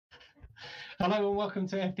Hello and welcome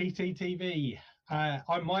to FDT TV.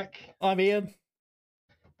 I'm Mike. I'm Ian.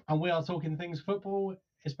 And we are talking things football,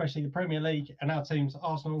 especially the Premier League and our teams,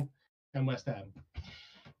 Arsenal and West Ham.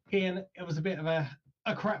 Ian, it was a bit of a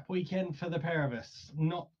crap weekend for the pair of us.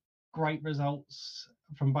 Not great results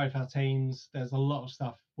from both our teams. There's a lot of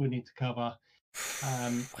stuff we need to cover.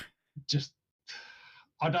 I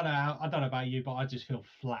don't know about you, but I just feel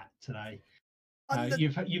flat today.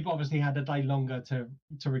 You've obviously had a day longer to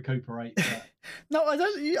recuperate. But no, I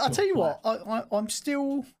don't. I tell you what, I'm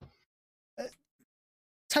still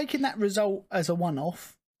taking that result as a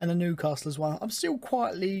one-off and the Newcastle as well. I'm still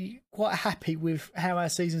quite happy with how our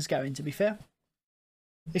season's going. To be fair,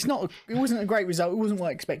 it wasn't a great result. It wasn't what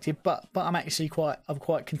I expected, but I'm actually quite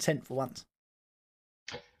content for once.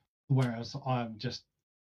 Whereas I'm just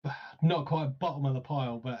not quite bottom of the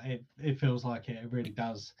pile, but it feels like it really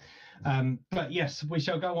does. But yes, we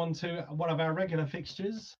shall go on to one of our regular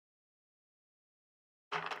fixtures.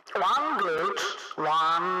 One good,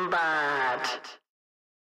 one bad.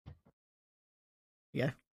 Yeah.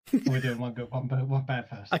 We're doing one good, one bad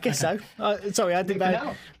first. I guess so. Sorry, I didn't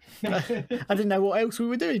know. I didn't know what else we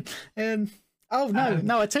were doing. Oh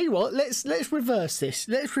no! I tell you what. Let's reverse this.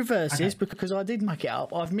 Let's reverse this because I did muck it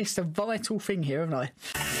up. I've missed a vital thing here, haven't I?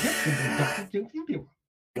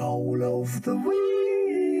 Goal of the week.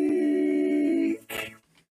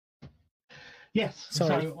 Yes.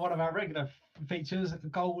 Sorry. So one of our regular features,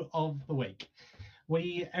 goal of the week.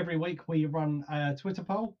 Every week we run a Twitter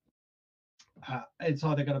poll. It's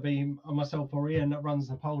either going to be myself or Ian that runs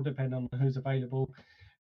the poll, depending on who's available.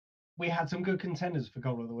 We had some good contenders for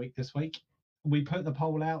goal of the week this week. We put the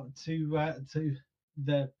poll out to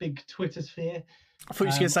the big Twitter sphere. I thought you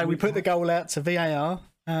were going to say we put the goal out to VAR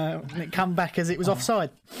and it come back as it was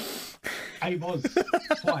offside. It was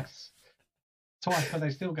twice, but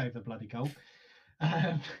they still gave the bloody goal.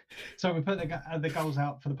 So we put the goals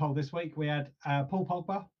out for the poll this week. We had Paul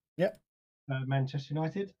Pogba, yep, Manchester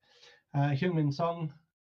United, Heung-min Son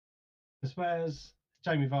for Spurs,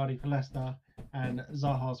 Jamie Vardy for Leicester, and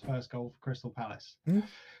Zaha's first goal for Crystal Palace. Mm.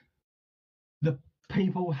 The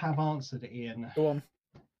people have answered, Ian. Go on.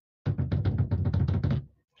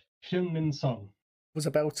 Heung-min Son was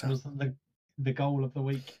a belter. Was the goal of the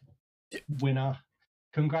week winner.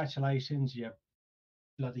 Congratulations, you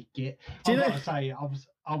bloody git. I gotta say, I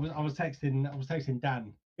was texting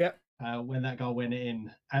Dan. Yep. When that goal went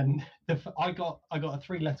in, and I got a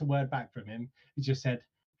 3-letter word back from him. He just said,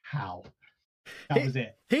 "How?" That was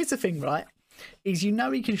it. Here's the thing, right? Is he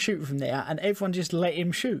can shoot from there, and everyone just let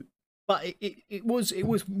him shoot. But it was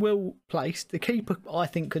well placed. The keeper, I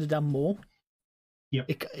think, could have done more.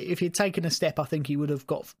 Yep. If he'd taken a step, I think he would have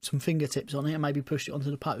got some fingertips on it and maybe pushed it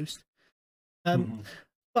onto the post.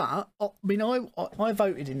 But I mean, I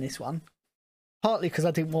voted in this one partly because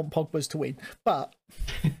I didn't want Pogba's to win. But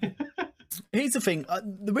here's the thing: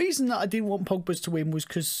 the reason that I didn't want Pogba's to win was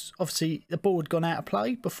because obviously the ball had gone out of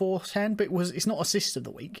play beforehand. But it's not assist of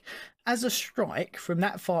the week. As a strike from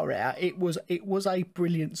that far out, it was a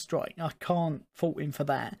brilliant strike. I can't fault him for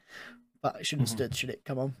that. But it shouldn't have stood, should it?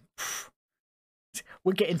 Come on.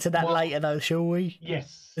 We'll get into that later, though, shall we?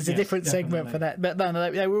 Yes. There's a different segment for that. But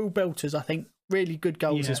no, they were all belters, I think. Really good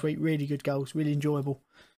goals this week. Really good goals. Really enjoyable.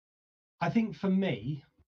 I think for me,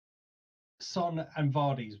 Son and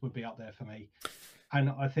Vardy's would be up there for me. And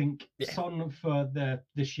I think Son for the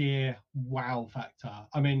sheer wow factor.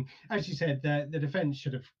 I mean, as you said, the defence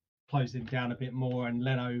should have closed him down a bit more. And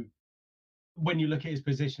Leno, when you look at his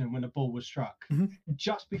position when the ball was struck,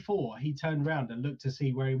 just before he turned around and looked to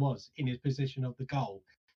see where he was in his position of the goal.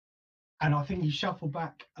 And I think he shuffled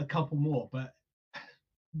back a couple more, but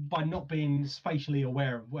by not being spatially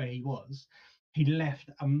aware of where he was, he left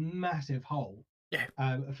a massive hole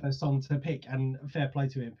for Son to pick, and fair play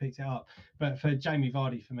to him, picked it up. But for Jamie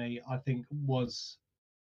Vardy, for me, I think was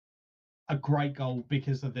a great goal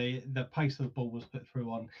because of the pace of the ball was put through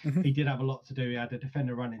on. He did have a lot to do. He had a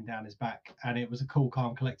defender running down his back, and it was a cool,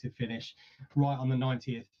 calm, collective finish right on the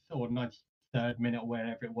 90th or 93rd minute or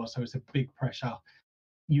wherever it was. So it's a big pressure.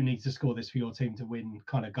 You need to score this for your team to win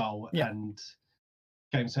kind of goal. And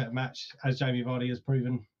game, set, match, as Jamie Vardy has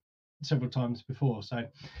proven several times before. So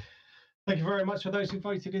thank you very much for those who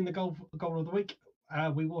voted in the goal of the week.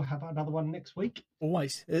 We will have another one next week.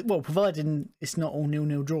 Always. Well, providing it's not all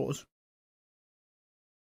 0-0 draws.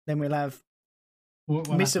 Then we'll have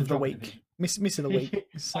miss of the week. Miss of the week.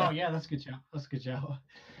 So. Oh, yeah, that's a good shout. That's a good shout.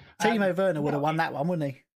 Timo Werner would have won that one,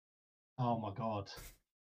 wouldn't he? Oh, my God.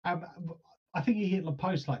 I think he hit the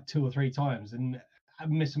post like 2 or 3 times and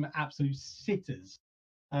missed some absolute sitters.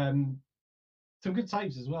 Some good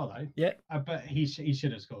saves as well, though. Yeah. But he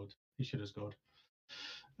should have scored. He should have scored.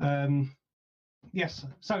 yes.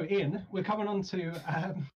 So, Ian, we're coming on to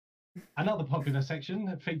another popular section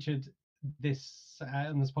that featured this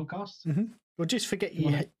on this podcast. Well, just forget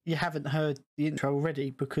you haven't heard the intro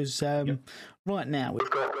already, because right now We've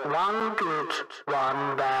got one good,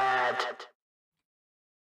 one bad.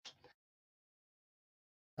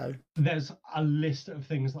 So there's a list of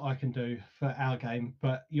things that I can do for our game,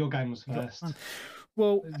 but your game was first.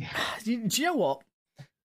 Well, do you know what?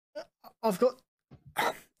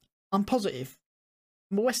 I'm positive.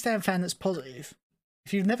 I'm a West Ham fan that's positive.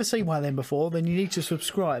 If you've never seen one of them before, then you need to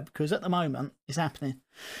subscribe, because at the moment it's happening.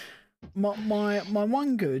 My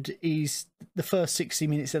one good is the first 60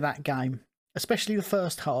 minutes of that game, especially the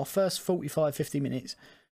first half, first 45, 50 minutes.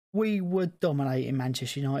 We were dominating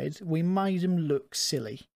Manchester United. We made them look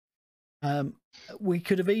silly. We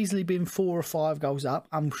could have easily been 4 or 5 goals up,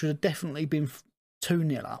 and should have definitely been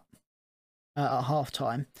 2-0 up at half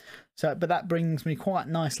time. So, but that brings me quite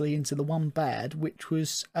nicely into the one bad, which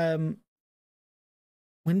was we're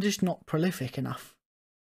just not prolific enough.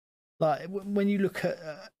 Like, when you look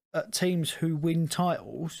at teams who win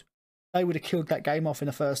titles, they would have killed that game off in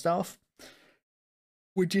the first half.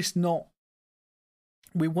 We're just not.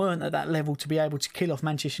 We weren't at that level to be able to kill off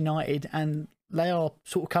Manchester United, and they are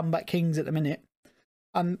sort of comeback kings at the minute.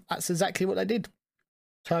 And that's exactly what they did.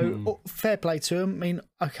 So fair play to them. I mean,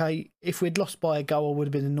 okay, if we'd lost by a goal, I would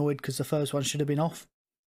have been annoyed, because the first one should have been off.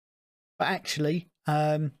 But actually,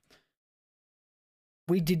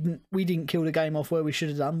 we didn't kill the game off where we should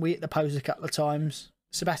have done. We hit the post a couple of times.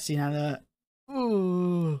 Sebastian Haller,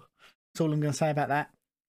 ooh, that's all I'm going to say about that.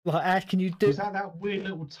 Like, how can you do? Was that weird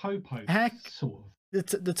little toe poke? Sort of.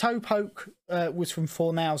 The toe poke was from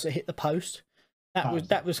Fornals that hit the post.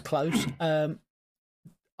 That was close. I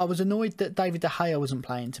was annoyed that David De Gea wasn't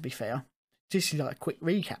playing, to be fair. Just like a quick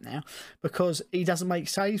recap now, because he doesn't make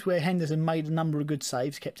saves where Henderson made a number of good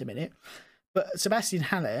saves, kept him in it. But Sebastian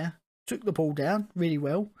Haller took the ball down really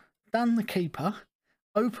well, done the keeper,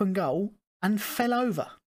 open goal, and fell over.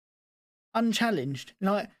 Unchallenged.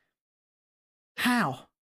 Like, how?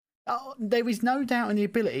 There is no doubt in the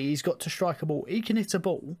ability he's got to strike a ball. He can hit a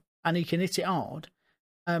ball, and he can hit it hard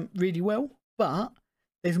really well, but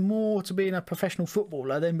there's more to being a professional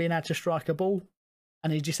footballer than being able to strike a ball,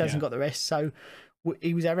 and he just hasn't got the rest. So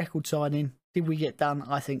he was our record signing. Did we get done?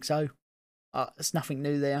 I think so. There's nothing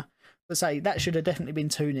new there. But say, that should have definitely been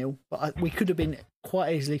 2-0, but we could have been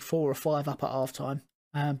quite easily 4 or 5 up at half time.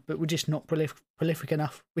 But we're just not prolific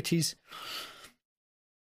enough, which is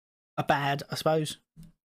a bad, I suppose.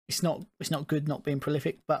 It's not good not being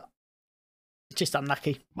prolific, but it's just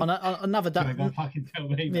unlucky. On another day, fucking tell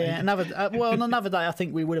me, on another day, I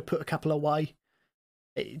think we would have put a couple away.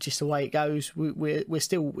 Just the way it goes, we're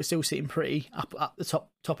still sitting pretty up the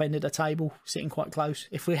top end of the table, sitting quite close.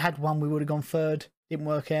 If we had one, we would have gone third. Didn't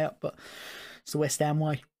work out, but it's the West Ham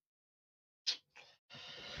way.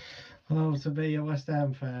 Oh, to be a West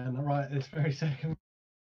Ham fan, right this very second.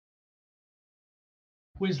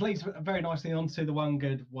 Which leads very nicely onto the one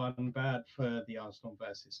good, one bad for the Arsenal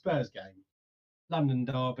versus Spurs game. London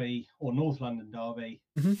derby, or North London derby,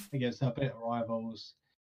 against our bitter rivals.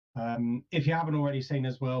 If you haven't already seen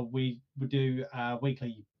as well, we do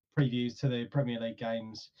weekly previews to the Premier League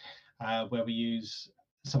games, where we use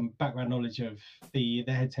some background knowledge of the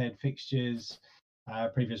head-to-head fixtures,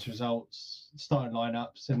 previous results, starting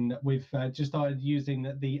lineups, and we've just started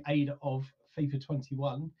using the aid of FIFA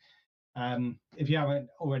 21. If you haven't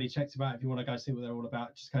already checked them out, if you want to go see what they're all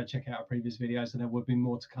about, just go check out our previous videos, and there will be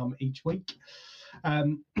more to come each week.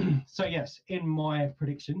 So yes, in my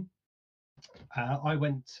prediction, I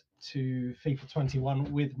went to FIFA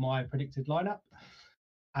 21 with my predicted lineup,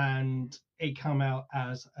 and it came out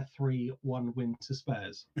as a 3-1 win to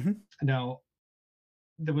Spurs. Now,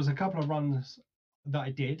 there was a couple of runs that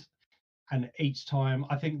I did, and each time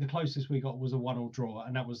I think the closest we got was a 1-1 draw,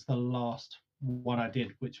 and that was the last one I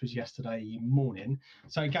did, which was yesterday morning.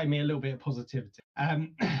 So it gave me a little bit of positivity.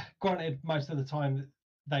 Granted, most of the time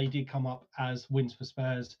they did come up as wins for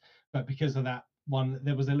Spurs, but because of that one,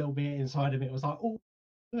 there was a little bit inside of it. It was like, oh,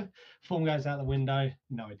 form goes out the window.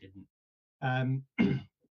 No, it didn't.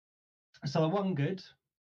 So the one good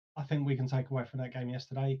I think we can take away from that game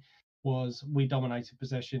yesterday was we dominated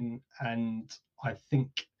possession, and I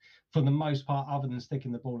think for the most part, other than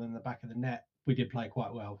sticking the ball in the back of the net, we did play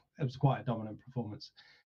quite well. It was quite a dominant performance.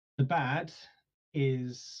 The bad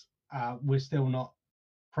is we're still not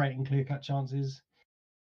creating clear-cut chances,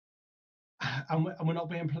 and we're not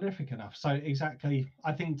being prolific enough. So exactly,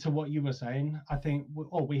 I think to what you were saying, I think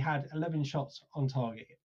we had 11 shots on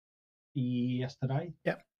target yesterday.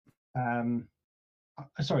 Yep. 11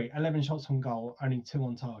 shots on goal, only 2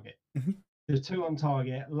 on target. The 2 on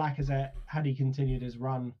target, Lacazette, had he continued his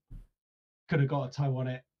run, could have got a toe on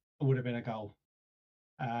it. It would have been a goal.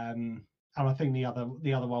 And I think the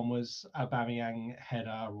other one was a Aubameyang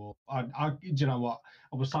header. Or do you know what?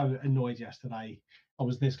 I was so annoyed yesterday. I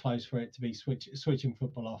was this close for it to be switching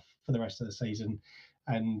football off for the rest of the season,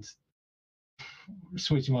 and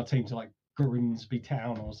switching my team to like Grimsby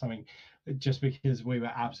Town or something, just because we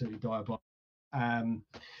were absolutely diabolical.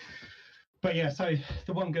 But yeah, so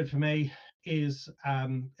the one good for me is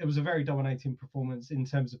it was a very dominating performance in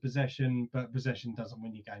terms of possession, but possession doesn't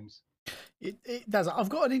win you games. It does. I've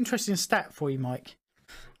got an interesting stat for you, Mike,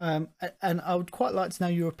 and I would quite like to know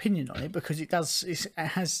your opinion on it, because it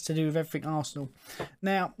has to do with everything Arsenal.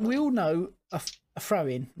 Now, we all know a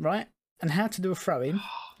throw-in, right? And how to do a throw-in.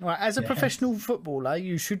 Right, as a professional footballer,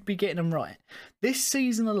 you should be getting them right. This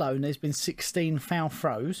season alone, there's been 16 foul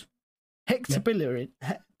throws. Hector Bellerin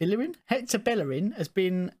has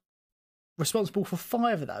been responsible for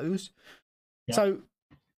 5 of those. Yep. So,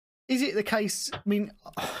 is it the case? I mean,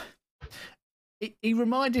 he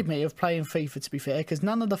reminded me of playing FIFA, to be fair, because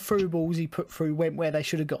none of the through balls he put through went where they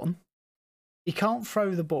should have gone. He can't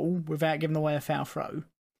throw the ball without giving away a foul throw.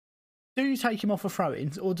 Do you take him off a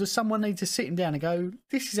throw-in, or does someone need to sit him down and go,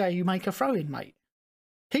 this is how you make a throw-in, mate?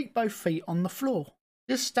 Keep both feet on the floor.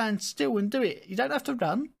 Just stand still and do it. You don't have to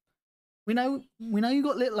run. We know you've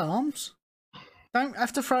got little arms. Don't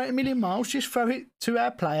have to throw it a million miles. Just throw it to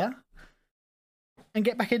our player and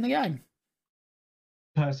get back in the game.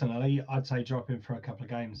 Personally, I'd say drop him for a couple of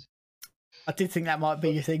games. I did think that might be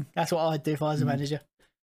your thing. That's what I'd do if I was a manager.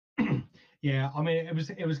 Yeah, I mean,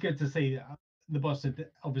 it was good to see that the boss had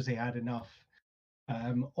obviously had enough.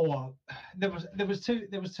 Or there was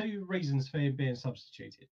two reasons for him being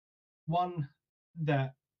substituted. One,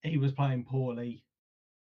 that he was playing poorly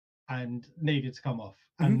and needed to come off,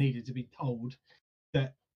 and needed to be told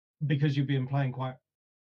that because you've been playing quite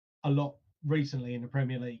a lot recently in the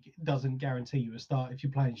Premier League, it doesn't guarantee you a start. If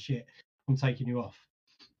you're playing shit, I'm taking you off.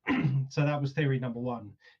 So that was theory number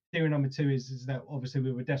one. Theory number two is that obviously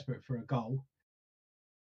we were desperate for a goal,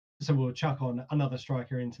 so we'll chuck on another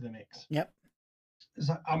striker into the mix. Yep.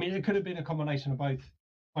 So I mean, it could have been a combination of both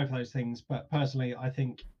of those things, but personally, I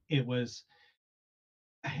think it was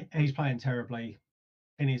he's playing terribly.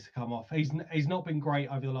 He needs to come off. He's not been great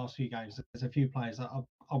over the last few games. There's a few players that I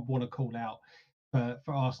want to call out for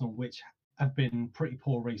Arsenal, which have been pretty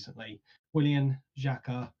poor recently. Willian,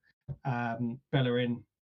 Xhaka, Bellerin,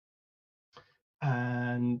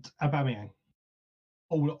 and Aubameyang.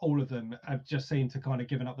 All of them have just seemed to kind of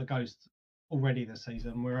given up the ghost already this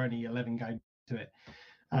season. We're only 11 games to it.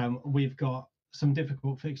 We've got some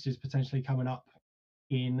difficult fixtures potentially coming up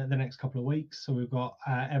in the next couple of weeks. So we've got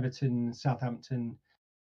Everton, Southampton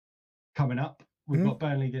coming up. We've got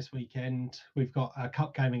Burnley this weekend. We've got a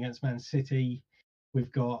cup game against Man City.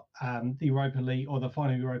 We've got the Europa League, or the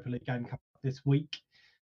final Europa League game coming up this week,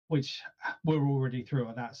 which we're already through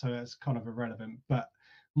at that, so it's kind of irrelevant. But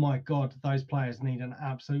my God, those players need an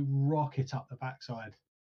absolute rocket up the backside.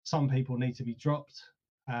 Some people need to be dropped.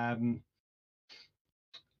 For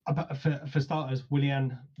starters,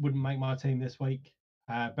 Willian wouldn't make my team this week.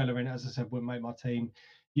 Bellerin, as I said, wouldn't make my team.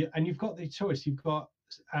 And you've got the choice. You've got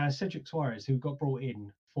Cedric Suarez, who got brought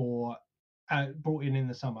in in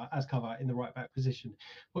the summer as cover in the right back position.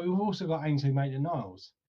 But we've also got Ainsley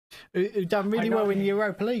Maitland-Niles, who done really well in the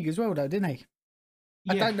Europa League as well, though, didn't he?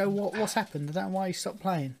 I don't know what's happened. I don't know why he stopped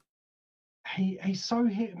playing. He's so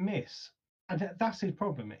hit and miss, and that's his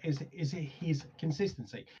problem. Is his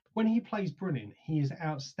consistency? When he plays brilliant, he is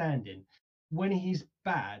outstanding. When he's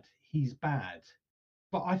bad, he's bad.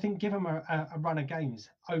 But I think give him a run of games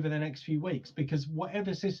over the next few weeks, because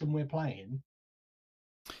whatever system we're playing,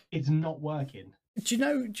 it's not working. Do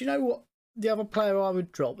you know what the other player I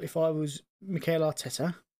would drop if I was Mikel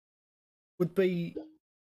Arteta would be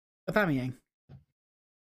Aubameyang.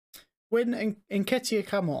 When Nketiah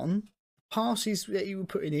come on, passes that he was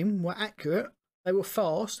putting in were accurate, they were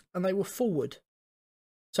fast, and they were forward.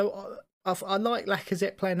 So I like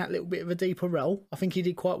Lacazette playing that little bit of a deeper role. I think he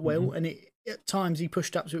did quite well, and at times he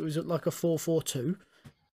pushed up, so it was like a 4-4-2.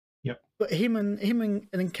 Yep. But him and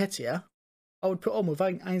Nketiah, I would put on with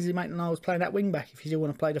Ainsley Maitland-Niles playing that wing back if you still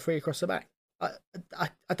want to play the three across the back. I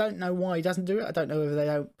don't know why he doesn't do it. I don't know whether they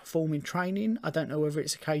don't perform in training. I don't know whether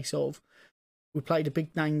it's a case of we play the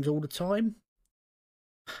big names all the time.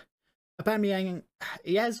 Aubameyang,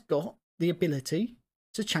 he has got the ability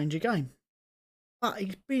to change a game, but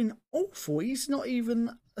he's been awful. He's not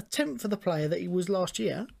even a tenth of the player that he was last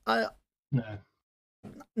year. No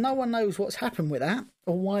one knows what's happened with that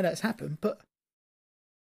or why that's happened, but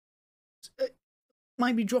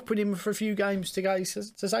maybe dropping him for a few games to go to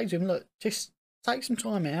say to him, look, just take some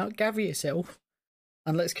time out, gather yourself,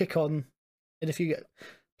 and let's kick on. And if you get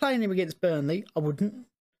playing him against Burnley, I wouldn't.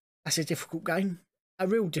 That's a difficult game, a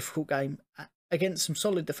real difficult game against some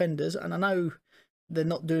solid defenders. And I know they're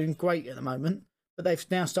not doing great at the moment, but they've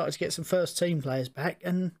now started to get some first team players back,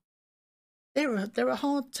 and they're a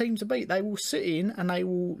hard team to beat. They will sit in and they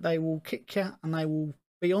will kick you and they will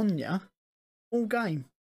be on you all game.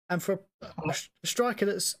 And for a striker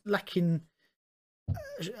that's lacking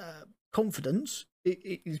confidence,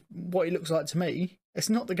 it is what he looks like to me. It's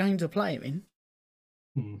not the game to play him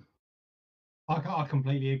in. I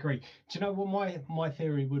completely agree. Do you know what my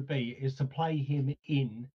theory would be? Is to play him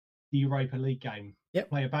in the Europa League game. Yep.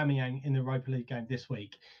 Play Aubameyang in the Europa League game this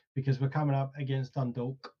week, because we're coming up against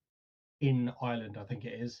Dundalk in Ireland, I think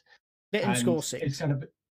it is. Let him score 6. It's going to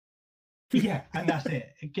be, yeah, and that's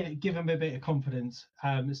it. Give him a bit of confidence.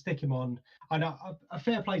 Stick him on. I know a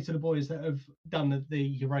fair play to the boys that have done the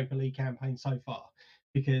Europa League campaign so far,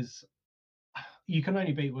 because you can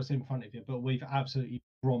only beat what's in front of you. But we've absolutely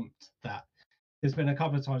romped that. There's been a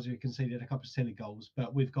couple of times we've conceded a couple of silly goals,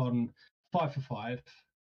 but we've gone 5 for 5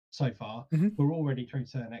 so far. Mm-hmm. We're already through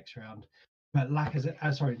to the next round. But Lacazette,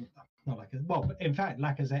 in fact,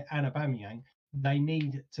 Lacazette and Aubameyang, they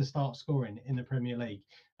need to start scoring in the Premier League.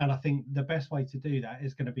 And I think the best way to do that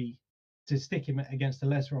is going to be to stick him against a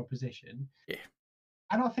lesser opposition. Yeah.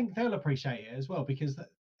 And I think they'll appreciate it as well, because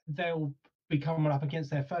they'll be coming up against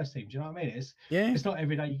their first team. Do you know what I mean? It's not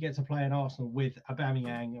every day you get to play in Arsenal with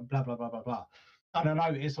Aubameyang and blah, blah, blah, blah, blah. I don't know.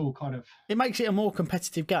 It's all kind of... It makes it a more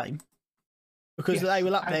competitive game, because they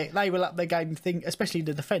will up their game, especially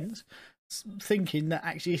the defence, thinking that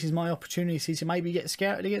actually this is my opportunity to maybe get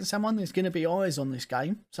scouted against someone. There's going to be eyes on this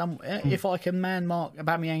game somewhere. If I can man mark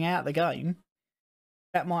Aubameyang out of the game,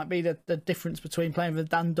 that might be the difference between playing for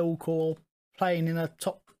Dundalk or playing in a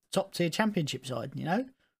top tier championship side, you know,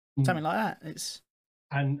 something like that.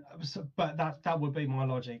 But that would be my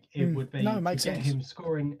logic. It would be to get him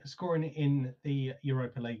scoring in the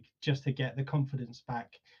Europa League, just to get the confidence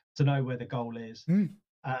back, to know where the goal is.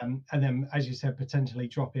 And then, as you said, potentially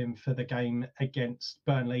drop him for the game against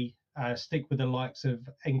Burnley. Stick with the likes of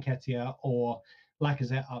Nketiah or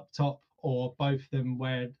Lacazette up top, or both of them,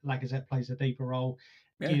 where Lacazette plays a deeper role.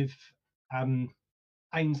 Yeah. Give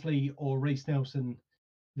Ainsley or Reece Nelson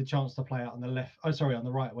the chance to play out on the left. On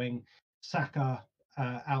the right wing. Saka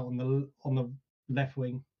out on the left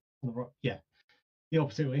wing. On the right, the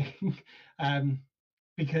opposite wing.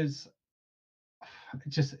 Because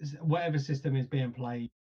just whatever system is being played,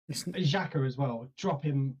 Xhaka as well, drop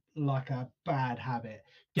him like a bad habit.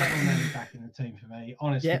 Get Onana back in the team for me.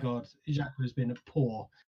 Honest to God, Xhaka has been poor.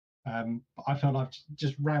 I felt I've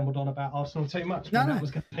just rambled on about Arsenal too much. That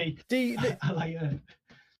was going to be later.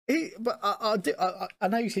 But I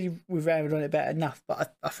know you said we've rambled on it about enough,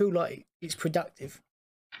 but I feel like it's productive.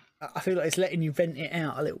 I feel like it's letting you vent it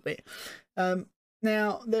out a little bit.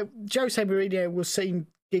 Now, Jose Mourinho was seen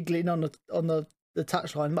giggling on the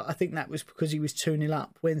touchline, but I think that was because he was 2-0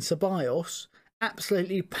 up when Ceballos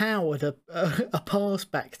absolutely powered a pass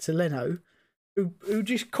back to Leno, who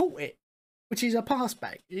just caught it, which is a pass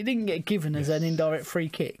back. It didn't get given as an indirect free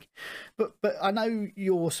kick. But I know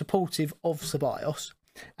you're supportive of Ceballos,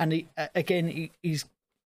 and he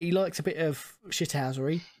likes a bit of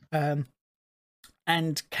shithousery,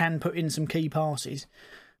 and can put in some key passes.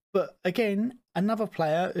 But again, another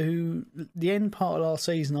player who, the end part of last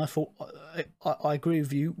season, I thought, I agree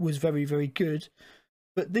with you, was very, very good.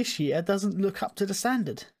 But this year doesn't look up to the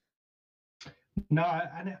standard. No,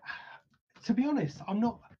 and to be honest, I'm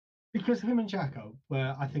not, because him and Xhaka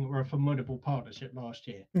I think were a formidable partnership last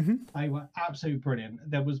year. Mm-hmm. They were absolutely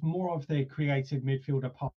brilliant. There was more of the creative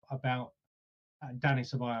midfielder pop about Dani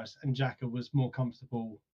Ceballos, and Xhaka was more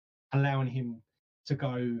comfortable allowing him to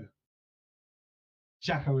go.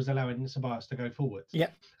 Xhaka was allowing Ceballos to go forward,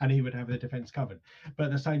 and he would have the defence covered. But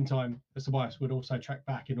at the same time, Ceballos would also track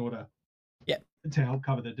back in order to help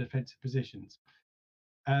cover the defensive positions.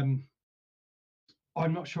 I'm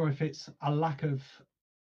not sure if it's a lack of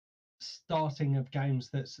starting of games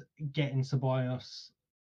that's getting Ceballos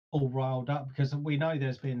all riled up, because we know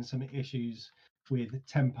there's been some issues with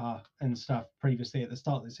temper and stuff previously at the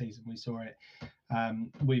start of the season. We saw it.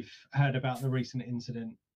 We've heard about the recent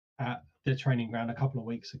incident at the training ground a couple of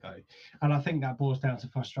weeks ago, and I think that boils down to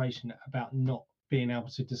frustration about not being able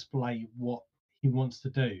to display what he wants to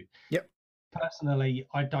do. Personally,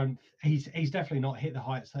 I don't. He's definitely not hit the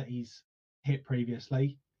heights that he's hit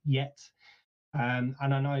previously yet, and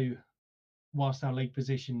I know whilst our league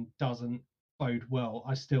position doesn't bode well,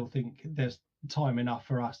 I still think there's time enough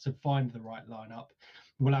for us to find the right lineup.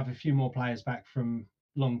 We'll have a few more players back from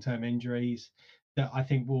long-term injuries that I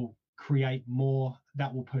think will create more,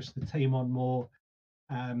 that will push the team on more.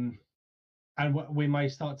 And we may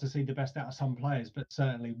start to see the best out of some players, but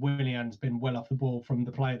certainly Willian's been well off the ball from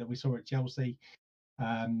the player that we saw at Chelsea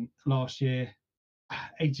last year.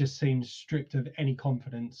 He just seems stripped of any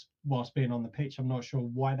confidence whilst being on the pitch. I'm not sure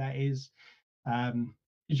why that is.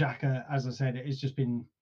 Xhaka, as I said, it's just been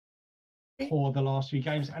poor the last few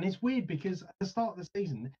games, and it's weird because at the start of the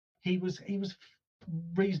season he was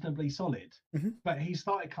reasonably solid, but he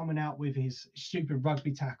started coming out with his stupid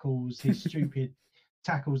rugby tackles, his stupid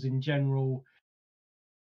tackles in general.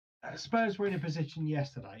 Spurs were in a position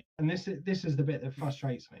yesterday, and this is the bit that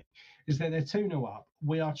frustrates me, is that they're 2-0 up.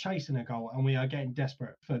 We are chasing a goal, and we are getting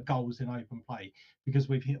desperate for goals in open play because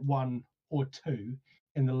we've hit 1 or 2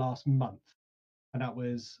 in the last month, and that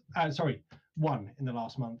was 1 in the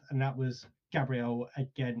last month, and that was Gabriel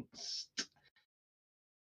against.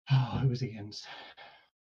 Oh, who was he against?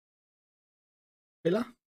 Villa?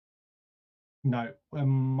 No, it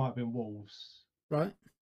might have been Wolves. Right.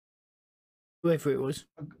 Whoever it was.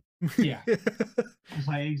 Yeah.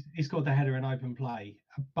 So he scored the header in open play.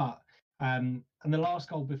 But and the last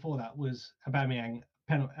goal before that was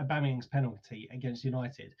Aubameyang's penalty against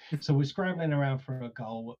United. So we're scrambling around for a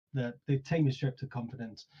goal. The team is stripped of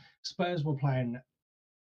confidence. Spurs were playing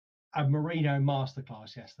a Mourinho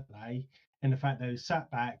masterclass yesterday in the fact that they sat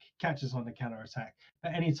back, catches on the counter attack.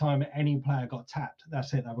 But anytime any player got tapped,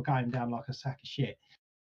 that's it. They were going down like a sack of shit.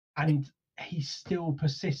 And he still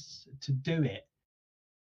persists to do it.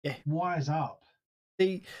 Yeah. Wise up.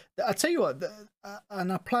 I tell you what,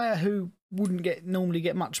 and a player who wouldn't normally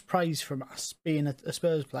get much praise from us, being a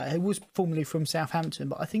Spurs player, who was formerly from Southampton,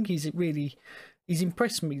 but I think he's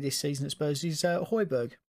impressed me this season at Spurs, is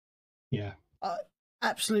Højbjerg. Yeah.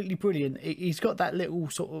 Absolutely brilliant. He's got that little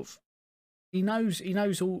sort of, he knows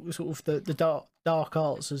all sort of the dark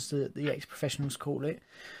arts, as the ex-professionals call it,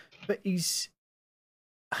 but he's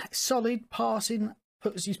solid passing,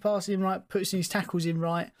 puts his passing in right, puts his tackles in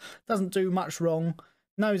right, doesn't do much wrong,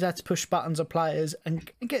 knows how to push buttons of players,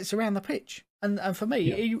 and gets around the pitch. And for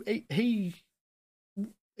me,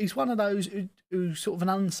 he's one of those who's sort of an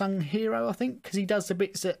unsung hero, I think, because he does the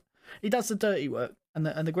bits that he does the dirty work and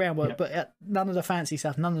the groundwork, but none of the fancy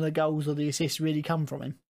stuff, none of the goals or the assists really come from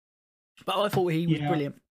him. But I thought he was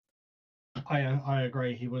brilliant. I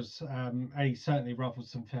agree. He was. He certainly ruffled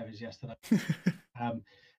some feathers yesterday.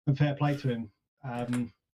 And fair play to him.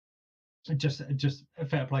 Just a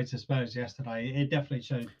fair play to Spurs yesterday. It definitely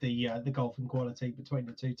showed the golfing quality between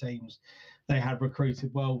the two teams. They had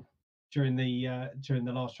recruited well during the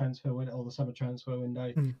last transfer window, or the summer transfer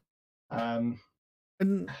window.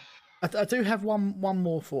 And I do have one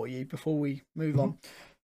more for you before we move on.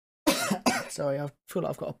 Sorry, I feel like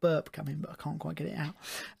I've got a burp coming, but I can't quite get it out.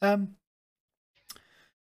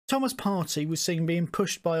 Thomas Partey was seen being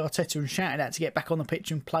pushed by Arteta and shouted at to get back on the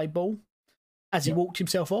pitch and play ball. As he walked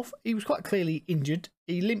himself off, he was quite clearly injured.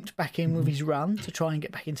 He limped back in with his run to try and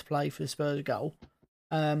get back into play for the Spurs goal.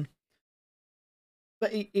 But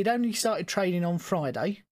he'd only started training on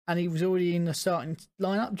Friday, and he was already in the starting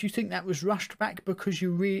lineup. Do you think that was rushed back because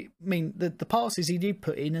the passes he did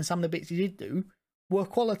put in and some of the bits he did do were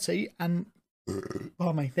quality and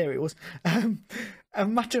there it was, and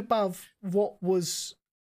much above what was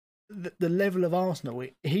the level of Arsenal?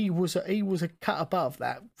 He was a cut above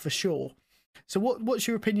that for sure. So what's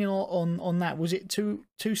your opinion on that? Was it too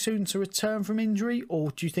soon to return from injury,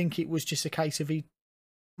 or do you think it was just a case of he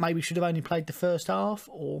maybe should have only played the first half,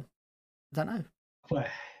 or I don't know? Well,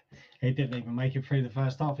 he didn't even make it through the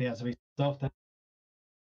first half. He had to be off the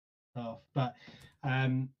half. But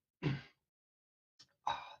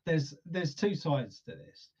there's two sides to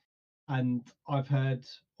this, and I've heard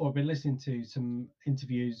or been listening to some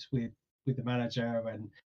interviews with the manager and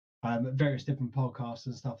various different podcasts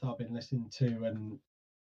and stuff that I've been listening to, and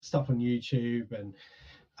stuff on YouTube. And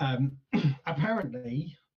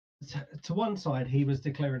apparently, to one side, he was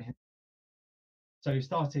declaring him. So he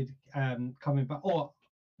started coming back. Or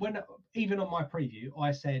when even on my preview,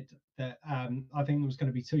 I said that I think it was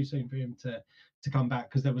going to be too soon for him to come back,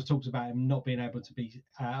 because there was talks about him not being able to be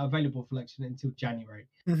available for selection until January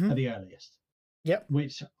at the earliest. Yep.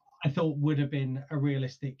 Which I thought would have been a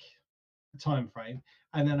realistic time frame.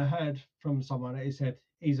 And then I heard from someone that he said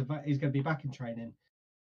he's going to be back in training,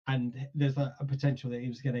 and there's a potential that he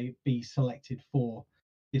was going to be selected for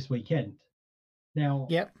this weekend. Now,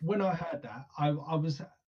 when I heard that, I was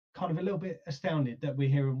kind of a little bit astounded that we're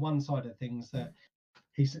hearing one side of things, that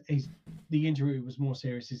he's the injury was more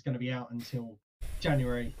serious, he's going to be out until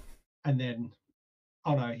January, and then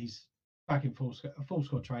he's back in full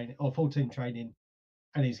squad training or full team training,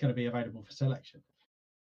 and he's going to be available for selection.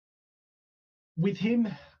 with him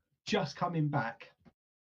just coming back,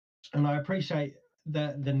 and I appreciate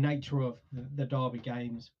the nature of the derby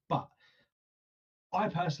games, but I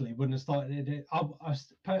personally wouldn't have started it. I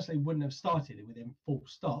personally wouldn't have started it with him full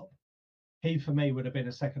stop. He, for me, would have been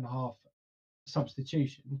a second half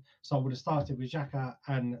substitution. So I would have started with Xhaka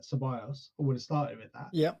and Ceballos. I would have started with that.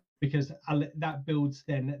 Yeah. Because that builds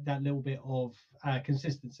then that little bit of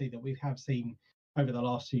consistency that we have seen over the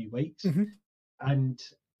last few weeks. Mm-hmm. And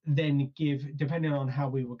then give, depending on how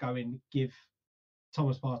we were going, give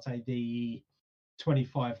Thomas Partey the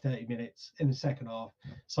 25, 30 minutes in the second half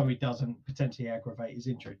so he doesn't potentially aggravate his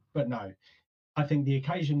injury. But no, I think the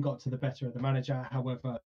occasion got to the better of the manager.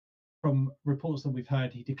 However, from reports that we've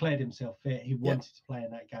heard, he declared himself fit. He wanted to play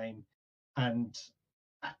in that game. And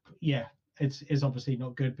yeah, it's obviously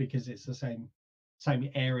not good because it's the same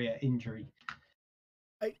area injury.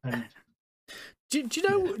 And do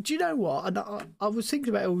you know what? And I was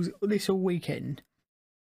thinking about this all weekend.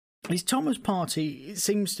 Is Thomas Partey, it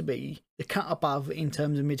seems to be the cut above in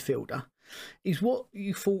terms of midfielder. He's what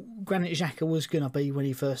you thought Granit Xhaka was going to be when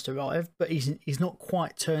he first arrived, but he's not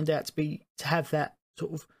quite turned out to have that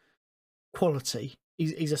sort of quality.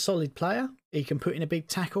 He's a solid player. He can put in a big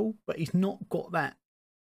tackle, but he's not got that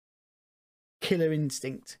killer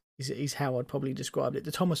instinct. Is how I'd probably describe it.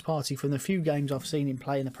 The Thomas Partey, from the few games I've seen him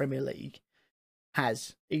play in the Premier League,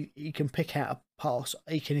 he can pick out a pass.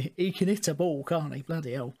 He can hit a ball, can't he?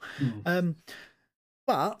 Bloody hell!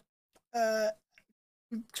 But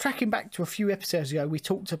tracking back to a few episodes ago, we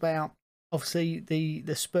talked about obviously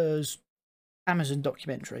the Spurs Amazon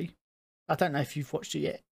documentary. I don't know if you've watched it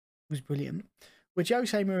yet. It was brilliant. Where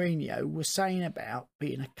Jose Mourinho was saying about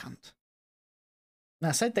being a cunt. Now,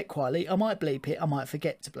 I said that quietly. I might bleep it. I might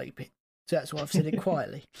forget to bleep it. So that's why I've said it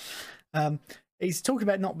quietly. He's talking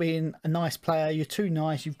about not being a nice player. You're too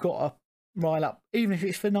nice. You've got to rile up. Even if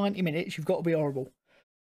it's for 90 minutes, you've got to be horrible.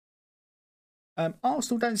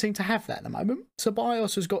 Arsenal don't seem to have that at the moment.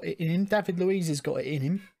 Ceballos has got it in him. David Luiz has got it in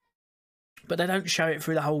him. But they don't show it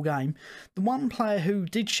through the whole game. The one player who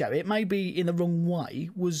did show it, maybe in the wrong way,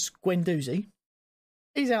 was Guendouzi.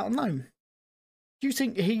 He's out on loan. Do you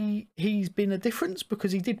think he's been a difference?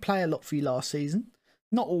 Because he did play a lot for you last season.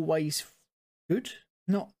 Not always good.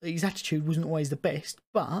 His attitude wasn't always the best,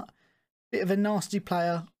 but a bit of a nasty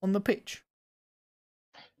player on the pitch.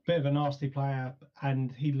 Bit of a nasty player,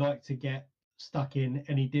 and he liked to get stuck in,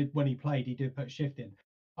 and he did, when he played, he did put shift in.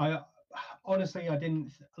 Honestly, I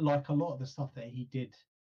didn't like a lot of the stuff that he did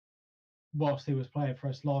whilst he was playing for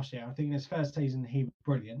us last year. I think in his first season he was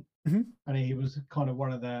brilliant, and he was kind of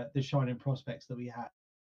one of the shining prospects that we had.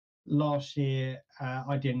 Last year,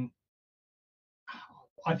 I didn't.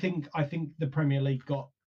 I think the Premier League got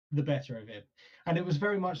the better of him, and it was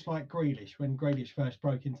very much like Grealish when Grealish first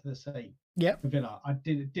broke into the scene. Yeah, for Villa, I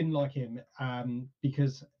didn't like him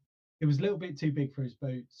because it was a little bit too big for his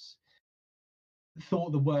boots.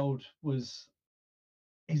 Thought the world was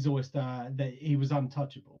his oyster, that he was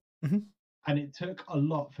untouchable. And it took a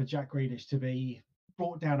lot for Jack Grealish to be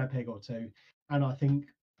brought down a peg or two. And I think,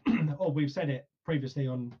 or we've said it previously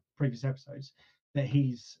on previous episodes, that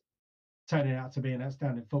he's turning out to be an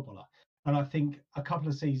outstanding footballer. And I think a couple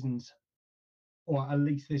of seasons, or at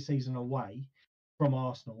least this season away from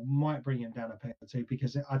Arsenal, might bring him down a peg or two,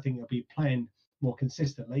 because I think he'll be playing more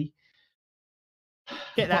consistently.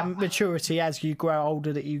 Get that maturity as you grow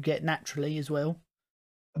older that you get naturally as well.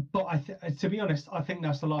 But to be honest, I think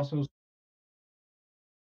that's the last we'll,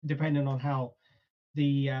 depending on how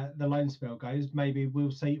the loan spell goes. Maybe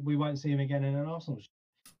we won't see him again in an Arsenal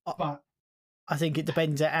shirt. But I think it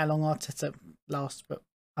depends on how long Arteta lasts. But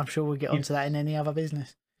I'm sure we'll get onto that in any other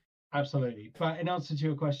business. Absolutely. But in answer to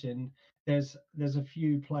your question, there's a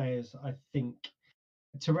few players. I think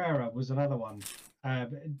Torreira was another one.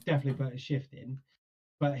 Definitely put a shift in,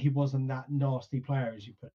 but he wasn't that nasty player as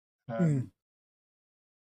you put.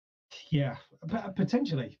 Yeah,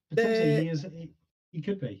 potentially he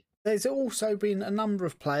could be. There's also been a number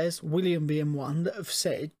of players, William being one, that have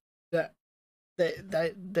said that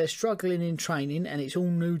they're struggling in training and it's all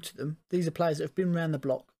new to them. These are players that have been around the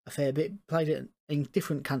block a fair bit, played it in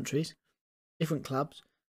different countries, different clubs,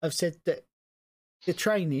 have said that the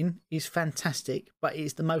training is fantastic, but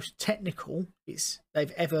it's the most technical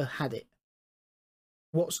they've ever had it.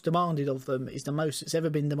 What's demanded of them is the most that's ever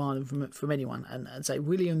been demanded from anyone. And say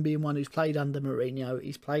William being one who's played under Mourinho,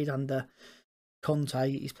 he's played under Conte,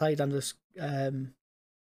 he's played under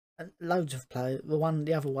loads of players.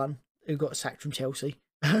 The other one who got sacked from Chelsea,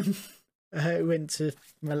 who went to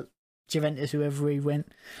Juventus, whoever he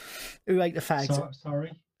went, who ate the fags.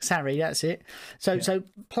 Sarri, that's it. So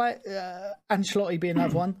play Ancelotti being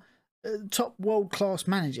another one. top world-class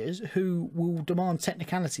managers who will demand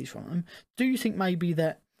technicalities from them. Do you think maybe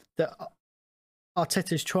that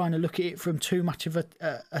Arteta's trying to look at it from too much of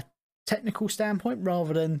a technical standpoint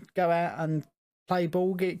rather than go out and play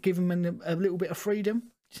ball, give them a little bit of freedom? Do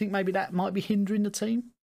you think maybe that might be hindering the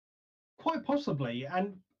team? Quite possibly,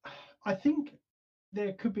 and I think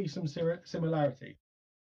there could be some similarity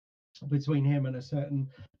between him and a certain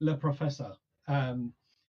Le Professor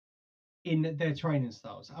in their training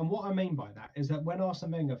styles. And what I mean by that is that when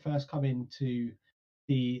Arsene Wenger first come into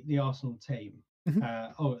the Arsenal team,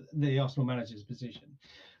 or the Arsenal manager's position,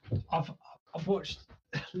 I've watched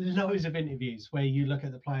loads of interviews where you look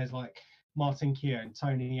at the players like Martin Keown,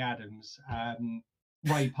 Tony Adams,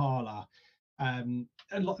 Ray Parlour,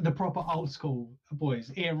 the proper old school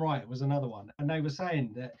boys. Ian Wright was another one, and they were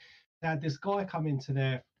saying that they had this guy come into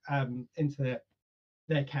their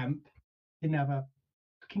camp, didn't have a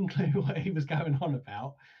fucking clue what he was going on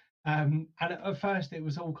about, and at first it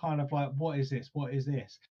was all kind of like, what is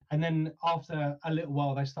this, and then after a little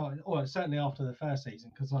while they started, or certainly after the first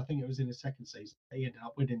season, because I think it was in the second season they ended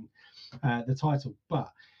up winning the title,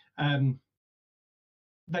 but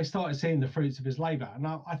they started seeing the fruits of his labour. And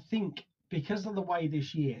I think because of the way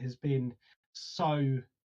this year has been so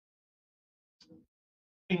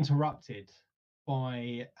interrupted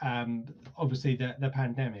by obviously the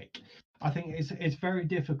pandemic, I think it's very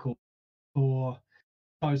difficult for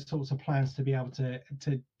those sorts of plans to be able to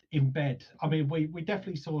embed. I mean, we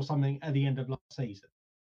definitely saw something at the end of last season.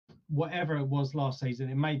 Whatever it was last season,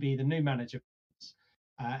 it may be the new manager.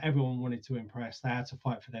 Everyone wanted to impress. They had to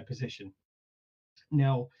fight for their position.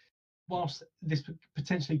 Now, whilst this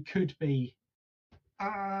potentially could be,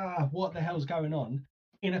 what the hell's going on?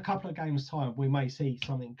 In a couple of games' time, we may see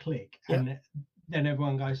something click, and then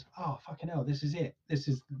everyone goes, "Oh, fucking hell, this is it. This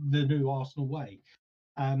is the new Arsenal way."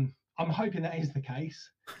 I'm hoping that is the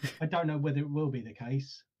case. I don't know whether it will be the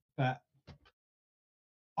case, but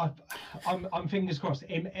I'm fingers crossed.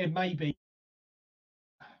 It may be.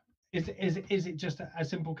 Is it just a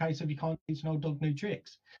simple case of you can't teach an old dog new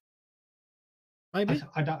tricks? Maybe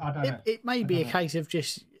I don't know. It may be a case of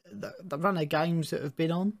just the run of games that have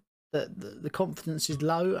been on, that the confidence is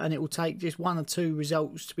low, and it will take just one or two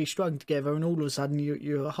results to be strung together, and all of a sudden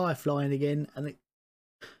you're high flying again. And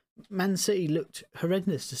Man City looked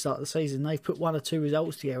horrendous to start the season. They've put one or two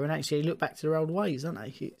results together and actually look back to their old ways, don't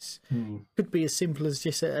they? It's could be as simple as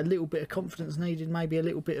just a little bit of confidence needed, maybe a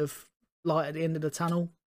little bit of light at the end of the tunnel.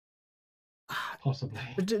 Possibly.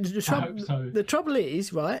 The trouble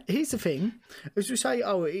is, right, here's the thing, as we say,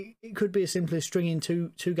 it could be as simple as stringing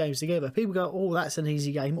two games together. People go, oh, that's an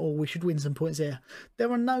easy game, or we should win some points there.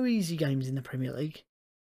 There are no easy games in the Premier League.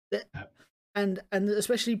 And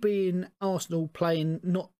especially being Arsenal playing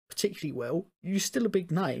not particularly well, you're still a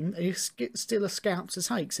big name, and you're still a scalp to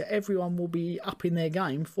take, so everyone will be up in their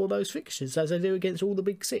game for those fixtures, as they do against all the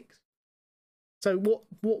big six. So what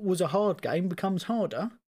was a hard game becomes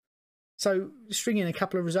harder. So stringing a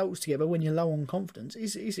couple of results together when you're low on confidence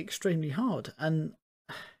is extremely hard. And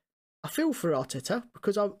I feel for Arteta,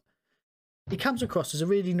 because he comes across as a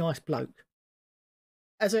really nice bloke.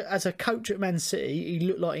 As a coach at Man City, he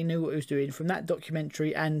looked like he knew what he was doing from that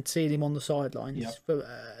documentary and seeing him on the sidelines, for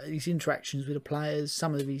his interactions with the players,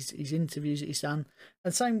 some of his interviews that he's done.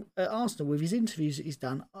 And same at Arsenal with his interviews that he's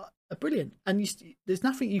done are brilliant. And there's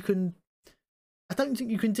nothing you can... I don't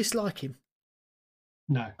think you can dislike him.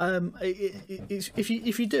 No. If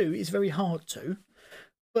you do, it's very hard to.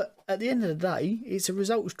 But at the end of the day, it's a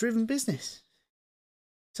results-driven business.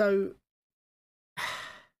 So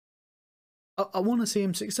I want to see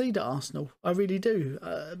him succeed at Arsenal. I really do.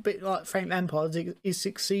 A bit like Frank Lampard is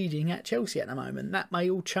succeeding at Chelsea at the moment. That may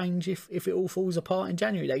all change if it all falls apart in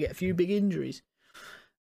January. They get a few big injuries.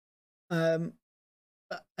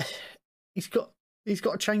 He's got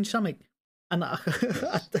to change something, and I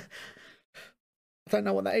don't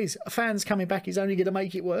know what that is. Fans coming back is only going to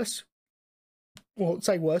make it worse. Well,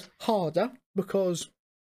 say worse, harder, because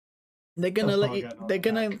they're going to let you. They're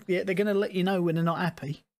going to let you know when they're not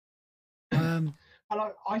happy. And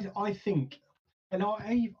I think, and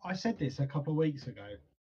I said this a couple of weeks ago.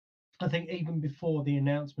 I think even before the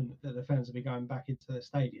announcement that the fans will be going back into the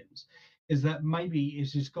stadiums, is that maybe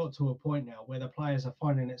it's just got to a point now where the players are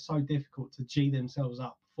finding it so difficult to G themselves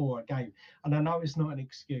up for a game. And I know it's not an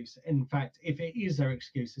excuse. In fact, if it is their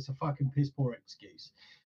excuse, it's a fucking piss poor excuse.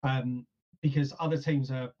 Because other teams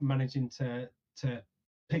are managing to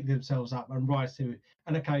pick themselves up and rise to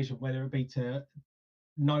an occasion, whether it be to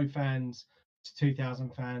no fans, to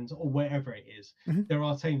 2,000 fans, or wherever it is. There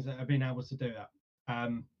are teams that have been able to do that.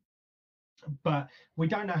 But we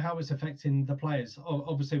don't know how it's affecting the players.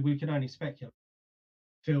 Obviously, we can only speculate.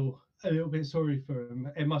 feel a little bit sorry for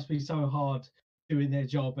them. It must be so hard doing their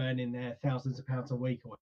job, earning their thousands of pounds a week,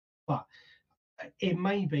 but it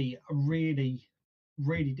may be really,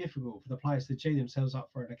 really difficult for the players to cheer themselves up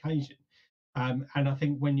for an occasion. And I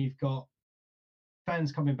think when you've got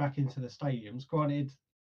fans coming back into the stadiums, granted,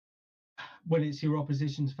 when it's your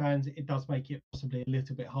opposition's fans, it does make it possibly a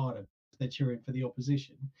little bit harder. They're cheering for the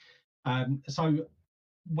opposition. So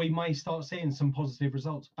we may start seeing some positive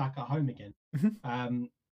results back at home again.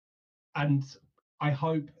 And I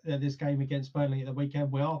hope that this game against Burnley at the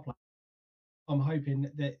weekend, we are playing. I'm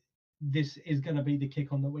hoping that this is going to be the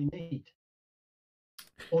kick on that we need,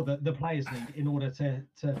 or that the players need, in order to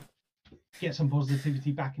get some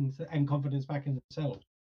positivity back into and confidence back in themselves.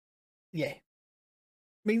 Yeah.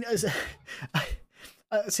 I mean,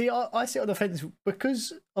 see, I sit on the fence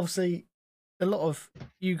because obviously a lot of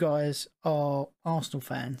you guys are Arsenal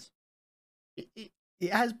fans.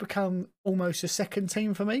 It has become almost a second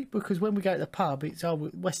team for me, because when we go to the pub, it's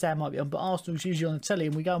West Ham might be on, but Arsenal's usually on the telly,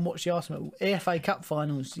 and we go and watch the Arsenal FA Cup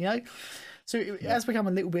finals, you know. So it has become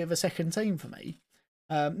a little bit of a second team for me.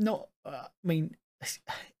 I mean,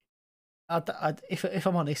 if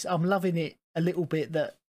I'm honest, I'm loving it a little bit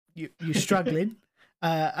that you're struggling,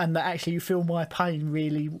 and that actually you feel my pain.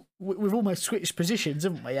 Really, we've almost switched positions,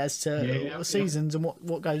 haven't we, as to seasons and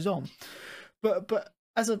what goes on. But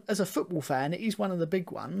as a football fan, it is one of the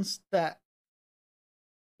big ones that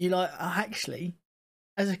you like. Actually,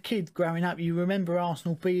 as a kid growing up, you remember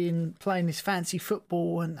Arsenal playing this fancy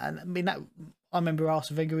football, and I mean that. I remember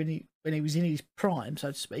Arsene Wenger when he was in his prime,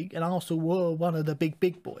 so to speak, and Arsenal were one of the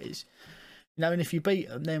big boys. You know, and if you beat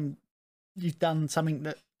them, then you've done something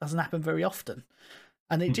that doesn't happen very often.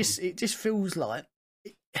 And it just feels like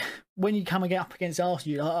when you come and get up against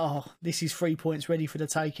Arsenal, you're like, oh, this is 3 points ready for the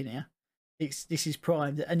taking here. This is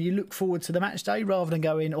primed, and you look forward to the match day rather than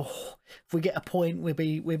going, oh, if we get a point, we'll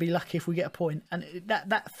be lucky if we get a point. And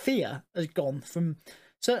that fear has gone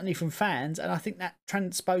certainly from fans, and I think that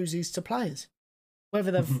transposes to players,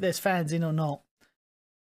 whether there's fans in or not.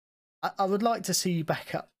 I would like to see you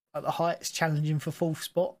back up at the Heights, challenging for fourth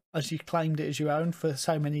spot, as you claimed it as your own for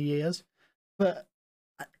so many years. But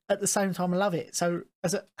at the same time, I love it. So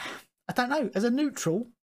I don't know, as a neutral,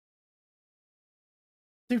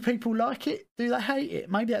 do people like it? Do they hate it?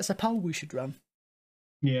 Maybe that's a poll we should run.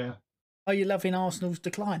 Yeah. Are you loving Arsenal's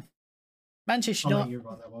decline? Manchester United. I'll let you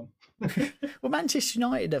run that one. Well, Manchester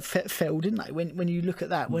United fell, didn't they? When you look at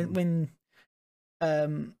that, when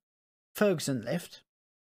Ferguson left,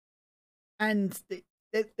 and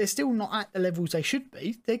they're still not at the levels they should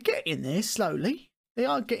be. They're getting there slowly. They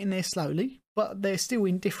are getting there slowly, but they're still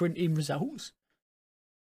indifferent in results.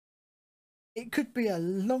 It could be a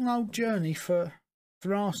long old journey for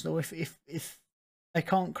Arsenal if they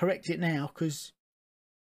can't correct it now, because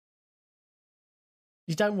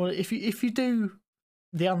you don't want if you do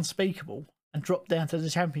the unspeakable and drop down to the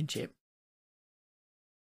Championship,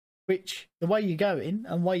 which the way you're going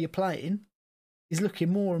and the way you're playing is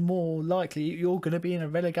looking more and more likely you're going to be in a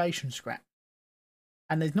relegation scrap.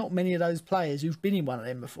 And there's not many of those players who've been in one of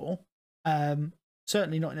them before.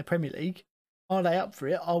 Certainly not in the Premier League. Are they up for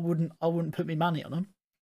it? I wouldn't put my money on them.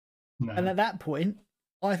 No. And at that point,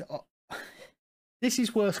 this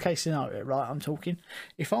is worst case scenario, right? I'm talking.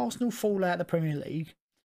 If Arsenal fall out of the Premier League,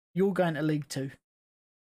 you're going to League Two.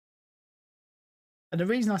 And the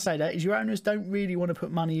reason I say that is your owners don't really want to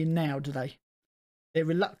put money in now, do they? They're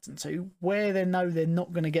reluctant to, where they know they're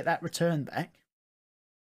not going to get that return back.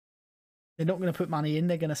 They're not going to put money in.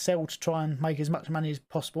 They're going to sell to try and make as much money as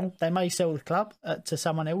possible. They may sell the club to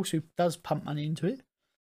someone else who does pump money into it.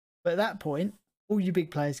 But at that point, all your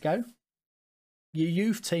big players go. Your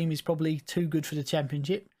youth team is probably too good for the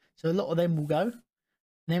Championship, so a lot of them will go. And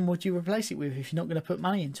then what do you replace it with if you're not going to put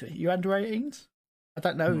money into it? Your under-18s? I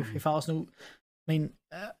don't know if Arsenal... I mean,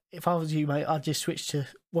 if I was you, mate, I'd just switch to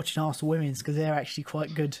watching Arsenal women's, because they're actually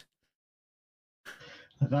quite good.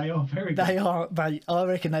 They are very good. They are, mate. I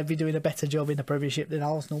reckon they'd be doing a better job in the Premiership than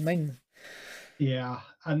Arsenal men. Yeah,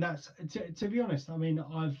 and that's to be honest. I mean,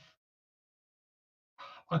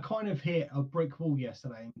 I kind of hit a brick wall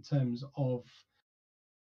yesterday in terms of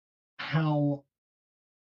how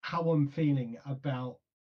I'm feeling about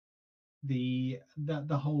the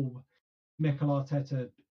whole Mikel Arteta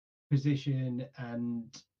position and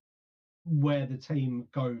where the team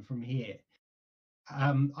go from here.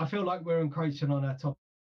 I feel like we're encroaching on our top.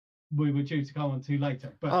 We were due to go on to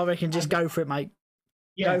later, but I reckon just go for it, mate.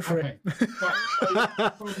 Yeah, go for it.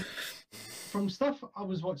 Right, so from stuff I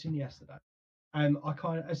was watching yesterday, I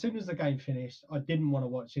as soon as the game finished, I didn't want to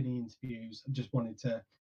watch any interviews. I just wanted to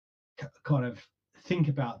kind of think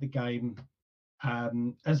about the game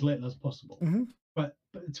as little as possible. but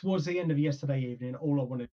towards the end of yesterday evening, all I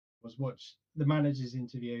wanted was watch the manager's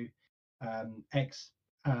interview, ex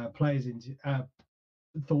players into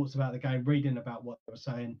thoughts about the game, reading about what they were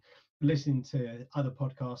saying, listening to other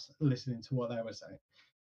podcasts, listening to what they were saying.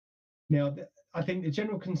 Now, I think the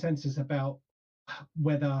general consensus about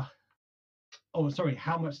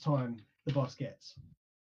how much time the boss gets.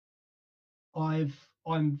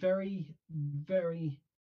 I'm very, very,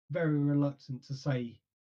 very reluctant to say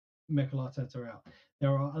Mikel Arteta out.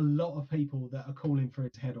 There are a lot of people that are calling for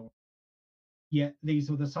his head on. Yet these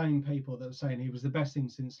are the same people that are saying he was the best thing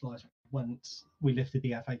since sliced once we lifted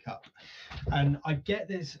the FA Cup. And I get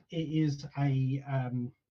this; it is a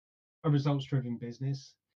results-driven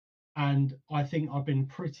business, and I think I've been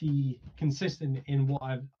pretty consistent in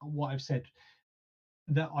what I've said,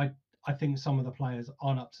 that I think some of the players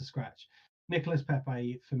aren't up to scratch. Nicolas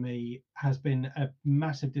Pepe, for me, has been a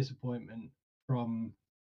massive disappointment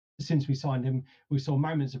since we signed him. We saw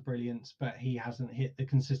moments of brilliance, but he hasn't hit the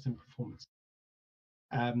consistent performance.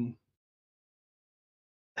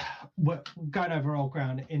 We're going over old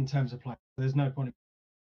ground in terms of play. There's no point.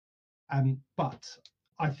 But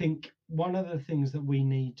I think one of the things that we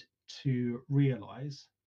need to realise,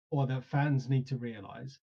 or that fans need to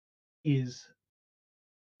realise, is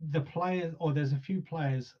the players, or there's a few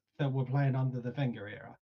players that were playing under the Wenger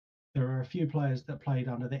era. There are a few players that played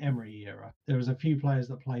under the Emery era. There was a few players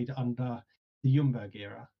that played under the Ljungberg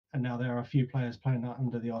era, and now there are a few players playing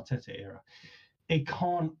under the Arteta era. It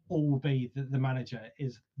can't all be that the manager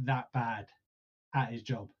is that bad at his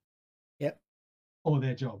job. Yep. Or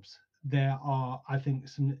their jobs. There are, I think,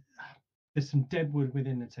 there's some deadwood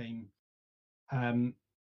within the team. And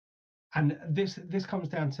this comes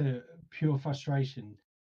down to pure frustration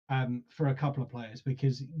for a couple of players,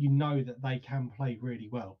 because you know that they can play really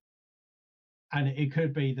well. And it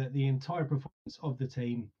could be that the entire performance of the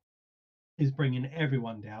team is bringing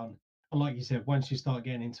everyone down. And like you said, once you start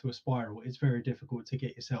getting into a spiral, it's very difficult to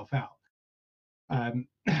get yourself out.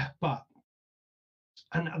 But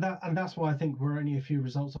that's why I think we're only a few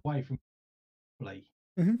results away from play.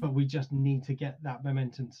 Mm-hmm. But we just need to get that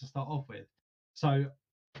momentum to start off with. So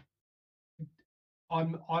I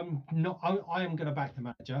am going to back the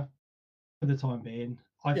manager for the time being.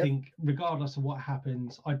 I think regardless of what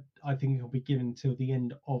happens, I think he'll be given till the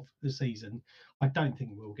end of the season. I don't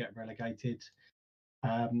think we'll get relegated.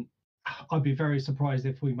 I'd be very surprised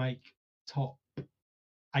if we make top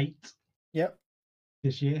 8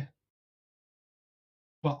 this year.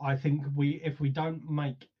 But I think if we don't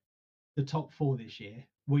make the top 4 this year,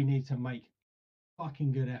 we need to make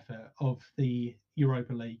fucking good effort of the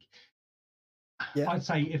Europa League. Yeah. I'd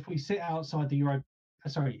say if we sit outside the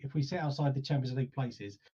Champions League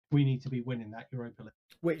places, we need to be winning that Europa League.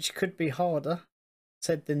 Which could be harder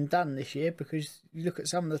said than done this year, because you look at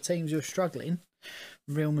some of the teams who are struggling,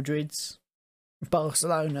 Real Madrid's,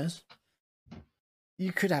 Barcelona's.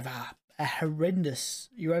 You could have a horrendous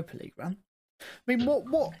Europa League run. I mean,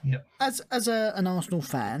 what? Yep. As an Arsenal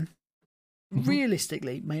fan,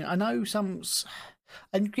 realistically, I mean, I know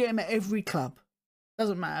and you get them at every club.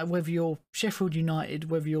 Doesn't matter whether you're Sheffield United,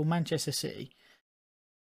 whether you're Manchester City.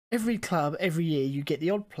 Every club, every year, you get the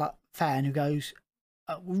odd fan who goes,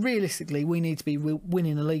 realistically, we need to be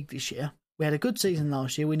winning the league this year. We had a good season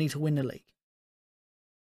last year. We need to win the league.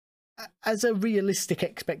 As a realistic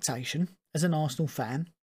expectation, as an Arsenal fan,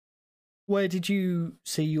 where did you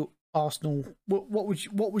see your Arsenal? What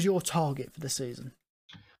was your target for the season?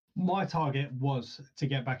 My target was to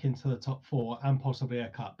get back into the top 4 and possibly a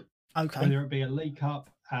cup. Okay. Whether it be a League Cup,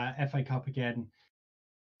 FA Cup again,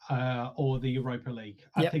 or the Europa League.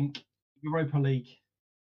 I think Europa League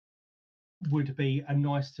would be a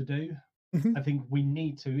nice to do. Mm-hmm. I think we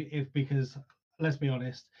need to, because let's be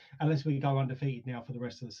honest, unless we go undefeated now for the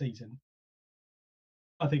rest of the season,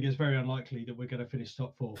 I think it's very unlikely that we're going to finish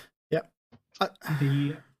top 4. Yep.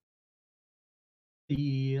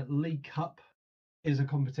 The League Cup is a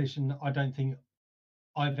competition I don't think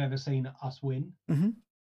I've ever seen us win. Mm-hmm.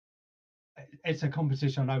 It's a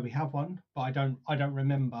competition I know we have won, but I don't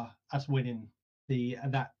remember us winning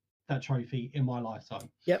that trophy in my lifetime.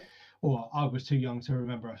 Yep. Or I was too young to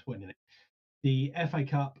remember us winning it. The FA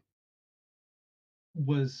Cup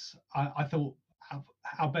was, I thought,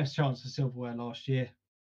 our best chance of silverware last year,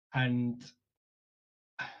 and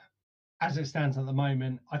as it stands at the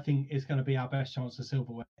moment, I think it's going to be our best chance of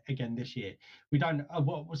silverware again this year. We don't.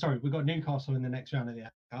 We've got Newcastle in the next round of the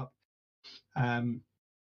FA Cup.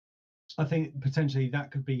 I think potentially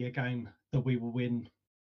that could be a game that we will win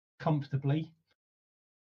comfortably.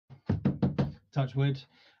 Touch wood.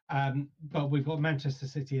 But we've got Manchester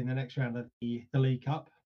City in the next round of the League Cup.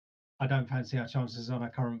 I don't fancy our chances on our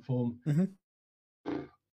current form. Mm-hmm.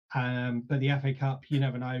 But the FA Cup, you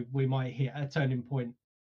never know. We might hit a turning point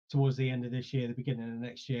towards the end of this year, the beginning of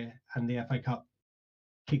next year, and the FA Cup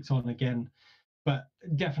kicks on again. But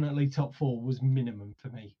definitely top 4 was minimum for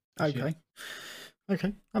me. Okay,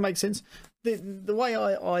 that makes sense. The way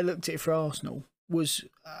I looked at it for Arsenal was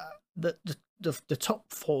the top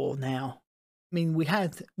 4 now. I mean, we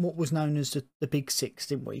had what was known as the Big Six,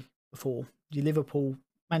 didn't we, before? Your Liverpool,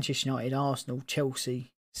 Manchester United, Arsenal,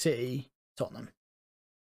 Chelsea, City, Tottenham.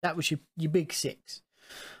 That was your Big Six.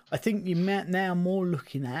 I think you're now more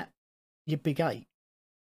looking at your Big 8.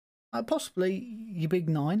 Possibly your Big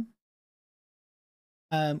 9.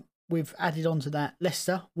 We've added on to that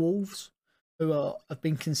Leicester, Wolves, who have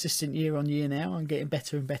been consistent year on year now and getting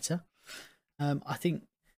better and better. I think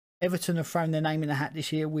Everton have thrown their name in the hat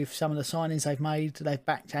this year with some of the signings they've made. They've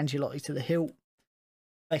backed Ancelotti to the hilt.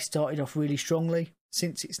 They started off really strongly.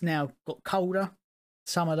 Since it's now got colder,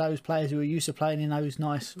 some of those players who are used to playing in those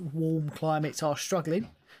nice warm climates are struggling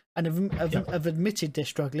and have admitted they're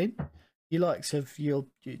struggling. Your likes of your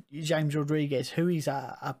James Rodriguez, who he's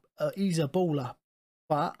a baller,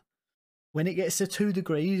 but when it gets to 2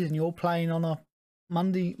 degrees and you're playing on a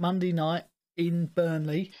Monday night in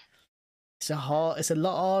Burnley, it's a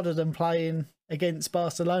lot harder than playing against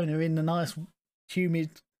Barcelona in the nice humid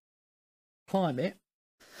climate.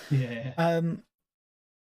 Yeah.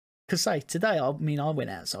 Because say today, I went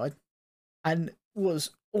outside and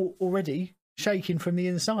was already shaking from the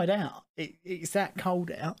inside out. It's that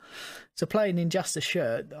cold out. So playing in just a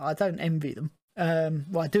shirt, I don't envy them.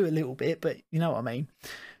 Well, I do a little bit, but you know what I mean.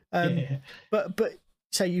 Yeah. But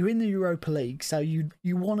so you're in the Europa League, so you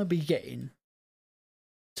want to be getting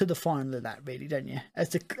to the final of that, really, don't you? As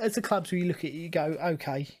the clubs where you look at it, you go,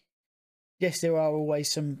 okay, yes, there are always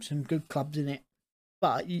some good clubs in it,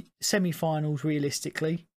 but semi-finals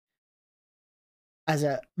realistically as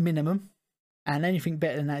a minimum, and anything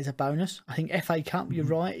better than that is a bonus. I think FA Cup, you're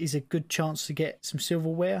right, is a good chance to get some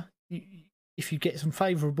silverware. If you get some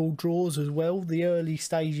favourable draws as well, the early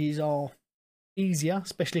stages are easier,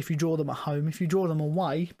 especially if you draw them at home. If you draw them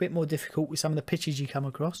away, a bit more difficult with some of the pitches you come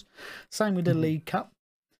across. Same with the League Cup.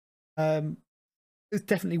 It's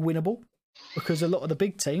definitely winnable because a lot of the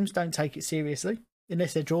big teams don't take it seriously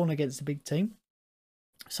unless they're drawn against a big team.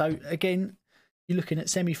 So again, you're looking at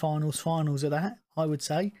semi-finals, finals of that, I would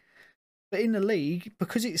say. But in the league,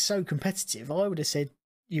 because it's so competitive, I would have said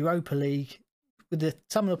Europa League, with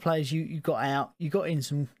some of the players you got out, you got in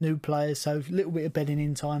some new players, so a little bit of bedding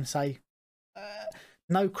in time, say,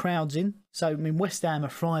 no crowds in. So, I mean, West Ham are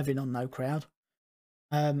thriving on no crowd.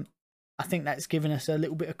 I think that's given us a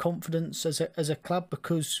little bit of confidence as a club,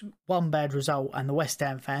 because one bad result and the West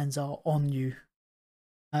Ham fans are on you.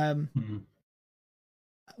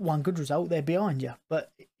 One good result, they're behind you.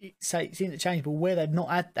 But it's interchangeable. Where they've not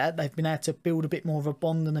had that, they've been able to build a bit more of a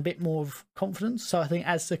bond and a bit more of confidence. So I think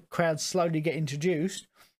as the crowds slowly get introduced,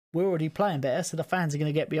 we're already playing better, so the fans are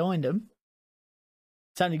going to get behind them.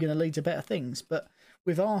 It's only going to lead to better things. But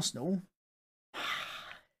with Arsenal,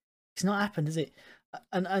 it's not happened, has it?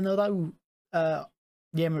 And although the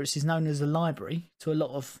Emirates is known as a library to a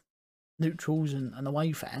lot of neutrals and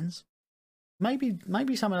away fans,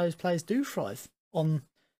 maybe some of those players do thrive on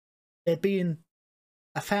there being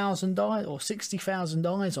 1,000 eyes or 60,000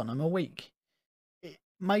 eyes on them a week.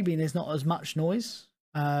 Maybe there's not as much noise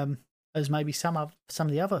as maybe some of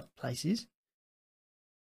the other places,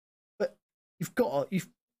 but if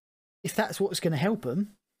that's what's going to help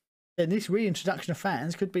them, then this reintroduction of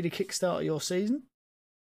fans could be the kickstart of your season.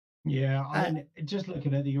 Yeah, and just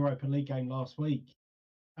looking at the Europa League game last week,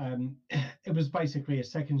 it was basically a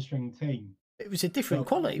second string team. It was a different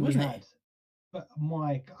quality, wasn't it? But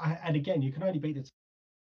Mike, and again, you can only beat the team,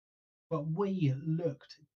 but we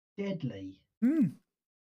looked deadly.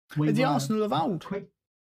 The Arsenal of old.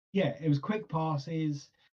 It was quick passes,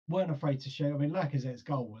 weren't afraid to shoot. I mean, Lacazette's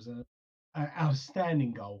goal was an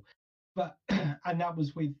outstanding goal, but and that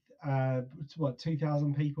was with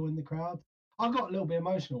 2,000 people in the crowd. I got a little bit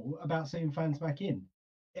emotional about seeing fans back in,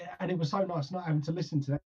 and it was so nice not having to listen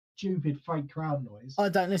to that stupid fake crowd noise. I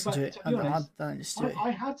don't listen to it. I don't listen to it.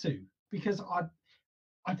 I had to, because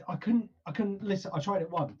I couldn't listen. I tried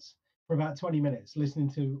it once for about 20 minutes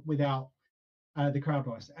listening to without the crowd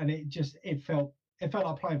noise, and it felt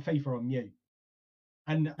like playing FIFA on mute.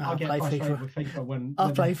 And I get frustrated with FIFA when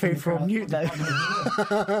I play FIFA on mute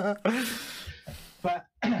though. But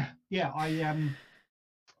yeah, I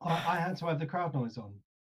had to have the crowd noise on,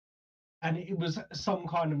 and it was some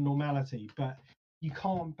kind of normality. But you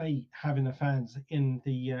can't beat having the fans in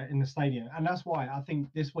the stadium, and that's why I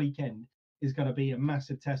think this weekend is going to be a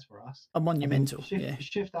massive test for us. A monumental.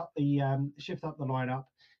 Shift up the lineup,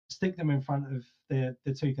 stick them in front of the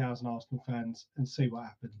 2,000 Arsenal fans and see what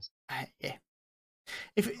happens. Yeah.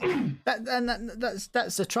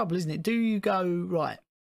 That's the trouble, isn't it? Do you go right?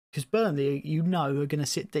 Because Burnley, you know, are going to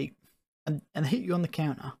sit deep and hit you on the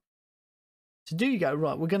counter. So do you go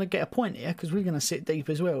right? We're going to get a point here because we're going to sit deep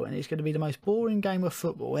as well, and it's going to be the most boring game of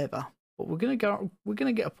football ever. But we're going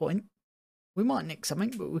to get a point. We might nick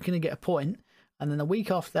something, but we're going to get a point. And then the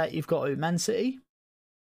week after that, you've got Man City.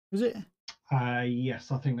 Was it?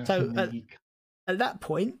 Yes, I think that's so. At that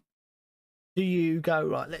point, do you go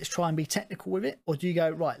right? Let's try and be technical with it, or do you go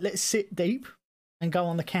right? Let's sit deep and go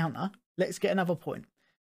on the counter. Let's get another point.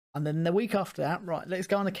 And then the week after that, right? Let's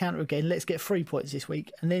go on the counter again. Let's get 3 points this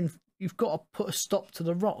week, and then you've got to put a stop to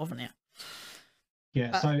the rot, haven't you?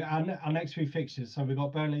 Yeah. So our next few fixtures. So we've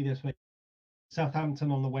got Burnley this week,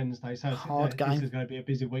 Southampton on the Wednesday. So hard game. This is going to be a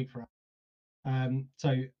busy week for us.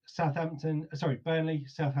 So Burnley,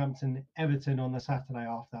 Southampton, Everton on the Saturday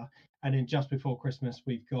after, and then just before Christmas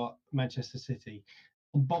we've got Manchester City.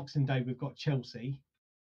 On Boxing Day we've got Chelsea,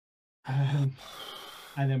 and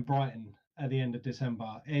then Brighton at the end of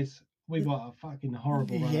December. We've got a fucking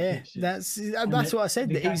horrible run of fixtures. That's what I said.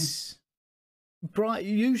 That is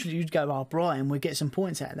Brighton. Usually you'd go, oh, Brighton, we'll get some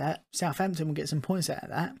points out of that. Southampton will get some points out of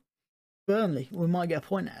that. Burnley, we might get a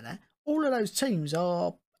point out of that. All of those teams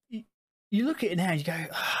are. You look at it now and you go,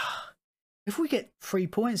 if we get 3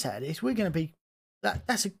 points out of this, we're going to be.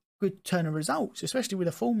 That's a good turn of results, especially with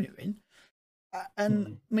the form you're in. I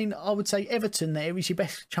mean, I would say Everton there is your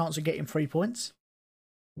best chance of getting 3 points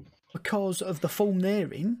because of the form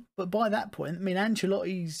they're in. But by that point, I mean,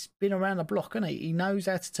 Ancelotti's been around the block, hasn't he? He knows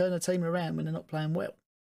how to turn a team around when they're not playing well.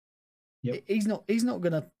 Yep. He's not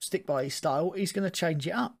going to stick by his style. He's going to change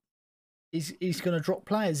it up. He's going to drop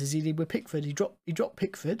players as he did with Pickford. He dropped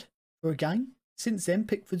Pickford for a game. Since then,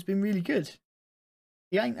 Pickford's been really good.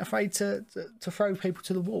 He ain't afraid to throw people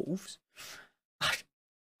to the wolves.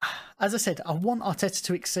 As I said, I want Arteta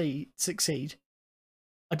to succeed.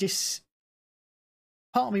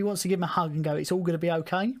 Part of me wants to give him a hug and go, it's all going to be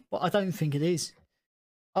okay, but I don't think it is.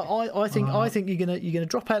 I think you're gonna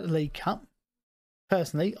drop out the League Cup.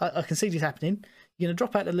 Personally, I can see this happening. You're gonna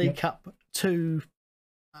drop out the League Cup to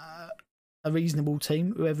a reasonable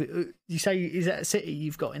team. Whoever you say is that City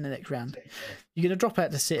you've got in the next round, you're gonna drop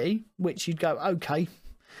out to City, which you'd go okay.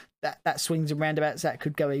 That swings and roundabouts. That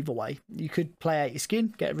could go either way. You could play out your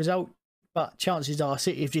skin, get a result, but chances are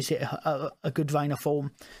City have just hit a good vein of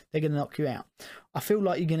form. They're going to knock you out. I feel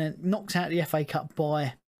like you're going to knock out the FA Cup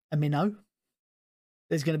by a minnow.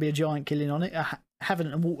 There's going to be a giant killing on it.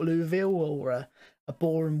 Having a Waterlooville or a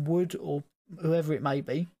Boreham Wood or whoever it may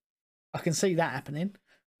be. I can see that happening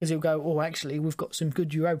because he'll go, oh, actually, we've got some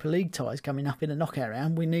good Europa League ties coming up in a knockout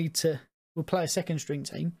round. We'll play a second string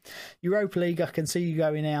team. Europa League, I can see you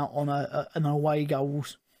going out on an away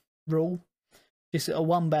goals rule. Just a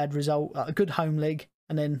one bad result, a good home leg,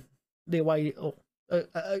 and then the away,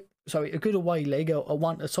 a good away leg,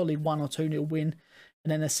 a solid 1 or 2-0 win,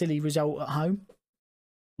 and then a silly result at home.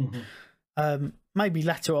 Maybe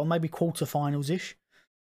later on, maybe quarterfinals ish.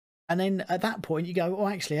 And then at that point, you go, oh,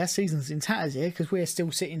 actually, our season's in tatters here because we're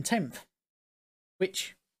still sitting 10th,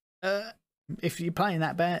 which. If you're playing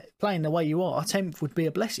playing the way you are, 10th would be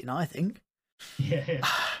a blessing, I think. Yeah.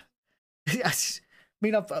 I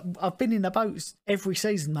mean, I've been in the boats every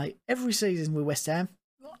season, mate. Every season with West Ham,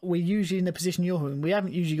 we're usually in the position you're in. We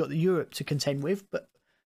haven't usually got the Europe to contend with, but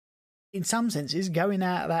in some senses, going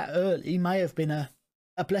out that early may have been a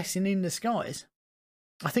blessing in disguise.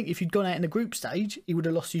 I think if you'd gone out in the group stage, he would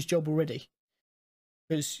have lost his job already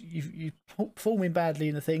because you performing badly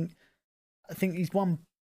in the thing. I think he's one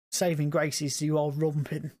saving grace is you are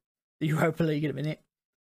romping the Europa League in a minute.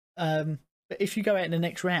 But if you go out in the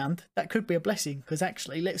next round, that could be a blessing because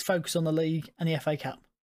actually, let's focus on the league and the FA Cup.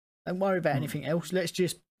 Don't worry about anything else. Let's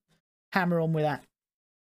just hammer on with that.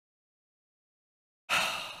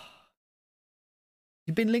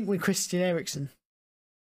 You've been linked with Christian Eriksen.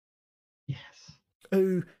 Yes.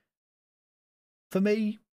 Who, for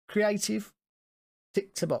me, creative,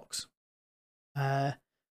 ticks a box.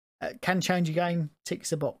 Can change a game,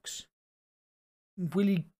 ticks a box. Will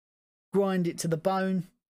he grind it to the bone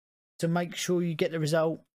to make sure you get the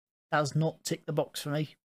result? Does not tick the box for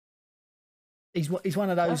me. He's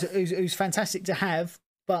one of those who's fantastic to have,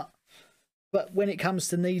 but when it comes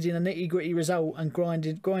to needing a nitty gritty result and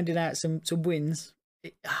grinding out some wins,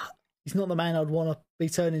 he's not the man I'd want to be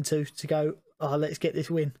turning to go, oh, let's get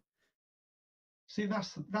this win. See,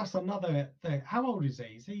 that's another thing. How old is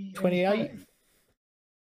he? Is he 28?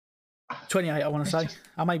 28, I want to say.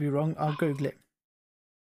 I may be wrong. I'll Google it.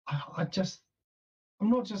 I I'm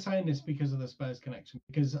not just saying this because of the Spurs connection,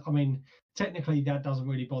 because I mean, technically that doesn't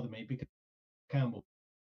really bother me because Campbell.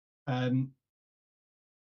 I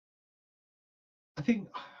think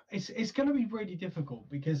it's going to be really difficult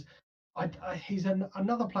because he's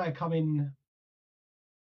another player coming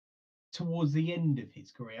towards the end of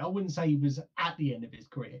his career. I wouldn't say he was at the end of his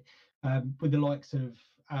career, with the likes of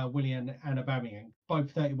Willian and Aubameyang, both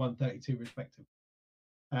 31, 32 respectively.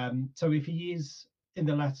 So if he is in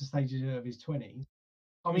the latter stages of his 20s,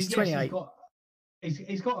 I mean, he's 28.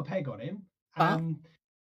 He's got a peg on him,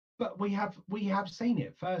 but we have seen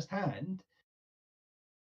it firsthand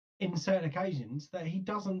in certain occasions that he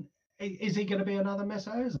doesn't. Is he going to be another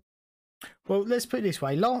Mesut Ozil? Well, let's put it this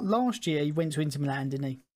way: last year he went to Inter Milan, didn't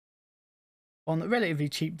he? On a relatively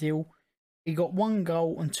cheap deal, he got 1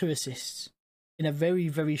 goal and 2 assists in a very,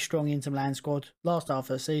 very strong Inter Milan squad last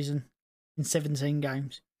half of the season in 17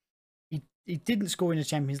 games. He didn't score in the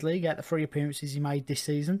Champions League at the 3 appearances he made this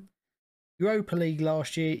season. Europa League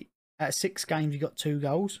last year, at 6 games, he got 2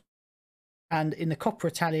 goals. And in the Coppa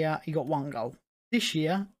Italia, he got 1 goal. This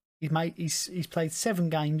year, he's played 7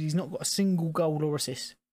 games. He's not got a single goal or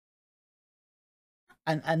assist.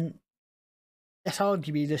 And that's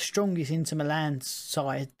arguably the strongest Inter Milan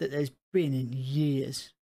side that there's been in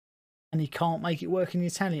years. And he can't make it work in the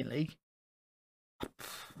Italian league.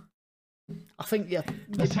 I think, yeah.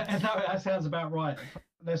 That sounds about right.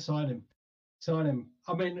 Let's sign him.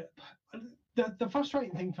 I mean, the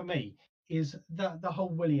frustrating thing for me is that the whole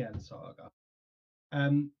Willian saga.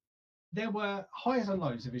 There were highs and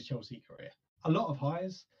lows of his Chelsea career. A lot of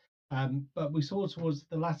highs, but we saw towards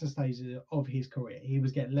the latter stages of his career, he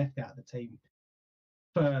was getting left out of the team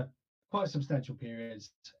for quite substantial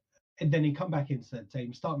periods. And then he'd come back into the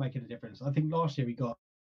team, start making a difference. I think last year he got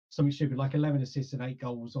something stupid, like 11 assists and 8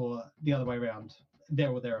 goals, or the other way around, there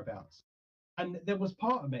or thereabouts. And there was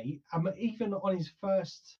part of me, even on his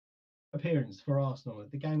first appearance for Arsenal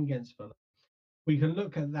at the game against Fulham, we can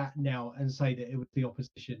look at that now and say that it was the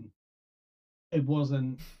opposition. It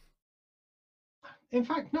wasn't. In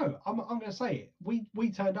fact, no, I'm going to say it.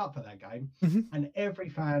 We turned up for that game, and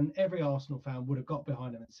every Arsenal fan would have got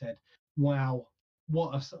behind him and said, "Wow,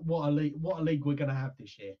 what a league we're going to have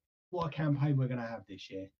this year. What a campaign we're going to have this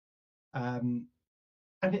year." And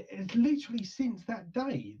it's literally since that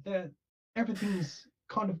day that everything's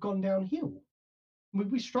kind of gone downhill.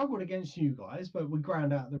 We struggled against you guys, but we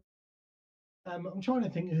ground out the. I'm trying to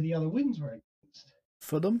think who the other wins were against.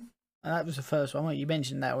 Fulham. That was the first one. You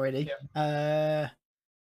mentioned that already. Yeah.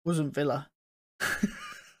 Wasn't Villa.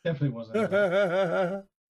 Definitely wasn't. I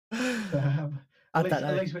don't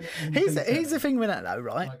know. Here's the thing with that though,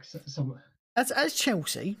 right? Like as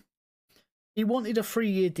Chelsea, he wanted a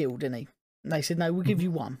 3-year deal, didn't he? And they said, no, we'll give you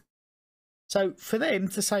 1. So for them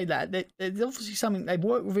to say that, there's obviously something, they've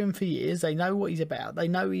worked with him for years. They know what he's about. They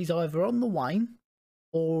know he's either on the wane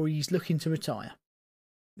or he's looking to retire.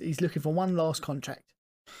 He's looking for 1 last contract.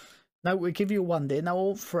 No, we'll give you a 1 deal. No,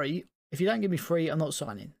 all 3. If you don't give me 3, I'm not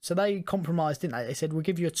signing. So they compromised, didn't they? They said, we'll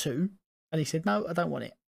give you a 2. And he said, no, I don't want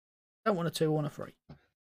it. I don't want a 2, I want a 3.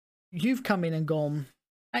 You've come in and gone,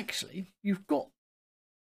 actually,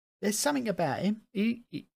 there's something about him.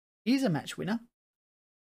 He's a match winner.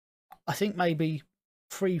 I think maybe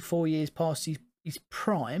 3-4 years past his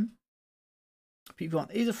prime. People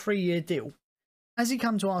want, he's a 3-year deal. Has he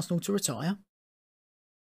come to Arsenal to retire?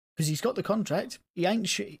 Because he's got the contract. He ain't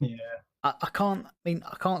shit. Yeah. I can't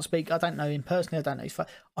speak. I don't know him personally. I don't know his face.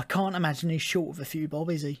 I can't imagine he's short of a few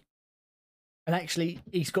bob, is he? And actually,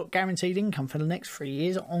 he's got guaranteed income for the next 3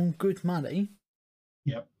 years on good money.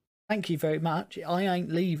 Yep. Thank you very much. I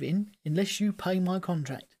ain't leaving unless you pay my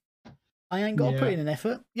contract. I ain't got to put in an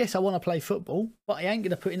effort. Yes, I want to play football, but I ain't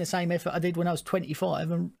going to put in the same effort I did when I was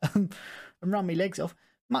 25 and run my legs off.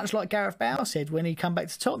 Much like Gareth Bale said when he come back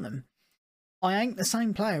to Tottenham. I ain't the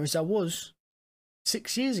same player as I was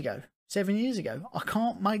 6 years ago, 7 years ago. I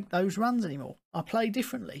can't make those runs anymore. I play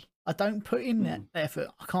differently. I don't put in that effort.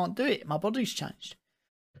 I can't do it. My body's changed.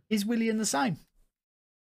 Is Willian the same?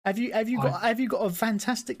 Have you got a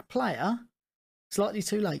fantastic player? Slightly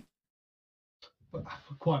too late.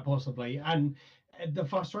 Quite possibly. And the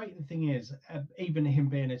frustrating thing is, even him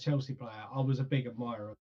being a Chelsea player, I was a big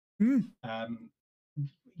admirer.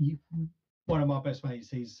 One of my best mates,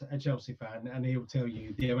 he's a Chelsea fan, and he'll tell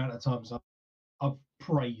you the amount of times I've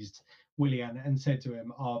praised Willian and said to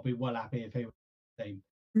him, I'll be well happy if he was the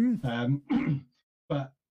team.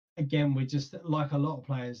 But again, we just, like a lot of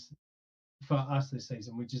players for us this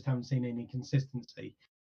season, we just haven't seen any consistency.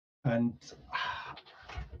 And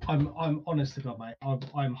I'm honest to God, mate,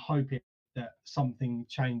 I'm hoping that something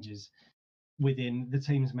changes within the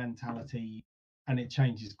team's mentality and it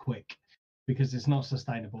changes quick. because it's not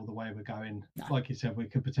sustainable the way we're going. No. Like you said, we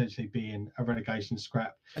could potentially be in a relegation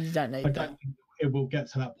scrap. And you don't need I that. don't think it will get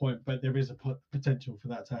to that point, but there is a potential for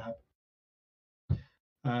that to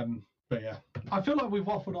happen. But yeah, I feel like we've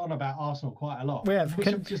waffled on about Arsenal quite a lot. We have. We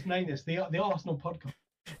should just name this the Arsenal podcast.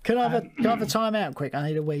 Can I have a time out quick? I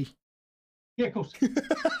need a wee. Yeah, of course.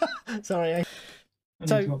 Sorry. I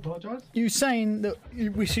So- need to apologise. You saying that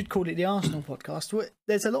we should call it the Arsenal podcast?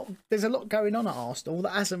 There's a lot going on at Arsenal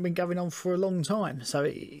that hasn't been going on for a long time. So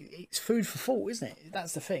it's food for thought, isn't it?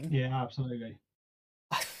 That's the thing. Yeah, absolutely.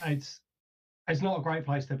 It's not a great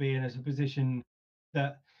place to be in. It's a position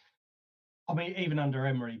that, I mean, even under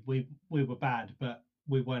Emery, we were bad, but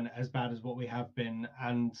we weren't as bad as what we have been.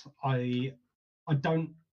 And I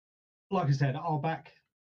don't, like I said, I'll back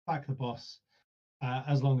the boss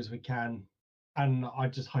as long as we can. And I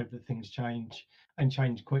just hope that things change and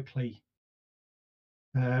change quickly.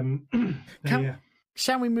 Yeah.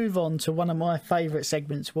 Shall we move on to one of my favourite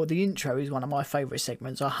segments? Well, the intro is one of my favourite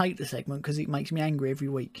segments. I hate the segment because it makes me angry every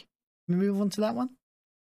week. Can we move on to that one?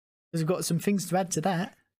 Because we've got some things to add to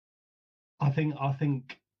that. I think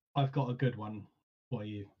I've got a good one for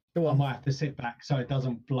you. Go I on. might have to sit back so it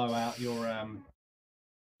doesn't blow out your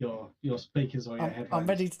speakers or your headphones. I'm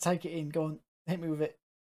ready to take it in. Go on, hit me with it.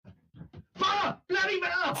 Bah! Bloody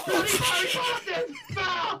hell! Bloody Harry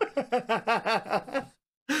Potter!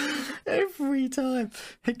 Every time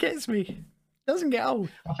it gets me. Doesn't get old.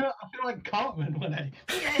 I feel like Cartman when I.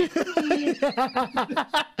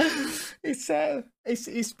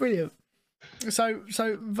 It's brilliant.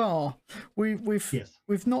 So VAR,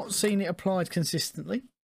 we've not seen it applied consistently.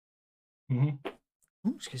 Mhm.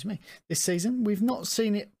 Oh, excuse me. This season, we've not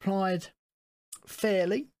seen it applied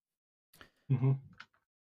fairly. Mhm.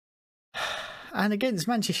 And against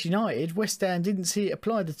Manchester United, West Ham didn't see it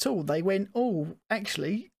applied at all. They went, "Oh,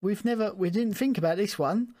 actually, we didn't think about this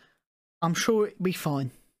one. I'm sure it'll be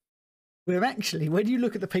fine." Where actually, when you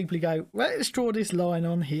look at the people who go, "Let's draw this line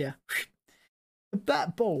on here,"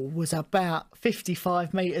 that ball was about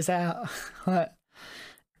 55 metres out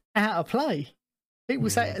of play. People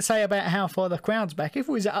say about how far the crowd's back. If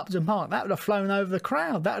it was at Upton Park, that would have flown over the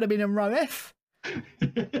crowd. That would have been in row F.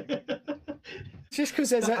 Just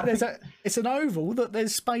because it's an oval that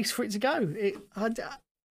there's space for it to go.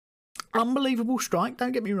 Unbelievable strike.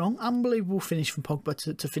 Don't get me wrong. Unbelievable finish from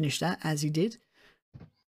Pogba to finish that as he did.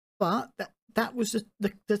 But that was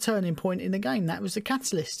the turning point in the game. That was the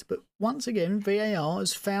catalyst. But once again, VAR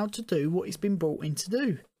has failed to do what it's been brought in to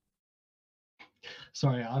do.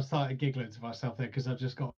 Sorry, I started giggling to myself there because I've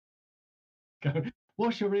just got go.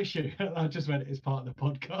 What's your issue? I just read it as part of the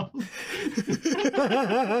podcast.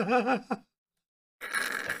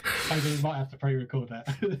 Maybe we might have to pre-record that.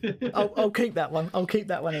 I'll keep that one. I'll keep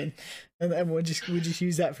that one in, and then we'll just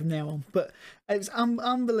use that from now on. But it was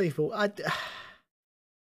unbelievable. I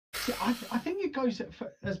think it goes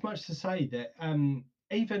for as much to say that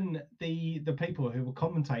even the people who were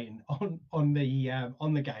commentating on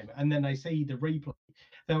the game, and then they see the replay,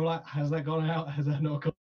 they were like, "Has that gone out? Has that not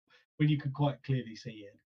gone?" When you could quite clearly see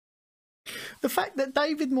it. The fact that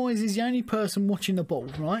David Moyes is the only person watching the ball,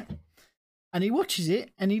 right? And he watches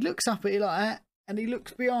it, and he looks up at it like that, and he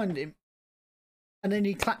looks behind him, and then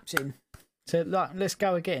he claps him to like, "Let's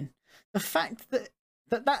go again." The fact that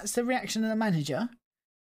that's the reaction of the manager,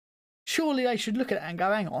 surely they should look at it and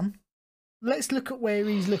go, "Hang on, let's look at where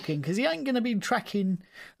he's looking," because he ain't going to be tracking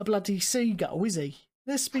a bloody seagull, is he?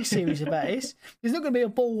 Let's be serious about this. There's not going to be a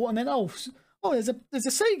ball and then there's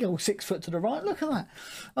a seagull 6 foot to the right. Look at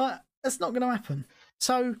that. That's not going to happen.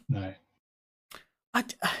 So no,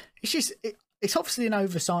 it's obviously an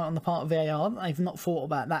oversight on the part of VAR. They've not thought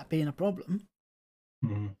about that being a problem.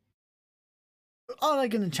 Mm-hmm. Are they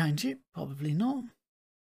going to change it? Probably not.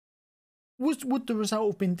 Would the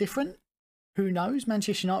result have been different? Who knows?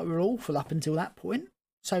 Manchester United were awful up until that point,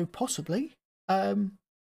 so possibly. I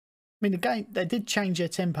mean, the game, they did change their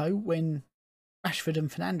tempo when Rashford and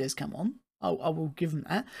Fernandes come on. I will give them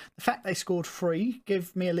that. The fact they scored 3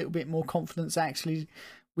 gave me a little bit more confidence. Actually,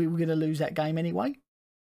 we were going to lose that game anyway.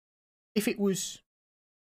 If it was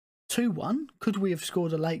 2-1, could we have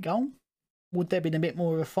scored a late goal? Would there have been a bit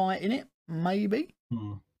more of a fight in it? Maybe.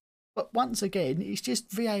 Mm. But once again, it's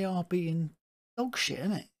just VAR being dog shit,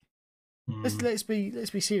 isn't it? Mm. Let's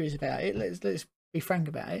be serious about it. Let's be frank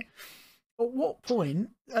about it. At what point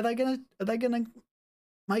are they gonna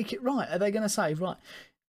make it right? Are they gonna say, right,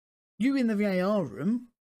 you in the VAR room,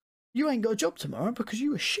 you ain't got a job tomorrow because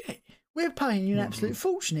you were shit. We're paying you an absolute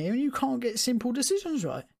fortune here, and you can't get simple decisions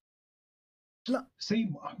right. Look.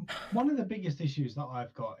 See, one of the biggest issues that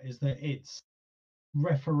I've got is that it's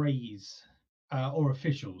referees or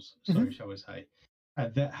officials, sorry, shall we say,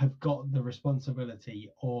 that have got the responsibility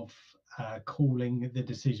of calling the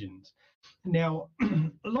decisions. Now,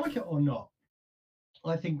 like it or not,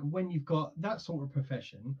 I think when you've got that sort of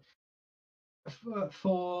profession,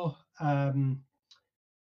 for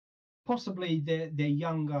possibly the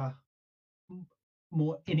younger,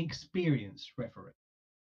 more inexperienced referee,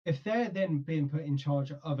 if they're then being put in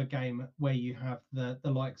charge of a game where you have the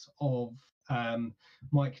likes of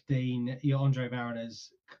Mike Dean, your Andre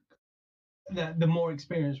Mariners, the more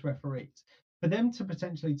experienced referees, for them to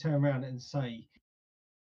potentially turn around and say,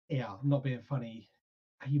 yeah, I'm not being funny,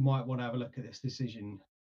 you might want to have a look at this decision.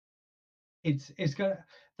 It's gonna,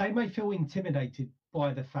 they may feel intimidated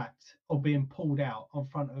by the fact of being pulled out in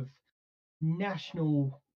front of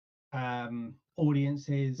national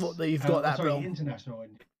audiences. What, that you've got that wrong? International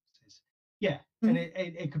audiences. Yeah, and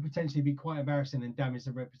it could potentially be quite embarrassing and damage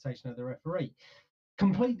the reputation of the referee.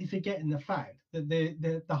 Completely forgetting the fact that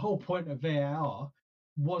the whole point of VAR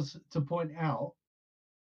was to point out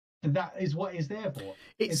that is what it's there for.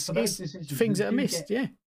 It's things that are missed.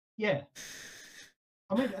 Yeah.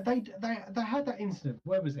 I mean, they had that incident.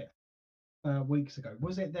 Where was it? Weeks ago.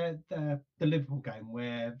 Was it the Liverpool game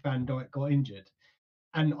where Van Dijk got injured?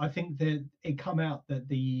 And I think that it come out that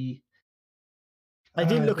they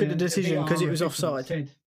didn't look at the decision because it was offside.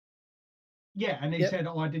 And he said,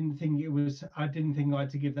 "Oh, I didn't think I had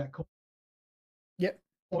to give that call." Yep.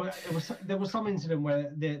 Or there was some incident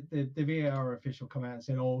where the VAR official come out and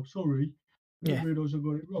said, "Oh, sorry, I realised I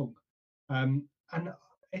got it wrong." And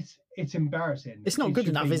it's embarrassing. It's not good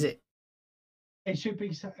enough, is it? It should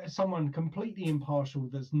be someone completely impartial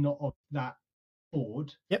that's not of that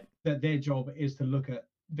board. Yep. That their job is to look at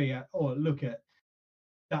VAR or look at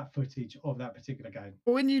that footage of that particular game.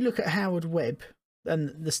 Well, when you look at Howard Webb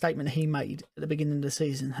and the statement he made at the beginning of the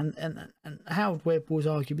season, and Howard Webb was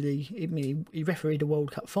arguably, I mean, he refereed a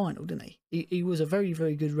World Cup final, didn't he? He was a very,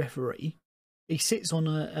 very good referee. He sits on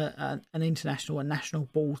an international and national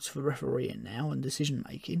boards for refereeing now and decision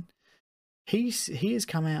making. He has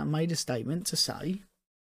come out and made a statement to say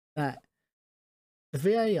that the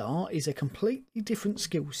VAR is a completely different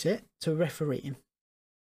skill set to refereeing.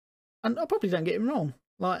 And I probably don't get him wrong.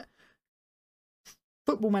 Like,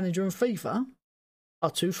 Football Manager and FIFA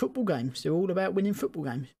are two football games. They're all about winning football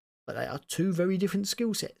games. But they are two very different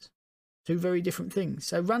skill sets. Two very different things.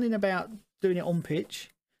 So running about doing it on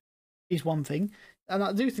pitch is one thing. And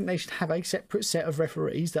I do think they should have a separate set of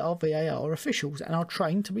referees that are VAR officials and are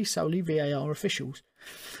trained to be solely VAR officials.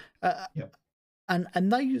 Yep.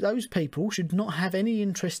 And those people should not have any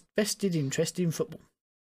vested interest in football.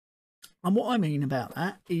 And what I mean about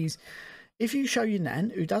that is, if you show your nan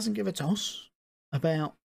who doesn't give a toss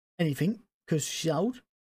about anything because she's old,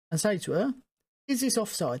 and say to her, "Is this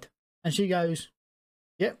offside?" and she goes,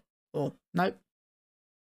 "Yep," or "Nope,"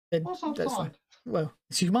 then what's offside? Well,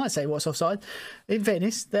 she might say what's offside. In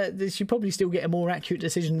fairness, that she probably still get a more accurate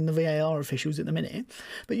decision than the VAR officials at the minute.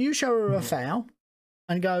 But you show her a foul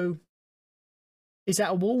and go, "Is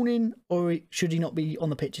that a warning, or should he not be on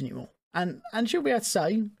the pitch anymore?" And she'll be able to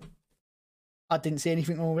say, "I didn't see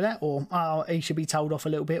anything wrong with that," or "Oh, he should be told off a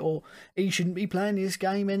little bit," or "He shouldn't be playing this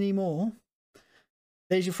game anymore."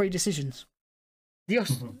 There's your three decisions.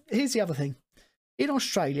 Here's the other thing. In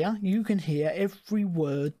Australia, you can hear every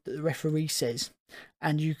word that the referee says,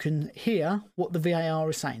 and you can hear what the VAR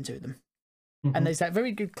is saying to them. And there's that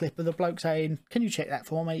very good clip of the bloke saying, "Can you check that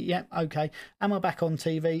for me?" "Yeah, okay." "Am I back on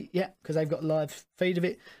TV?" "Yeah," because they've got a live feed of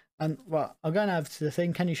it. "And right, I'm going over to the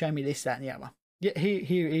thing. Can you show me this, that, and the other?" "Yeah,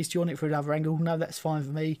 here it is. Do you want it for another angle?" "No, that's fine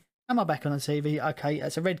for me." "Am I back on the TV?" "Okay,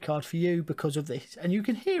 that's a red card for you because of this." And you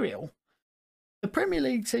can hear it all. The Premier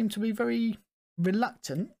League seem to be very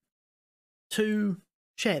reluctant to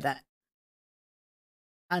share that.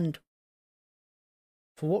 And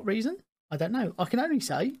for what reason? I don't know. I can only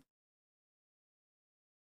say,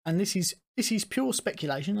 and this is pure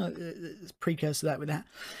speculation, precursor to that with that,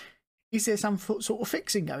 is there some sort of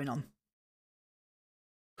fixing going on?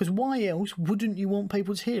 Because why else wouldn't you want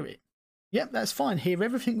people to hear it? Yep, that's fine. Hear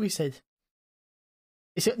everything we said.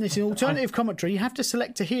 It's an alternative commentary. You have to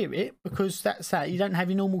select to hear it because that's that. You don't have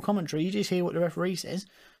your normal commentary. You just hear what the referee says.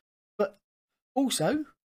 But also,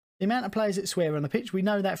 the amount of players that swear on the pitch, we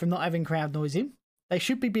know that from not having crowd noise in. They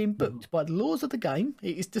should be being booked by the laws of the game.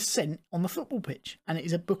 It is dissent on the football pitch, and it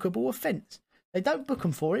is a bookable offence. They don't book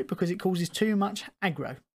them for it because it causes too much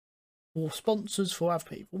aggro for sponsors, for other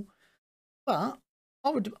people. But I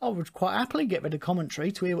would quite happily get rid of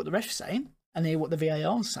commentary to hear what the ref's saying and hear what the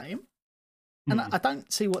VAR is saying. And I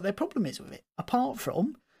don't see what their problem is with it, apart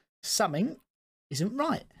from something isn't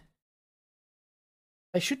right.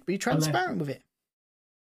 They should be transparent with it.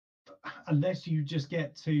 Unless you just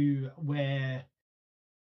get to where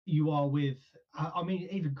you are with. I mean,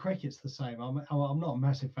 even cricket's the same. I'm not a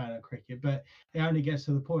massive fan of cricket, but it only gets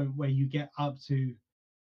to the point where you get up to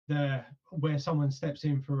where someone steps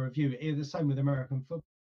in for a review. It's the same with American football.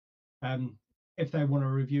 If they want to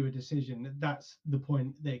review a decision, that's the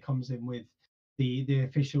point that it comes in with the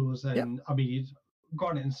officials. And I mean,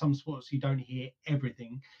 granted, in some sports you don't hear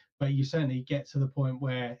everything, but you certainly get to the point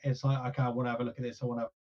where it's like, okay, I want to have a look at this. I want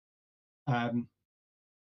to.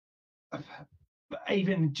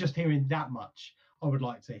 Even just hearing that much, I would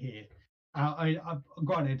like to hear. I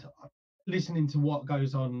granted, listening to what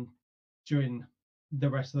goes on during the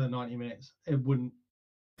rest of the 90 minutes, I wouldn't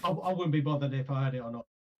be bothered if I heard it or not.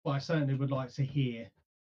 But I certainly would like to hear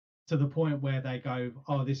to the point where they go,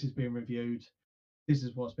 oh, this is being reviewed, this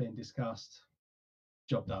is what's being discussed,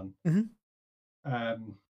 job done.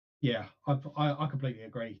 Yeah, I completely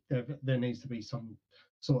agree. There needs to be some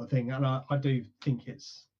sort of thing, and I do think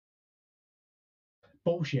it's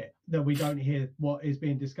bullshit that we don't hear what is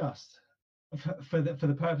being discussed. For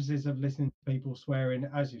the purposes of listening to people swearing,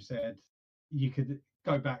 as you said, you could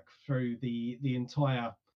go back through the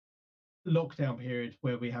entire lockdown period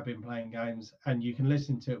where we have been playing games, and you can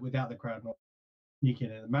listen to it without the crowd noise. You can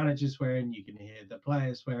hear the manager swearing, you can hear the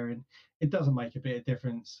players swearing. It doesn't make a bit of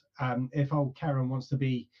difference. If old Karen wants to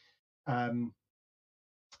be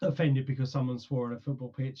offended because someone swore on a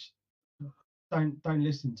football pitch, don't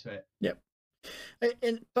listen to it. Yep.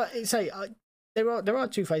 But there are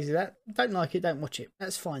two phases of that. Don't like it, don't watch it.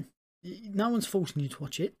 That's fine. No one's forcing you to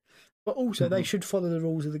watch it. But also, they should follow the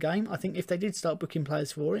rules of the game. I think if they did start booking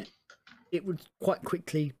players for it, it would quite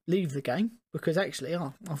quickly leave the game, because actually,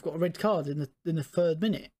 I've got a red card in the third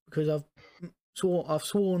minute because I've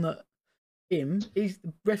sworn at him. The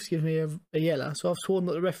ref's given me a yellow, so I've sworn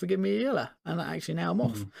that the ref would give me a yellow, and actually now I'm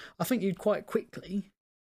off. I think you'd quite quickly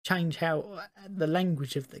change the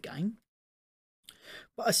language of the game.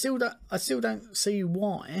 But I still don't see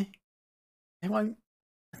why they won't.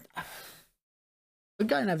 We're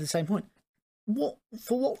going to have the same point.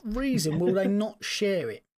 For what reason will they not share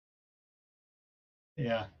it?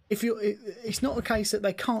 Yeah. It's not a case that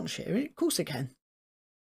they can't share it. Of course they can.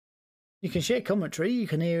 You can share commentary. You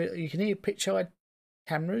can hear pitch-side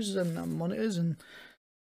cameras and monitors, and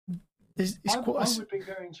I would be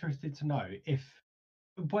very interested to know if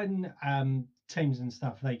when teams and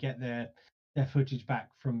stuff, they get their footage back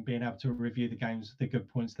from being able to review the games, the good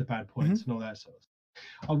points, the bad points, and all that sort of stuff.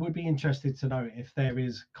 I would be interested to know if there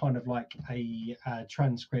is kind of like a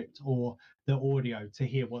transcript or the audio to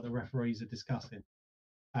hear what the referees are discussing.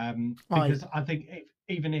 Because I think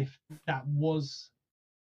even if that was,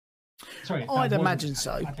 I'd imagine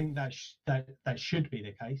so. I think that should be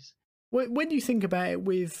the case. When you think about it,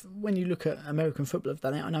 when you look at American football, have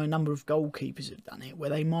done it. I know a number of goalkeepers have done it, where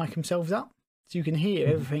they mic themselves up, so you can hear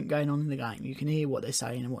everything going on in the game. You can hear what they're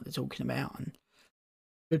saying and what they're talking about, and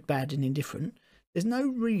good, bad, and indifferent. There's no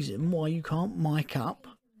reason why you can't mic up.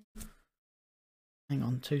 Hang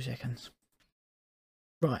on 2 seconds.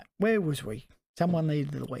 Right, where was we? Someone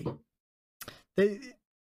needed the week.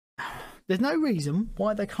 There's no reason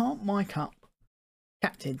why they can't mic up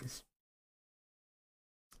captains.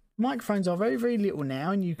 Microphones are very, very little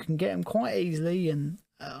now, and you can get them quite easily and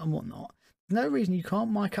whatnot. There's no reason you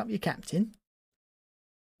can't mic up your captain,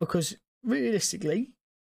 because realistically,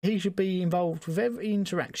 he should be involved with every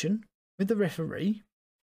interaction with the referee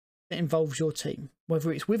that involves your team,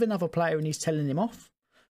 whether it's with another player and he's telling him off,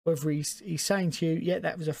 whether he's saying to you, yeah,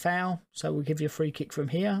 that was a foul, so we'll give you a free kick from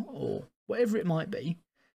here, or whatever it might be.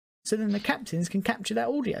 So then the captains can capture that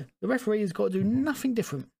audio. The referee has got to do nothing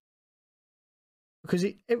different, because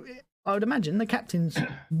I would imagine the captains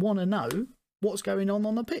want to know what's going on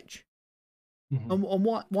the pitch, and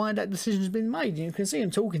why that decision's been made. You can see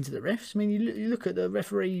him talking to the refs. I mean, you look at the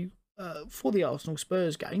referee for the Arsenal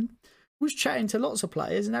Spurs game, was chatting to lots of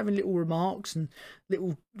players and having little remarks and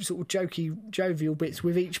little sort of jokey, jovial bits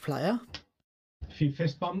with each player. A few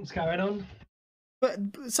fist bumps going on. But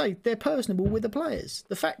say they're personable with the players.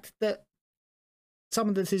 The fact that some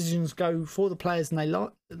of the decisions go for the players and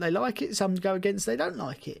they like it, some go against, they don't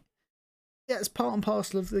like it. That's part and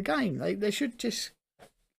parcel of the game. They should just.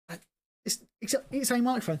 It's a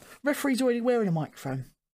microphone. Referee's already wearing a microphone.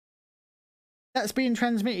 That's being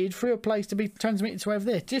transmitted through a place to be transmitted to over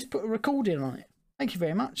there. Just put a recording on it. Thank you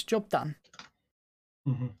very much. Job done.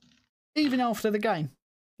 Even after the game,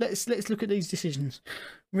 let's look at these decisions.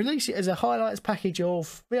 Release it as a highlights package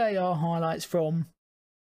of VAR highlights from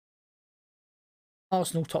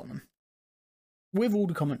Arsenal Tottenham, with all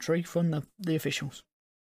the commentary from the officials.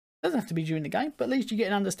 Doesn't have to be during the game, but at least you get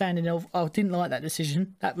an understanding of, I didn't like that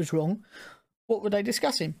decision, that was wrong. What were they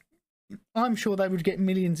discussing? I'm sure they would get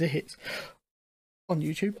millions of hits on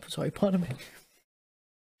YouTube. Sorry, pardon me.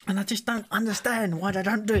 And I just don't understand why they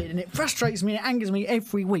don't do it, and it frustrates me. It angers me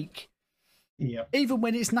every week. Yeah. Even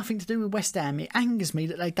when it's nothing to do with West Ham, it angers me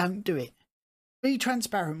that they don't do it. Be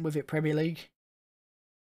transparent with it, Premier League.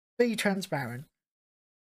 Be transparent.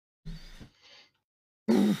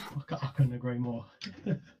 I couldn't agree more.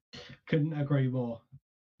 Couldn't agree more.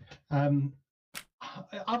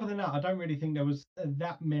 Other than that, I don't really think there was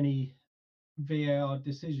that many VAR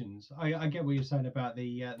decisions. I get what you're saying about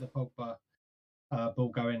the Pogba ball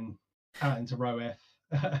going out into row F.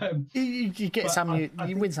 You get some,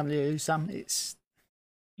 you win some, you lose some. It's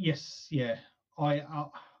yes, yeah. I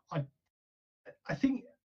think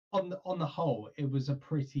on the whole, it was an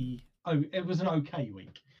okay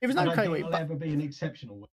week. It was an okay week. It'll ever be an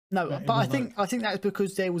exceptional week. No, but I think that's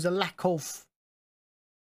because there was a lack of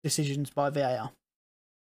decisions by VAR.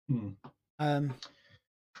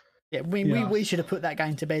 Yeah, we should have put that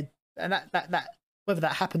game to bed, and that whether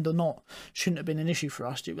that happened or not shouldn't have been an issue for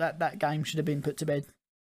us. That game should have been put to bed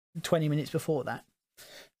 20 minutes before that.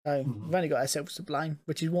 So we've only got ourselves to blame,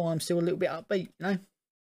 which is why I'm still a little bit upbeat. You know.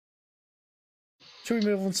 Should we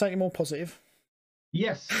move on to something more positive?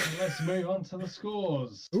 Yes, let's move on to the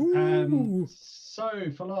scores.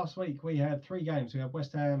 So for last week, we had 3 games. We had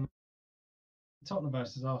West Ham, Tottenham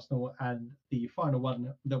versus Arsenal, and the final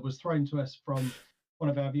one that was thrown to us from one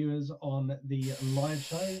of our viewers on the live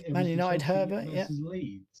show. It Man was United, Herbert, versus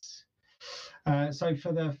Leeds. So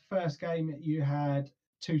for the first game, you had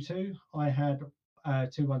 2-2. I had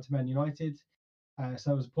 2-1 to Man United.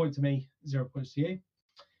 So it was a point to me, 0 points to you.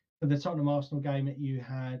 For the Tottenham Arsenal game, you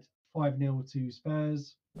had 5-0 to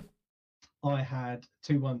Spurs. I had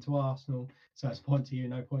 2-1 to Arsenal. So that's a point to you,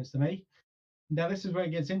 no points to me. Now, this is where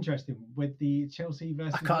it gets interesting with the Chelsea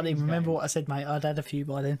versus I can't Leeds even remember game. what I said, mate. I'd had a few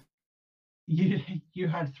by then. You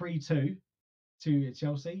had 3-2 to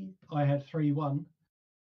Chelsea. I had 3-1.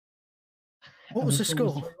 What was the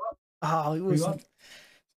score? Oh, it was.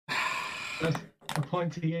 That's a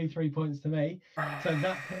point to you, 3 points to me. So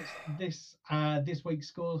that puts this week's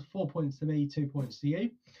scores 4 points to me, 2 points to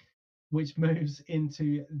you, which moves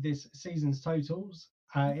into this season's totals.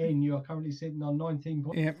 Ian, you are currently sitting on 19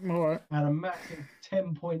 points. Yeah, all right. And a massive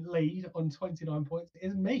 10-point lead on 29 points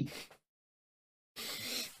is me.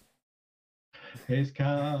 It's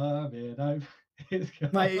coming over.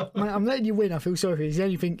 Mate, I'm letting you win. I feel sorry for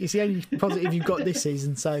you. It's the only positive you've got this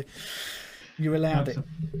season, so you're allowed it.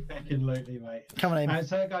 Absolutely, mate. Come on in.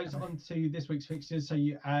 So it goes on to this week's fixtures. So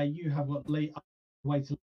you have got Leeds away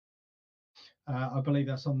to. I believe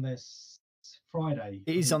that's on this Friday.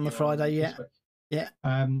 It is on the Friday, yeah. Yeah.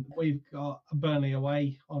 We've got Burnley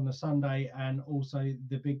away on the Sunday, and also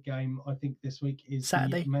the big game I think this week is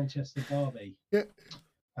Saturday, the Manchester derby. Yeah.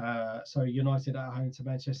 So United at home to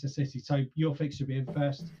Manchester City. So your fixture being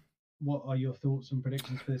first, what are your thoughts and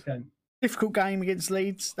predictions for this game? Difficult game against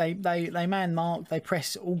Leeds. They man mark. They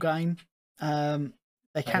press all game.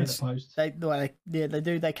 They can. They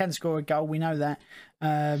do. They can score a goal. We know that.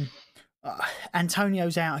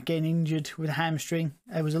 Antonio's out again, injured with a hamstring.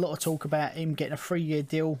 There was a lot of talk about him getting a 3-year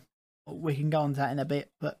deal. We can go on to that in a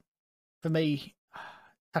bit, but for me,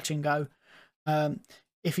 touch and go.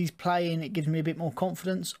 If he's playing, it gives me a bit more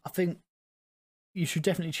confidence. I think you should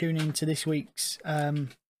definitely tune into this week's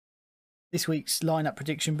lineup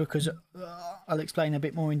prediction, because I'll explain a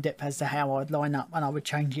bit more in depth as to how I'd line up, and I would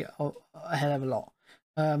change it a hell of a lot.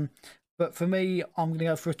 But for me, I'm going to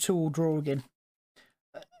go for a 2-2 draw again.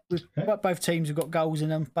 Both teams have got goals in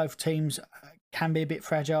them. Both teams can be a bit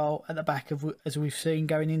fragile at the back, as we've seen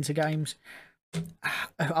going into games.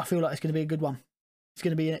 I feel like it's going to be a good one. It's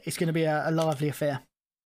going to be a lively affair.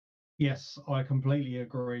 Yes, I completely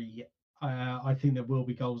agree. I think there will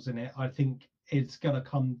be goals in it. I think it's going to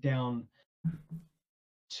come down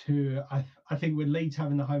to I think with Leeds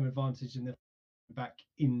having the home advantage and they're back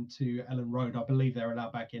into Ellen Road, I believe they're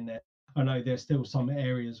allowed back in there. I know there's still some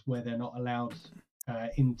areas where they're not allowed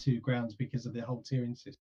into grounds because of the whole tiering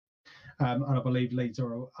system. And I believe Leeds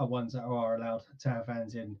are ones that are allowed to have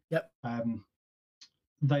fans in. Yep.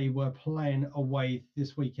 They were playing away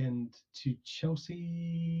this weekend to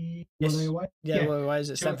Chelsea. Yes. Were they away? Yeah, were away.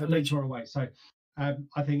 Is it Stamford Bridge? Leeds were away. So I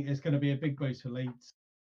think it's going to be a big boost for Leeds.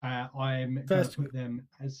 I'm going to put them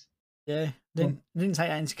as... Yeah, didn't take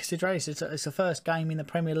that into consideration. It's the first game in the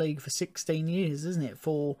Premier League for 16 years, isn't it,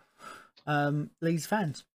 for Leeds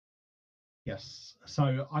fans? Yes.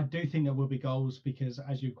 So I do think there will be goals because,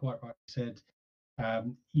 as you quite rightly said,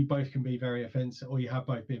 you both can be very offensive, or you have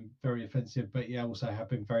both been very offensive, but you also have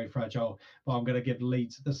been very fragile. But I'm going to give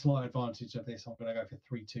Leeds the slight advantage of this. I'm going to go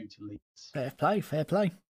for 3-2 to Leeds. Fair play, fair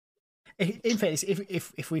play. In fairness,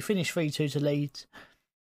 if we finish 3-2 to Leeds,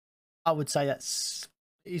 I would say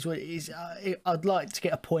is what it is. I'd like to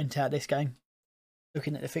get a point out of this game.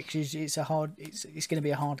 Looking at the fixtures, it's going to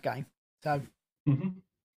be a hard game. So,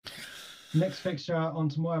 next fixture on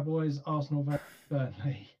to my boys, Arsenal versus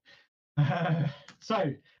Burnley.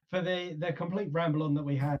 So for the complete ramble on that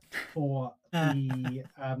we had for the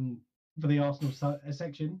Arsenal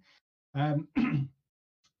section,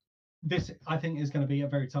 this I think is going to be a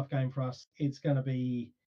very tough game for us. It's going to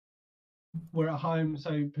be, we're at home,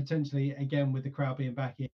 so potentially again with the crowd being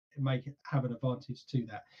back, it may have an advantage to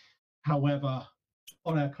that. However,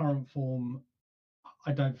 on our current form,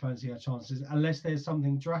 I don't fancy our chances unless there's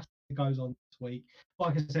something drastic that goes on this week.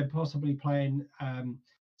 Like I said, possibly playing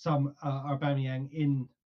some Aubameyang in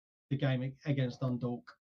the game against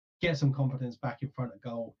Dundalk, get some confidence back in front of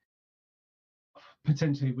goal.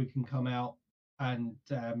 Potentially we can come out and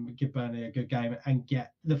give Burnley a good game and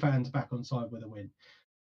get the fans back on side with a win.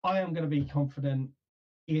 I am going to be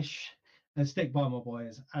confident-ish and stick by my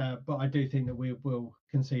boys, but I do think that we will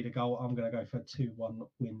concede a goal. I'm going to go for a 2-1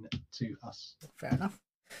 win to us. Fair enough.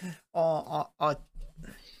 I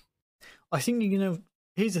think you're going to...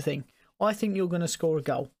 Here's the thing. I think you're going to score a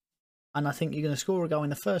goal. And I think you're going to score a goal in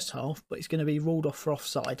the first half, but it's going to be ruled off for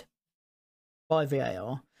offside by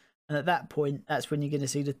VAR. And at that point, that's when you're going to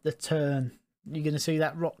see the turn. You're going to see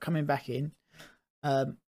that Rock coming back in.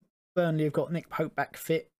 Burnley have got Nick Pope back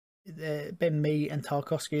fit. Ben Mee and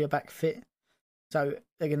Tarkowski are back fit. So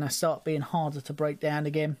they're going to start being harder to break down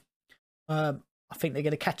again. I think they're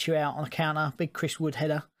going to catch you out on a counter. Big Chris Wood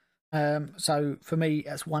header. So for me,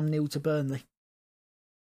 that's 1-0 to Burnley.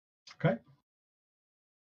 Okay.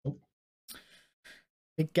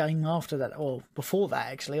 Big game after that, or before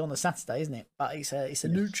that actually, on the Saturday, isn't it? But it's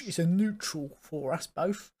a neutral for us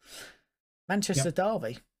both. Manchester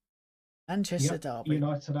Derby. Manchester Derby.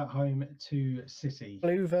 United at home to City.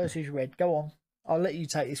 Blue versus red. Go on. I'll let you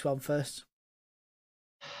take this one first.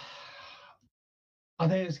 I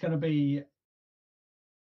think it's going to be,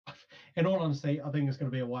 in all honesty, I think it's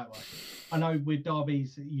going to be a whitewash. I know with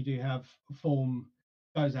derbies, you do have form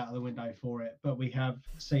goes out of the window for it, but we have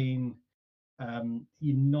seen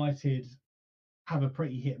United have a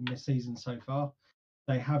pretty hit and miss season so far.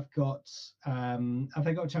 They have got have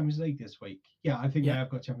they got Champions League this week? Yeah, I think they have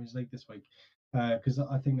got Champions League this week because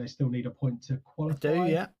I think they still need a point to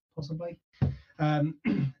qualify. Possibly.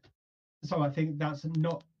 So I think that's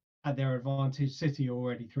not at their advantage. City are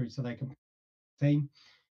already through, so they can team.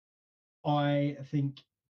 I think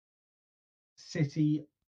City,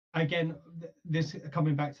 again, this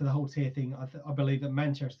coming back to the whole tier thing, I believe that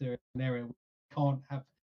Manchester is an area where we can't have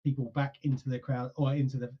people back into the crowd or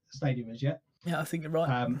into the stadium as yet. Yeah, I think you're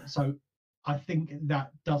right. So I think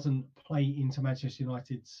that doesn't play into Manchester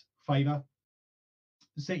United's favour.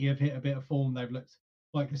 City have hit a bit of form. They've looked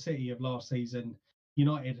like the City of last season.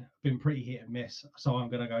 United have been pretty hit and miss. So I'm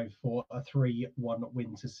going to go for a 3-1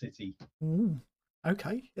 win to City.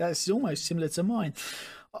 Okay, that's almost similar to mine.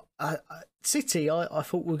 City, I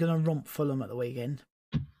thought we were going to romp Fulham at the weekend.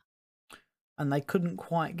 And they couldn't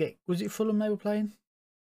quite get... Was it Fulham they were playing?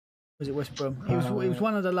 Was it West Brom? It was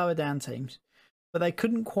one of the lower down teams. But they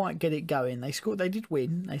couldn't quite get it going. They did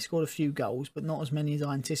win. They scored a few goals, but not as many as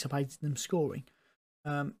I anticipated them scoring.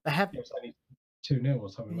 They have... It was only 2-0 or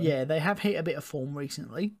something. Yeah, they have hit a bit of form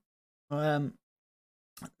recently.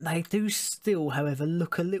 They do still, however,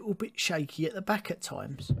 look a little bit shaky at the back at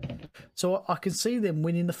times. So I can see them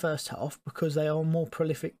winning the first half because they are more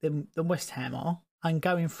prolific than West Ham are and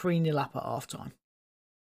going 3-0 up at half time.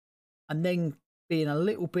 And then being a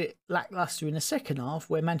little bit lacklustre in the second half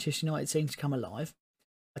where Manchester United seems to come alive.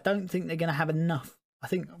 I don't think they're going to have enough. I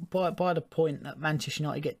think by the point that Manchester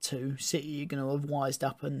United get to, City are going to have wised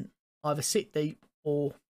up and either sit deep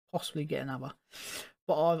or possibly get another.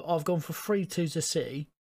 But I've gone for 3-2 to City,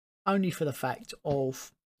 only for the fact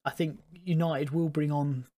of I think United will bring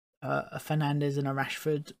on a Fernandes and a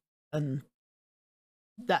Rashford, and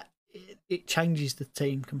that it changes the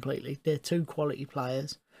team completely. They're two quality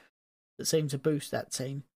players that seem to boost that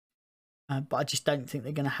team, but I just don't think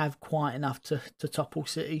they're going to have quite enough to topple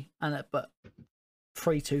City. But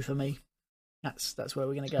 3-2 for me. That's where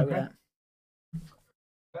we're going to go with that.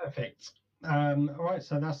 Perfect. All right,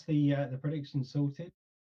 so that's the prediction sorted.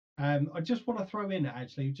 I just want to throw in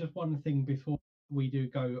actually just one thing before we do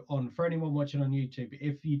go on. For anyone watching on YouTube,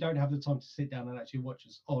 if you don't have the time to sit down and actually watch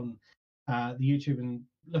us on the YouTube and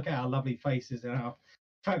look at our lovely faces and our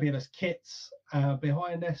fabulous kits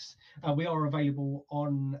behind us, we are available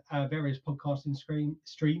on various podcasting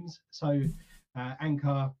streams. So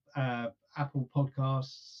Anchor, Apple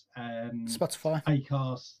Podcasts, Spotify,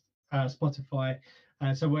 Acast, Spotify.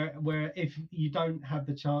 So where if you don't have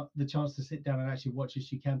the chance to sit down and actually watch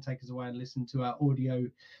us, you can take us away and listen to our audio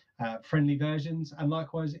friendly versions. And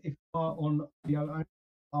likewise, if you are on audio,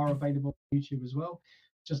 are available on YouTube as well.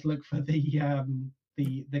 Just look for the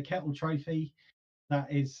Kettle Trophy. That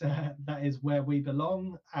is where we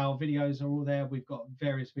belong. Our videos are all there. We've got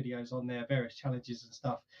various videos on there, various challenges and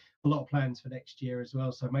stuff. A lot of plans for next year as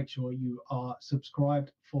well. So make sure you are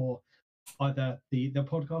subscribed for either the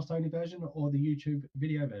podcast only version or the YouTube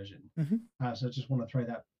video version. So I just want to throw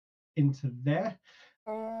that into there.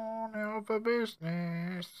 Only for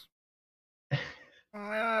business.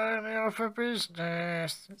 Only for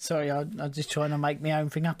business. Sorry, I'm just trying to make my own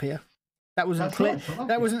thing up here. That wasn't clear.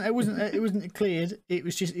 That wasn't. It wasn't cleared. It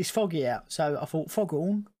was just. It's foggy out, so I thought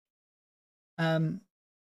foghorn. Any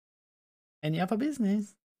other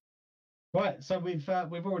business? Right. So we've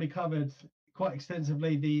already covered quite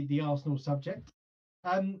extensively the Arsenal subject.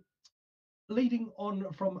 Leading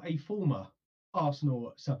on from a former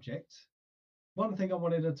Arsenal subject, one thing I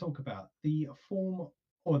wanted to talk about, the form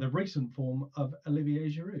or the recent form of Olivier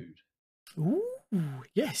Giroud. Ooh,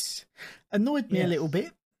 yes. Annoyed me a little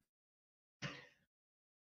bit.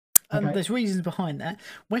 Okay. There's reasons behind that.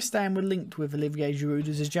 West Ham were linked with Olivier Giroud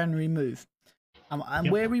as a January move.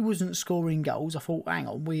 And where he wasn't scoring goals, I thought, hang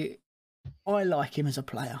on, I like him as a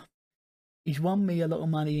player. He's won me a lot of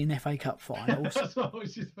money in FA Cup finals. That's what I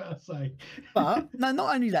was just about to say. But no,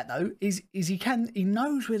 not only that though, is he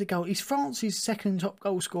knows where the goal. He's France's second top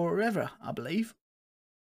goal scorer ever, I believe.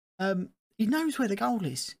 He knows where the goal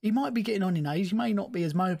is. He might be getting on in age. He may not be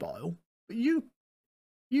as mobile, but you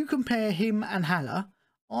compare him and Haller.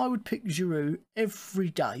 I would pick Giroud every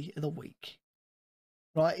day of the week.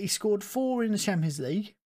 Right, he scored 4 in the Champions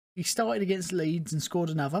League. He started against Leeds and scored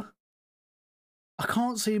another. I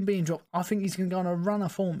can't see him being dropped. I think he's going to go on a run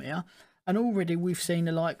of form here. And already we've seen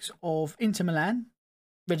the likes of Inter Milan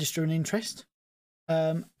register an interest.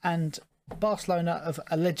 And Barcelona have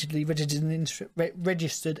allegedly registered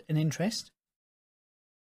an interest.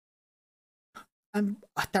 And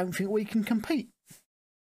I don't think we can compete,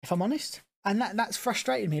 if I'm honest. And that's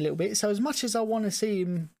frustrating me a little bit. So as much as I want to see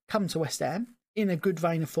him come to West Ham in a good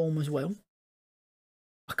vein of form as well,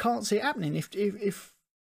 I can't see it happening. If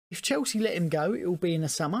Chelsea let him go, it will be in the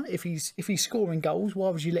summer. If he's scoring goals, why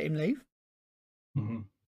would you let him leave?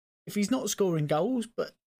 If he's not scoring goals,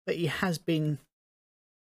 but he has been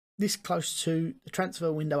this close to the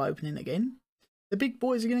transfer window opening again, the big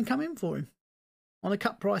boys are going to come in for him on a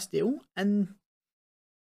cut price deal. And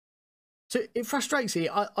so it frustrates me.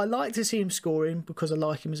 I like to see him scoring because I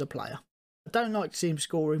like him as a player. I don't like to see him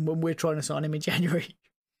scoring when we're trying to sign him in January.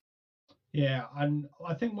 Yeah, and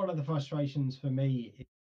I think one of the frustrations for me,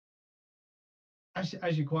 as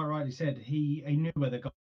you quite rightly said, he knew where the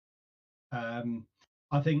goal.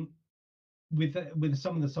 I think with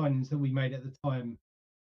some of the signings that we made at the time,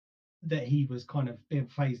 that he was kind of being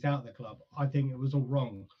phased out of the club. I think it was all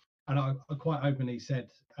wrong, and I quite openly said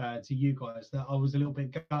to you guys that I was a little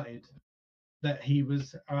bit gutted that he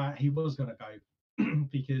was going to go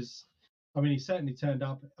because. I mean, he certainly turned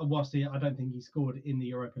up. Whilst I don't think he scored in the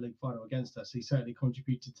Europa League final against us, he certainly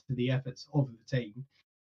contributed to the efforts of the team.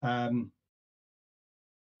 I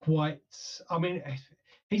mean,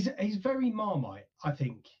 he's very Marmite, I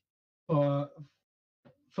think, for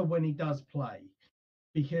when he does play,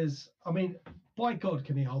 because I mean, by God,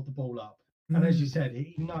 can he hold the ball up? And as you said,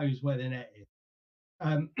 he knows where the net is.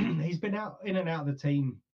 He's been in and out of the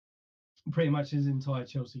team pretty much his entire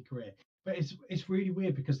Chelsea career. But it's really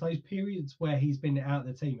weird because those periods where he's been out of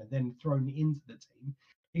the team and then thrown into the team,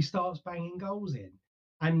 he starts banging goals in.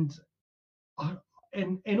 And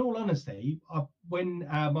in all honesty, when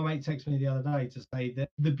my mate texted me the other day to say that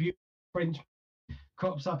the beautiful French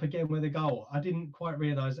crops up again with a goal, I didn't quite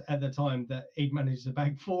realise at the time that he'd managed to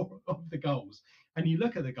bag 4 of the goals. And you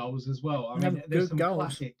look at the goals as well. I mean, there's some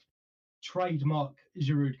classic trademark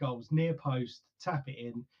Giroud goals: near post, tap it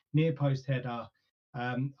in, near post header.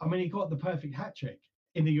 I mean, he got the perfect hat trick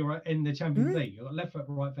in the Champions League. He got left foot,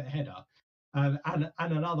 right foot header, and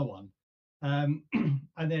another one, and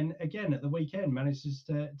then again at the weekend manages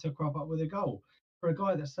to crop up with a goal. For a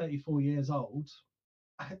guy that's 34 years old,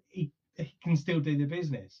 he can still do the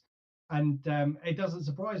business, and it doesn't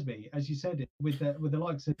surprise me, as you said, with the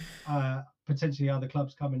likes of potentially other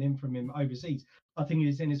clubs coming in from him overseas. I think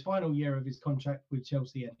he's in his final year of his contract with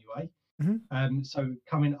Chelsea anyway. So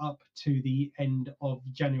coming up to the end of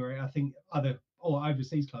January, I think other or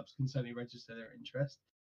overseas clubs can certainly register their interest.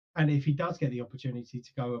 And if he does get the opportunity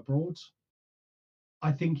to go abroad,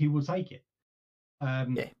 I think he will take it.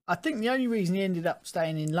 Yeah, I think the only reason he ended up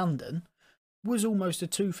staying in London was almost a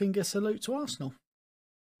 2-finger salute to Arsenal.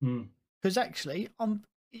 because actually,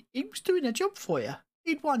 he was doing a job for you.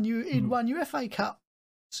 He'd won your FA Cup.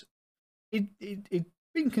 He'd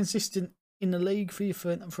been consistent in the league for you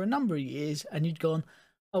for a number of years, and you'd gone,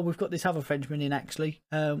 oh, we've got this other Frenchman in actually,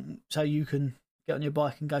 so you can get on your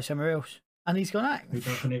bike and go somewhere else. And he's gone, He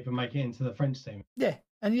doesn't even make it into the French team. Yeah,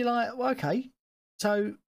 and you're like, well, okay,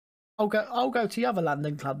 so I'll go to the other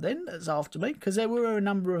London club then that's after me, because there were a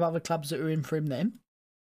number of other clubs that were in for him then,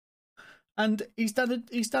 and he's done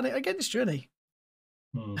it against you, hasn't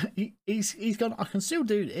he? He's gone, I can still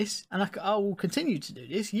do this, and I will continue to do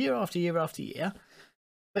this year after year after year.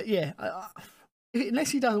 But yeah, unless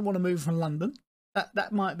he doesn't want to move from London,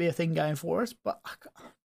 that might be a thing going for us. But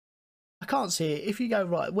I can't see it. If you go,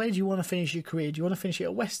 right, where do you want to finish your career? Do you want to finish it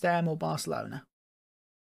at West Ham or Barcelona?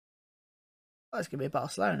 Well, it's going to be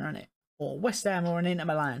Barcelona, isn't it? Or West Ham or an Inter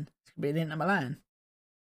Milan. It's going to be an Inter Milan.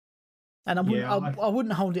 And I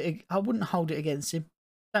wouldn't hold it. I wouldn't hold it against him.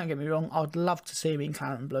 Don't get me wrong. I'd love to see him in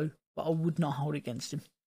Claret and Blue, but I would not hold it against him.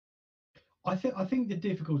 I think the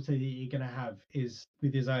difficulty that you're going to have is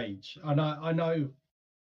with his age. I know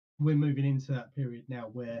we're moving into that period now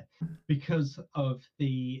where, because of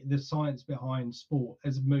the science behind sport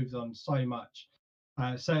has moved on so much,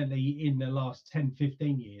 certainly in the last 10,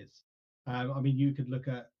 15 years. I mean, you could look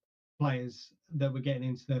at players that were getting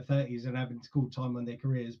into their 30s and having to call time on their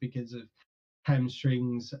careers because of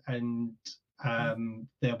hamstrings and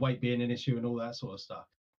their weight being an issue and all that sort of stuff.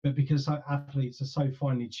 But because athletes are so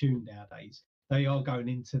finely tuned nowadays, they are going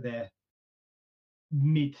into their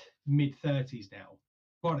mid 30s now.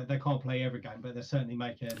 Granted, they can't play every game, but they're certainly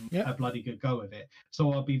making a bloody good go of it.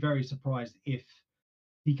 So I'll be very surprised if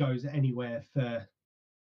he goes anywhere for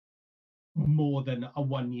more than a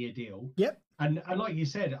 1-year deal. Yep. And like you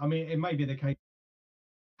said, I mean, it may be the case.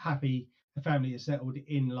 Happy, the family is settled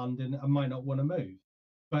in London and might not want to move.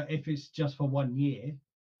 But if it's just for 1 year,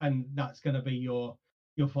 and that's going to be your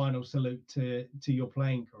final salute to your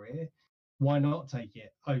playing career, why not take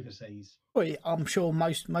it overseas? Well, I'm sure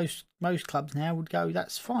most clubs now would go,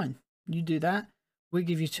 that's fine. You do that. We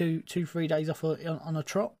give you 3 days off on a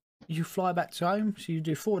trot. You fly back to home, so you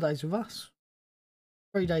do 4 days with us.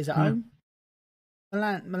 3 days at home.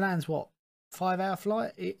 Milan's what? 5-hour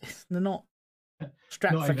flight? They're not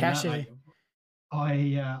strapped for cash, is it?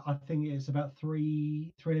 I think it's about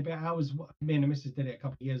 3 and a bit hours. Me and the missus did it a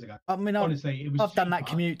couple of years ago. I mean, honestly, it was. I've done that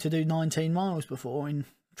commute to do 19 miles before in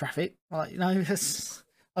traffic. Like, you know,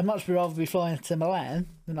 I'd much rather be flying to Milan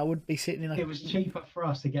than I would be sitting in. It was cheaper for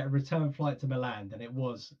us to get a return flight to Milan than it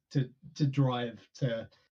was to drive to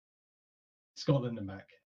Scotland and back.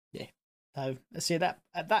 Yeah. So see that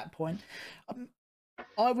at that point,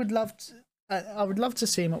 I would love to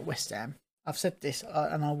see him at West Ham. I've said this,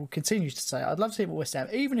 and I will continue to say, I'd love to see him at West Ham,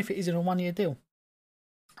 even if it is in a 1-year deal,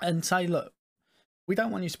 and say, look, we don't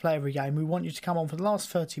want you to play every game. We want you to come on for the last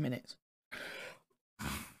 30 minutes.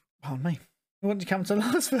 Pardon me. We want you to come to the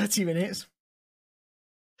last 30 minutes,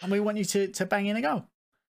 and we want you to bang in a goal.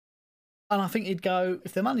 And I think he'd go,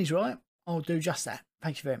 if the money's right, I'll do just that.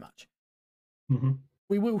 Thank you very much. Mm-hmm.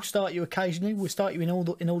 We will start you occasionally. We'll start you in all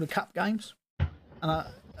the cup games,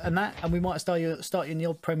 and we might start you in the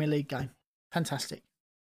odd Premier League game. Fantastic.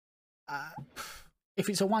 If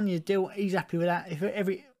it's a 1-year deal, he's happy with that.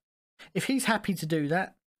 If he's happy to do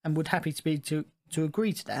that and would happy to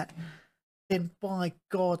agree to that, then by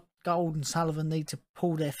God, Gold and Sullivan need to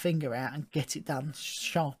pull their finger out and get it done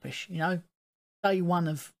sharpish. You know, day 1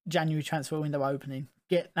 of January transfer window opening,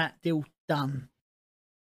 get that deal done.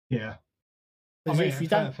 Yeah. I mean, if you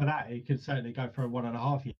don't for that, he could certainly go for a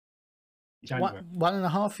 1.5 year. January.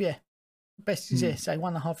 1.5 year. Best is here, say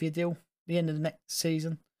 1.5 year deal. The end of the next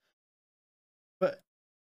season. But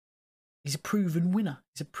he's a proven winner.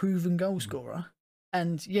 He's a proven goal scorer.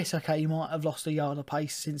 And yes, okay, he might have lost a yard of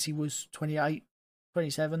pace since he was 28,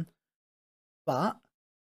 27. But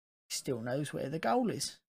he still knows where the goal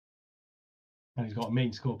is. And he's got a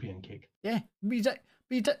mean scorpion kick. Yeah.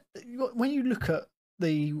 When you look at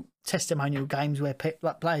the testimonial games where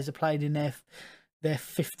players are played in their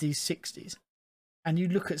 50s, 60s, and you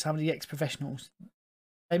look at some of the ex-professionals,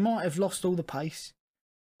 they might have lost all the pace,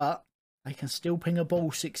 but they can still ping a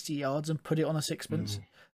ball 60 yards and put it on a sixpence.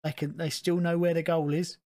 They still know where the goal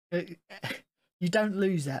is. You don't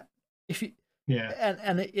lose that.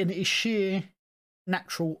 And it is sheer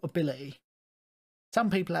natural ability. Some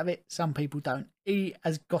people have it, some people don't. He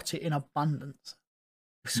has got it in abundance.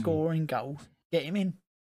 Scoring goals, get him in.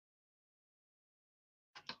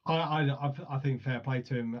 I think fair play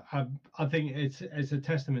to him. I think it's a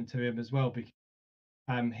testament to him as well, because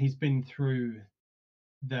he's been through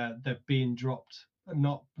the being dropped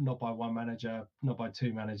not by one manager, not by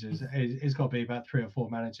two managers. It's got to be about 3 or 4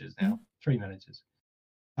 managers now, 3 managers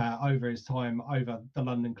over his time over the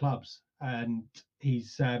London clubs. And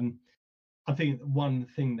he's, I think, one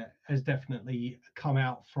thing that has definitely come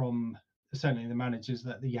out from certainly the managers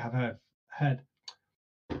that you have heard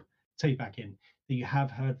that you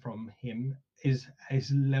have heard from him is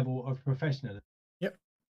his level of professionalism. Yep.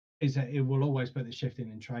 Is that it will always put the shift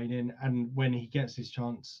in training, and when he gets his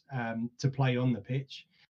chance to play on the pitch,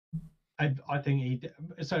 I think he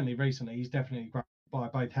certainly recently he's definitely grabbed by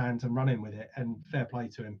both hands and running with it, and fair play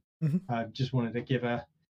to him. Just wanted to give a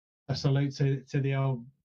salute to the old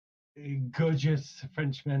gorgeous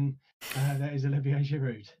Frenchman that is Olivier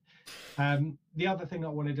Giroud. The other thing I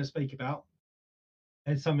wanted to speak about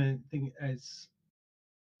is something that's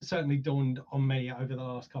certainly dawned on me over the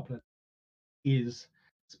last couple of years.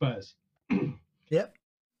 Spurs. Yep.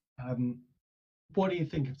 What do you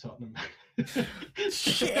think of Tottenham?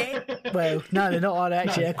 Shit. Well, no, they're not.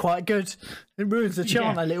 Actually, they're quite good. It ruins the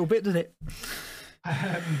charm a little bit, doesn't it?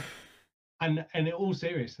 And in all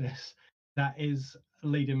seriousness, that is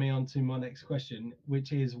leading me on to my next question,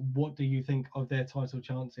 which is, what do you think of their title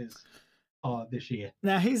chances are this year?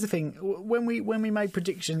 Now, here's the thing: when we made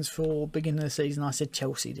predictions for beginning of the season, I said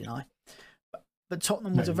Chelsea, didn't I? But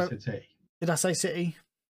Tottenham was a very. Did I say City?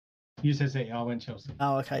 You said City. I went Chelsea.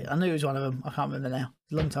 Oh, okay. I knew it was one of them. I can't remember now.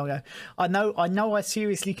 It's a long time ago. I know. I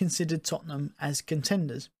seriously considered Tottenham as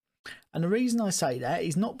contenders, and the reason I say that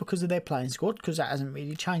is not because of their playing squad, because that hasn't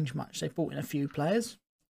really changed much. They've brought in a few players.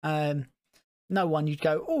 No one you'd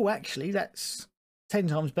go, oh, actually, that's 10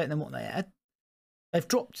 times better than what they had. They've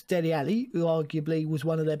dropped Dele Alli, who arguably was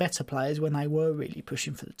one of their better players when they were really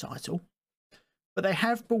pushing for the title. But they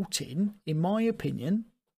have brought in my opinion,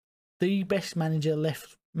 the best manager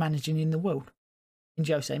left managing in the world, in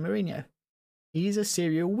Jose Mourinho. He is a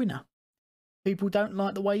serial winner. People don't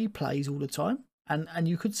like the way he plays all the time, and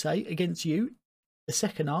you could say against you, the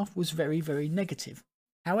second half was very, very negative.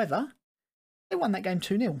 However, they won that game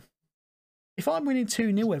 2-0. If I'm winning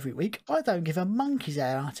 2-0 every week, I don't give a monkey's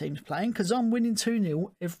how our team's playing, because I'm winning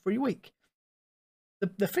 2-0 every week.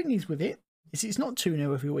 The thing is with it, is it's not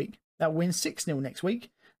 2-0 every week. They'll win 6-0 next week,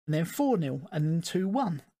 and then 4-0, and then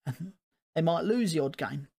 2-1. And they might lose the odd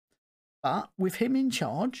game. But with him in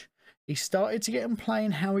charge, he started to get them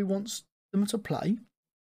playing how he wants them to play.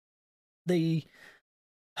 I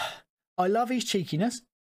love his cheekiness.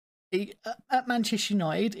 At Manchester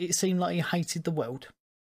United, it seemed like he hated the world.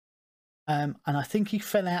 And I think he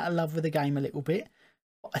fell out of love with the game a little bit.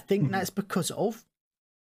 But I think that's because of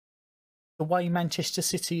the way Manchester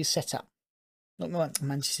City is set up. Not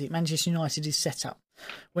Manchester United is set up.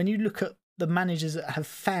 When you look at the managers that have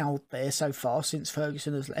failed there so far since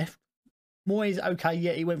Ferguson has left, Moyes, okay,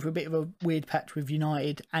 yeah, he went for a bit of a weird patch with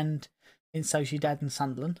United and in Sociedad and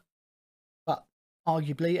Sunderland. But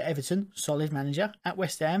arguably at Everton, solid manager. At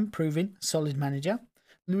West Ham, proving solid manager.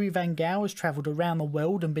 Louis van Gaal has travelled around the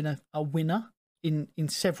world and been a winner in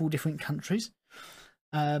several different countries.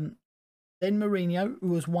 Then Mourinho,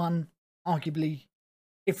 who has won arguably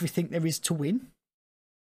everything there is to win.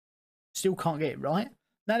 Still can't get it right.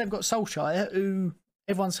 Now they've got Solskjaer, who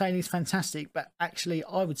everyone's saying is fantastic, but actually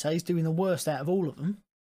I would say he's doing the worst out of all of them.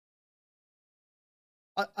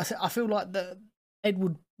 I feel like the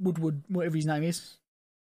Edward Woodward, whatever his name is,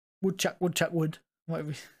 Woodchuck Wood,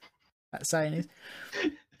 whatever that saying is,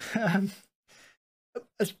 has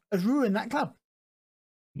ruined that club.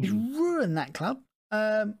 He's ruined that club.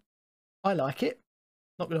 I like it.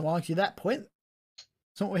 Not going to argue that point.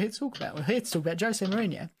 It's not what we're here to talk about. We're here to talk about Jose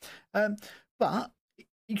Mourinho. But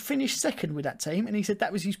he finished second with that team, and he said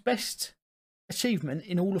that was his best achievement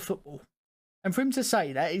in all of football. And for him to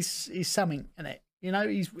say that is something, isn't it? You know,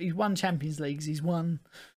 he's won Champions Leagues, he's won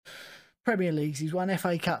Premier Leagues, he's won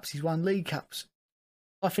FA Cups, he's won League Cups.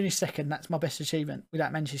 I finished second. That's my best achievement with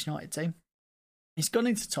that Manchester United team. He's gone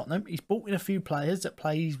into Tottenham. He's brought in a few players that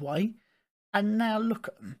play his way. And now look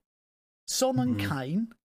at them. Son and Kane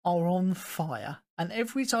are on fire. And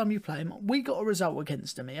every time you play them, we got a result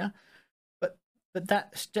against them here. But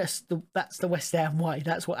that's just that's the West Ham way.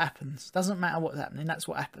 That's what happens. Doesn't matter what's happening. That's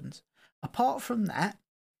what happens. Apart from that,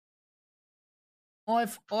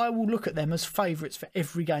 I will look at them as favourites for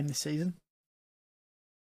every game this season.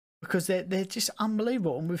 Because they're just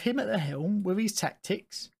unbelievable. And with him at the helm, with his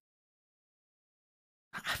tactics,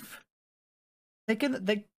 they're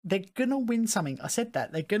gonna win something. I said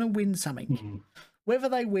that. They're gonna win something. Whether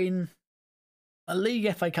they win a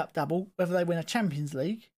League FA Cup double, whether they win a Champions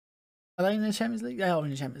League. Are they in the Champions League? They are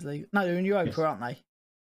in the Champions League. No, they're in Europa, aren't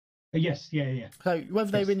they? Yes, yeah. So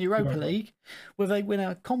whether they win the Europa League, whether they win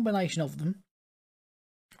a combination of them,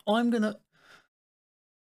 I'm gonna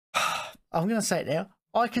I'm going to say it now.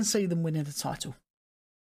 I can see them winning the title.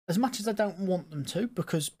 As much as I don't want them to,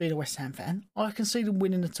 because being a West Ham fan, I can see them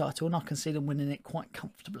winning the title, and I can see them winning it quite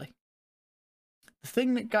comfortably. The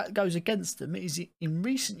thing that goes against them is in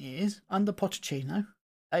recent years, under Pochettino,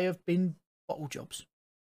 they have been bottle jobs.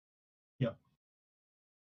 Yeah.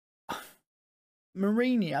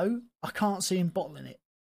 Mourinho, I can't see him bottling it.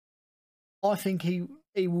 I think he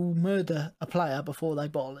will murder a player before they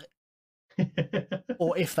bottle it.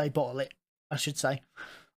 Or if they bottle it, I should say.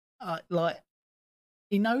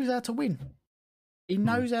 He knows how to win. He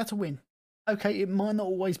knows how to win. Okay, it might not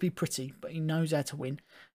always be pretty, but he knows how to win.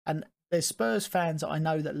 And there's Spurs fans that I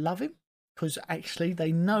know that love him because actually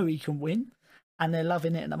they know he can win and they're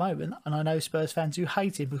loving it at the moment. And I know Spurs fans who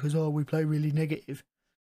hate him because, oh, we play really negative.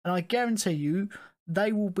 And I guarantee you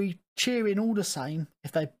they will be cheering all the same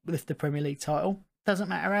if they lift the Premier League title. Doesn't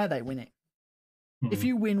matter how they win it. If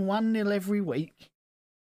you win 1-0 every week,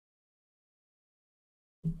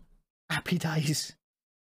 happy days.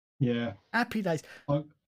 Yeah. Happy days. I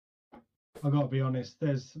got to be honest.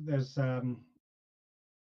 There's it's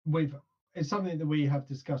something that we have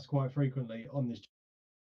discussed quite frequently on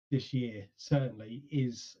this year. Certainly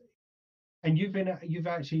is, and you've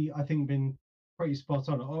actually I think been pretty spot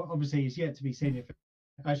on. Obviously, it's yet to be seen if it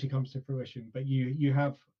actually comes to fruition. But you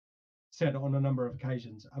have said on a number of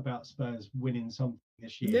occasions about Spurs winning something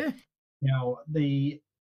this year. Yeah. Now the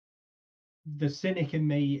cynic in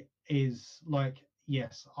me is like,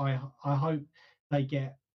 yes, I hope they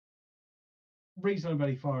get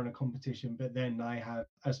reasonably far in a competition, but then they have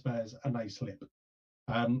a Spurs and they slip.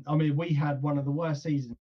 I mean, we had one of the worst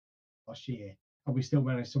seasons last year, and we still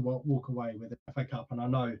managed to walk away with the FA Cup. And I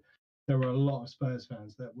know there were a lot of Spurs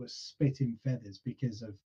fans that were spitting feathers because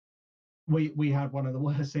of we had one of the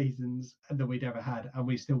worst seasons that we'd ever had, and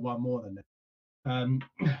we still won more than it.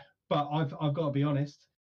 But I've got to be honest.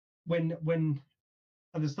 When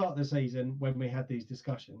at the start of the season, when we had these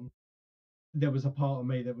discussions, there was a part of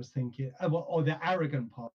me that was thinking, or the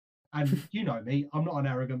arrogant part. And you know me, I'm not an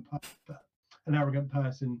arrogant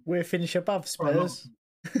person. We'll finish above Spurs.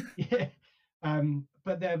 Yeah.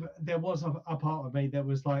 But there was a part of me that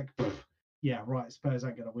was like, yeah, right, Spurs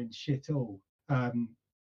ain't going to win shit all.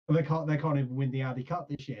 They can't even win the Audi Cup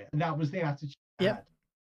this year. And that was the attitude I had.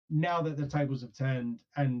 Now that the tables have turned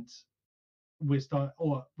and we're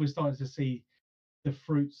starting to see the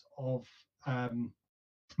fruits of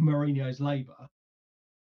Mourinho's labour,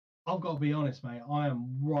 I've got to be honest, mate, I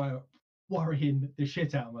am worrying the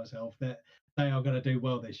shit out of myself that they are going to do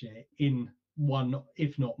well this year in one,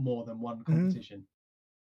 if not more than one competition.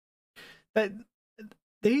 But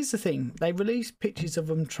here's the thing. They release pictures of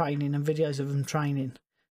them training and videos of them training.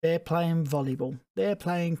 They're playing volleyball. They're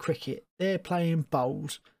playing cricket. They're playing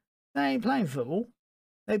bowls. They ain't playing football.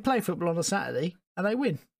 They play football on a Saturday and they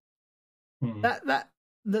win.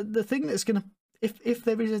 The thing that's going to, if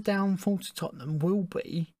there is a downfall to Tottenham, will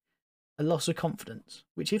be a loss of confidence,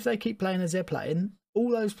 which if they keep playing as they're playing, all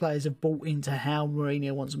those players have bought into how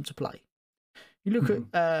Mourinho wants them to play. You look at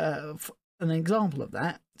an example of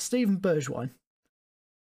that, Steven Bergwijn.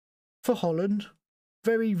 For Holland,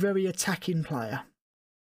 very, very attacking player.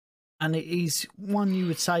 And it is one you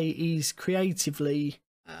would say is creatively,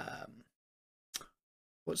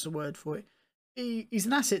 what's the word for it? He's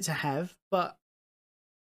an asset to have, but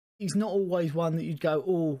he's not always one that you'd go,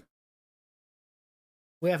 oh,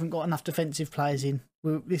 we haven't got enough defensive players in.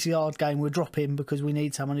 This is a hard game. We'll drop him because we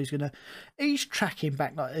need someone who's going to... He's tracking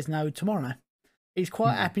back like there's no tomorrow. He's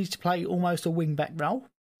quite happy to play almost a wing-back role.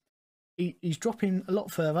 He's dropping a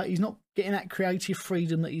lot further. He's not getting that creative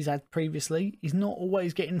freedom that he's had previously. He's not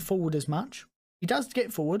always getting forward as much. He does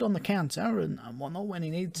get forward on the counter and whatnot when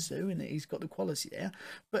he needs to, and he's got the quality there.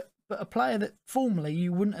 But a player that formerly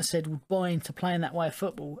you wouldn't have said would buy into playing that way of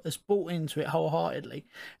football has bought into it wholeheartedly.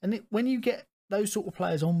 And when you get those sort of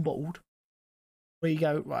players on board, where you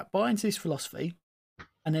go, right, buy into this philosophy,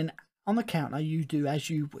 and then on the counter you do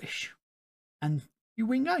as you wish, and you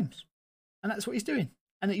win games. And that's what he's doing.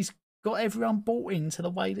 And he's got everyone bought into the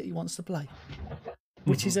way that he wants to play,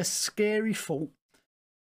 which is a scary thought.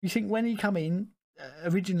 You think when he come in,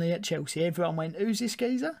 originally at Chelsea, everyone went, who's this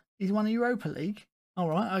geezer? He's won the Europa League. All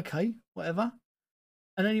right, okay, whatever.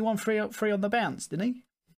 And then he won three on the bounce, didn't he?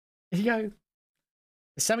 And you go,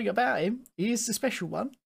 there's something about him. He is the special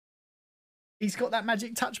one. He's got that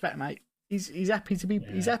magic touch back, mate. He's happy to be.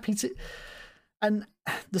 Yeah. He's happy to. And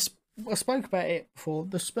I spoke about it before.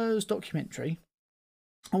 The Spurs documentary.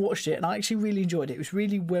 I watched it and I actually really enjoyed it. It was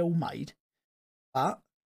really well made. But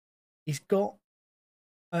he's got.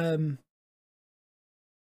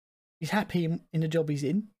 He's happy in the job he's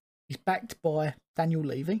in. He's backed by Daniel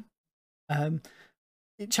Levy.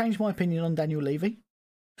 it changed my opinion on Daniel Levy,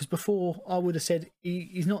 because before I would have said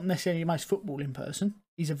he's not necessarily the most footballing person.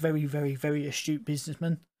 He's a very, very, very astute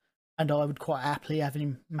businessman, and I would quite happily have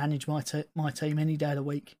him manage my team any day of the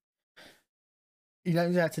week. He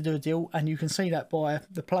knows how to do a deal, and you can see that by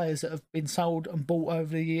the players that have been sold and bought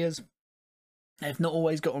over the years. They've not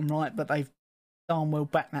always got them right, but they've darn well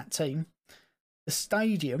backed that team. The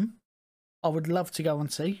stadium, I would love to go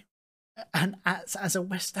and see, and as a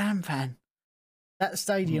West Ham fan, that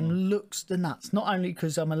stadium looks the nuts. Not only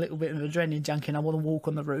because I'm a little bit of an adrenaline junkie and I want to walk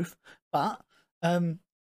on the roof, but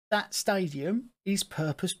that stadium is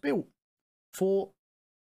purpose built for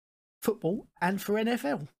football and for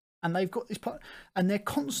NFL. And they've got this part, and they're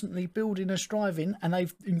constantly building and striving, and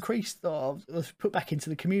they've increased, put back into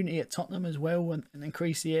the community at Tottenham as well, and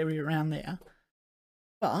increased the area around there.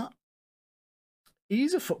 But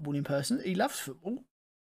he's a footballing person. He loves football,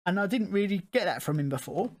 and I didn't really get that from him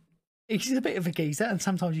before. He's a bit of a geezer, and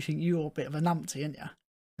sometimes you think you're a bit of a numpty, aren't you?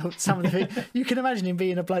 Some of the you can imagine him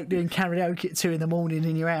being a bloke doing karaoke at 2 a.m.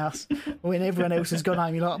 in your house when everyone else has gone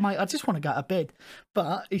home. You're like, mate, I just want to go to bed.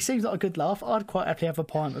 But he seems like a good laugh. I'd quite happily have a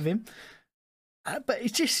pint with him. But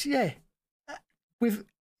it's just, yeah,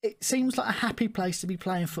 it seems like a happy place to be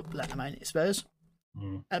playing football at the moment, Spurs.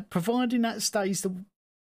 Providing that stays the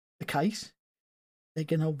case, they're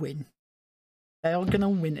going to win. They are going to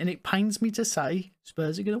win, and it pains me to say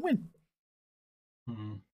Spurs are going to win.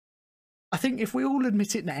 I think if we all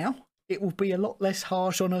admit it now, it will be a lot less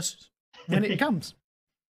harsh on us when it comes.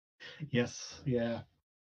 Yes, yeah.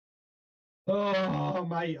 Oh,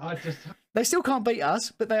 mate, They still can't beat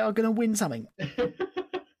us, but they are going to win something.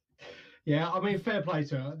 Yeah, I mean, fair play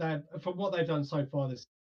to them. For what they've done so far this,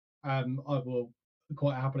 I will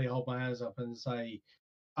quite happily hold my hands up and say,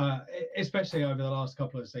 especially over the last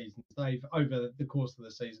couple of seasons, over the course of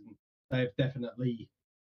the season, they've definitely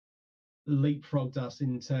leapfrogged us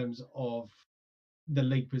in terms of the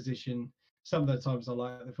league position. Some of the times I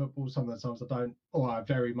like the football, some of the times I don't, or I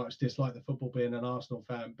very much dislike the football being an Arsenal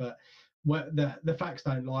fan. But the facts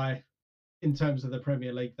don't lie. In terms of the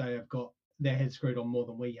Premier League, they have got their heads screwed on more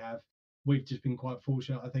than we have. We've just been quite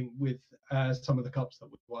fortunate, I think, with some of the cups that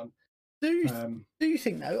we've won. Do you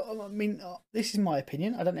think, though? I mean, this is my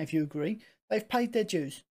opinion. I don't know if you agree. They've paid their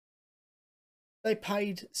dues. They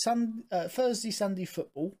paid Thursday, Sunday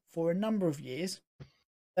football for a number of years.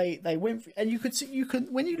 They went, and you can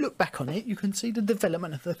when you look back on it, you can see the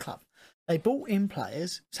development of the club. They brought in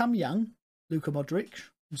players, some young, Luka Modric,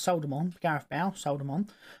 sold them on. Gareth Bale sold them on.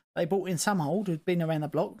 They brought in some old who'd been around the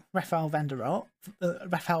block, Rafael van der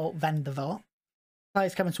Vaart.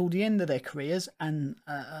 Players coming toward the end of their careers, and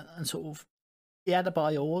sort of he had a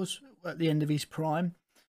Adebayor's at the end of his prime.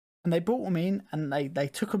 And they brought them in, and they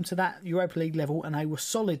took them to that Europa League level, and they were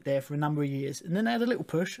solid there for a number of years. And then they had a little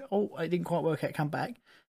push. Oh, it didn't quite work out, come back.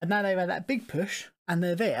 And now they've had that big push, and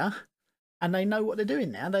they're there, and they know what they're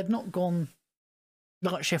doing now. They've not gone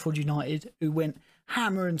like Sheffield United, who went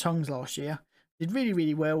hammer and tongs last year. Did really,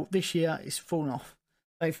 really well. This year, it's fallen off.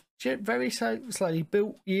 They've very slowly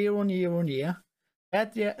built year on year on year.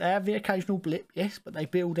 They have the occasional blip, yes, but they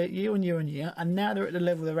build it year on year on year, and now they're at the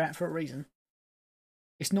level they're at for a reason.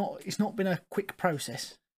 It's not been a quick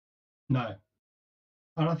process. No.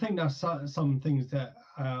 And I think that's some things that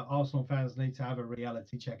Arsenal fans need to have a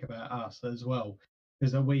reality check about us as well.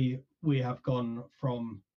 Is that we have gone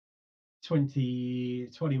from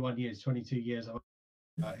 21 years, 22 years.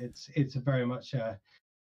 It's very much a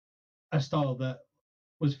style that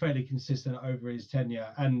was fairly consistent over his tenure.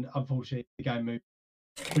 And unfortunately, the game moved.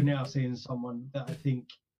 We're now seeing someone that I think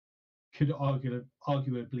could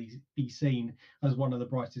arguably be seen as one of the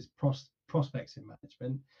brightest prospects in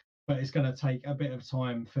management, but it's going to take a bit of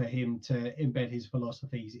time for him to embed his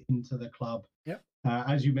philosophies into the club. Yep.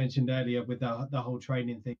 As you mentioned earlier with the whole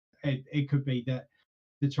training thing, it could be that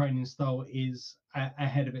the training style is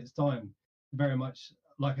ahead of its time, very much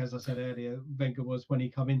like, as I said earlier, Wenger was when he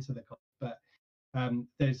come into the club. But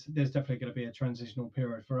there's definitely going to be a transitional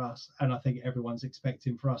period for us, and I think everyone's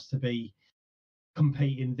expecting for us to be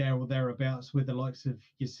competing there or thereabouts with the likes of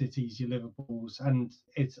your Cities, your Liverpools, and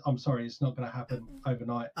I'm sorry, it's not going to happen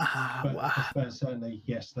overnight. But certainly,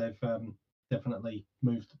 yes, they've definitely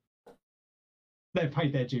moved. They've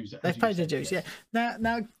paid their dues. They've paid their dues, yeah.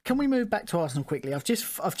 Now, can we move back to Arsenal quickly? I've just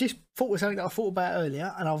thought of something that I thought about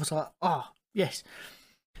earlier, and I was like, yes.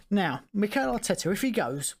 Now, Mikel Arteta, if he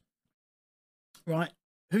goes, right,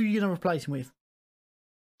 who are you going to replace him with?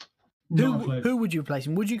 Who would you replace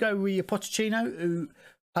him? Would you go with your Pochettino, who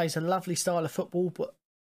plays a lovely style of football but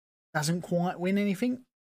doesn't quite win anything?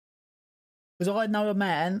 Because I know a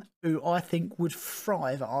man who I think would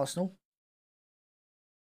thrive at Arsenal.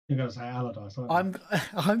 You're going to say Allardyce, aren't you?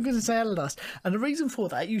 I'm going to say Allardyce. And the reason for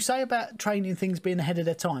that, you say about training things being ahead of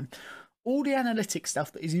their time. All the analytic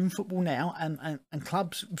stuff that is in football now and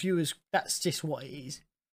clubs, viewers, that's just what it is.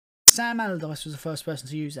 Sam Allardyce was the first person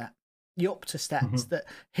to use that. The Opta stats, that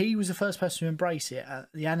he was the first person to embrace it.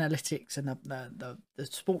 The analytics and the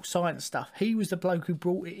sports science stuff. He was the bloke who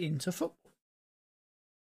brought it into football.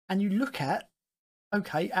 And you look at,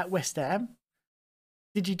 okay, at West Ham,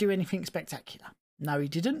 did he do anything spectacular? No, he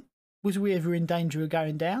didn't. Was we ever in danger of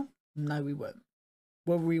going down? No, we weren't.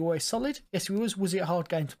 Were we always solid? Yes, we was. Was it a hard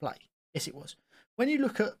game to play? Yes, it was. When you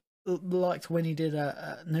look at, like, when he did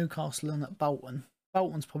at Newcastle and at Bolton,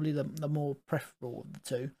 Bolton's probably the more preferable of the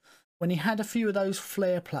two. When he had a few of those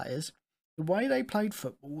flair players, the way they played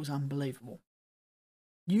football was unbelievable.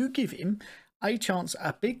 You give him a chance at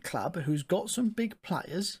a big club who's got some big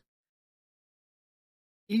players,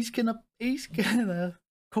 he's gonna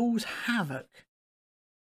cause havoc.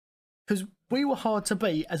 Because we were hard to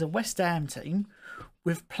beat as a West Ham team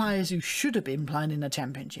with players who should have been playing in the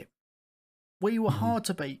Championship. We were hard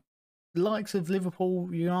to beat. The likes of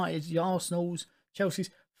Liverpool, United, the Arsenals, Chelsea's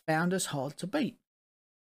found us hard to beat.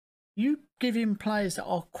 You give him players that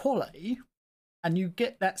are quality and you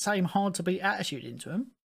get that same hard to beat attitude into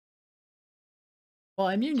them.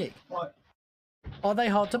 Bayern Munich. What? Are they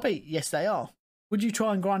hard to beat? Yes, they are. Would you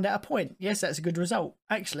try and grind out a point? Yes, that's a good result.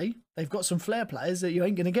 Actually, they've got some flair players that you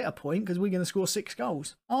ain't going to get a point because we're going to score 6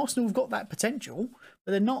 goals. Arsenal have got that potential,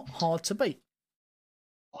 but they're not hard to beat.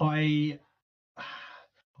 I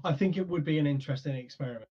think it would be an interesting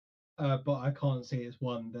experiment, but I can't see it's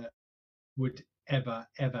one that would ever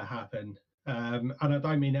happen. And I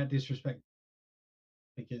don't mean that disrespect,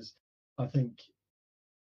 because I think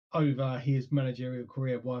over his managerial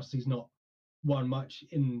career, whilst he's not won much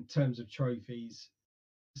in terms of trophies,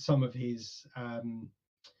 some of his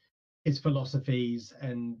philosophies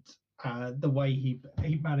and the way he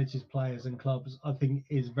manages players and clubs, I think,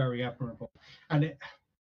 is very admirable. And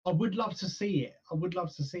I would love to see it. I would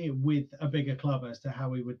love to see it with a bigger club as to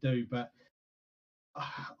how he would do. But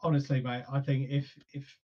honestly, mate, I think if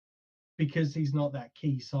because he's not that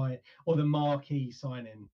key sign or the marquee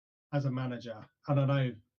signing as a manager, and I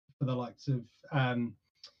know for the likes of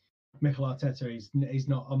Mikel Arteta, he's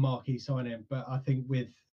not a marquee signing, but I think with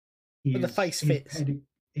the face fits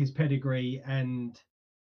his pedigree and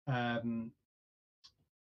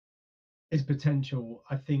his potential,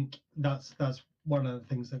 I think that's one of the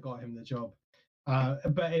things that got him the job.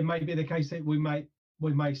 But it may be the case that we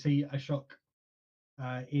may see a shock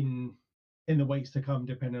in the weeks to come,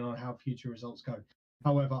 depending on how future results go.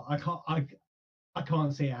 However, I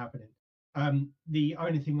can't see it happening. The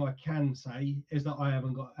only thing I can say is that I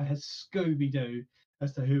haven't got a Scooby-Doo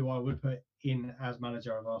as to who I would put in as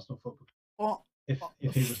manager of Arsenal Football Club. Well,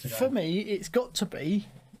 if he was to go. For me, it's got to be,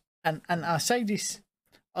 and I say this,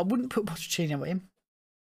 I wouldn't put Pochettino with him.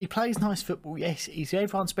 He plays nice football, yes. He's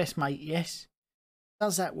everyone's best mate, yes.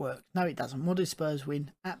 Does that work? No, it doesn't. What did Spurs win?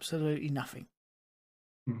 Absolutely nothing.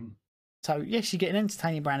 Mm-hmm. So, yes, you get an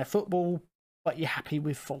entertaining brand of football, but you're happy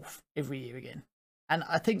with 4th every year again. And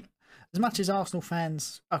I think as much as Arsenal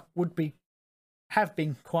fans have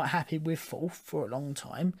been quite happy with 4th for a long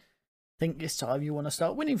time, I think this time you want to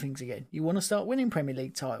start winning things again. You want to start winning Premier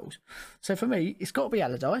League titles. So for me, it's got to be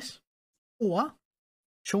Allardyce or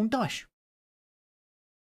Sean Dyche.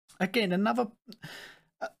 Again, another...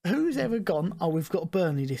 who's ever gone, oh, we've got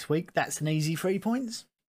Burnley this week, that's an easy 3 points?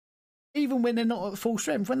 Even when they're not at full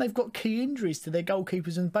strength, when they've got key injuries to their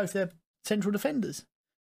goalkeepers and both their central defenders.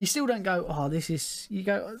 You still don't go, oh, this is... You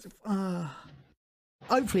go,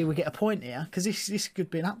 hopefully we get a point here, because this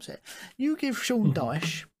could be an upset. You give Sean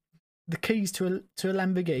Dyche the keys to a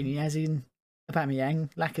Lamborghini, as in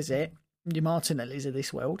Aubameyang, Lacazette, your Martinellis of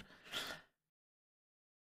this world.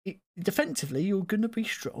 Defensively, you're going to be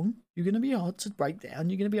strong. You're going to be hard to break down.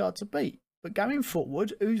 You're going to be hard to beat. But going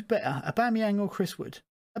forward, who's better, Aubameyang or Chris Wood?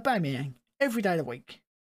 Aubameyang, every day of the week.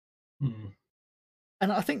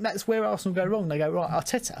 And I think that's where Arsenal go wrong. They go, right,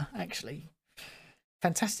 Arteta, actually,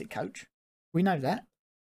 fantastic coach. We know that.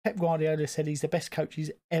 Pep Guardiola said he's the best coach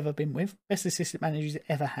he's ever been with, best assistant manager he's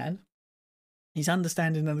ever had. His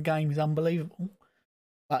understanding of the game is unbelievable,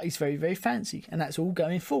 but he's very, very fancy, and that's all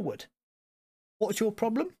going forward. What's your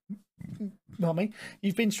problem? I mean,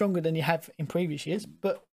 you've been stronger than you have in previous years,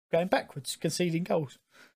 but going backwards, conceding goals.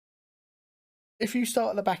 If you start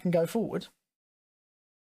at the back and go forward,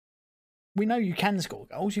 we know you can score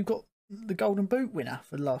goals. You've got the Golden Boot winner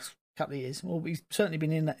for the last couple of years. Well, he's certainly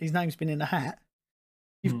been in. His name's been in the hat.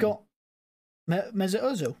 You've got Mesut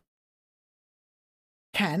Ozil.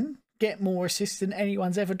 Can get more assists than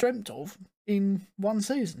anyone's ever dreamt of in one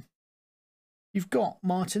season. You've got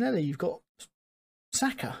Martinelli, you've got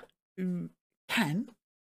Saka, who can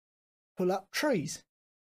pull up trees.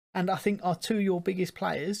 And I think are two of your biggest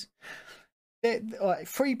players. They're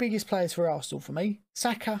three biggest players for Arsenal for me.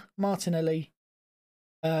 Saka, Martinelli,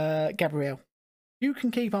 Gabriel. You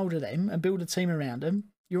can keep hold of them and build a team around them,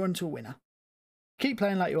 you're on to a winner. Keep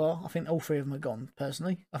playing like you are. I think all three of them are gone,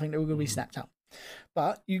 personally. I think they're all going to be snapped up.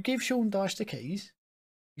 But you give Sean Dyche the keys.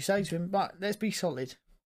 You say to him, but let's be solid.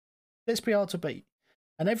 Let's be hard to beat.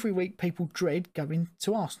 And every week people dread going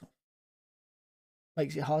to Arsenal.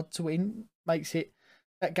 Makes it hard to win. Makes it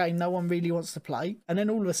that game no one really wants to play. And then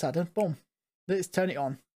all of a sudden, boom, let's turn it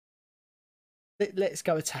on. Let's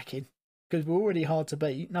go attacking. Because we're already hard to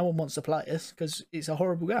beat. No one wants to play us because it's a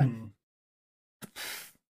horrible game.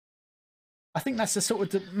 I think that's the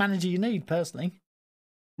sort of manager you need, personally.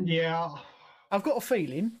 Yeah. I've got a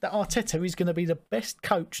feeling that Arteta is going to be the best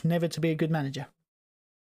coach never to be a good manager.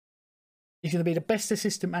 He's going to be the best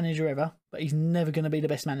assistant manager ever, but he's never going to be the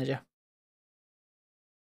best manager.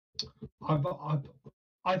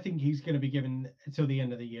 I think he's going to be given until the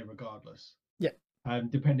end of the year regardless. Yeah.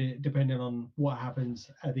 Depending on what happens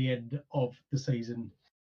at the end of the season,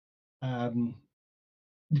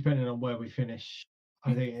 depending on where we finish,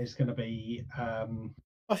 I think it's going to be.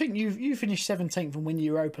 I think you finished 17th and win the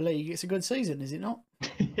Europa League. It's a good season, is it not?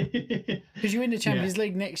 Because you win the Champions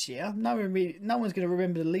League next year. No one's going to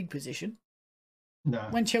remember the league position. No.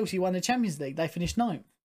 When Chelsea won the Champions League, they finished 9th.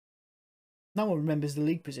 No one remembers the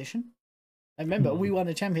league position. And remember, we won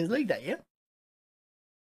the Champions League that year.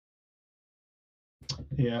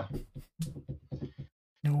 Yeah.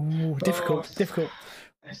 No, difficult.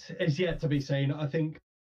 It's yet to be seen. I think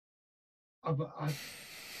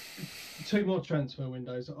two more transfer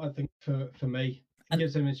windows, I think, for me. It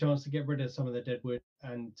gives them a chance to get rid of some of the deadwood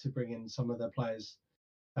and to bring in some of the players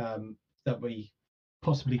that we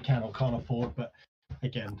possibly can or can't afford. But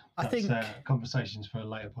again, that's I think, conversations for a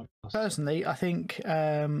later podcast. Personally, I think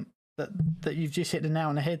that you've just hit the nail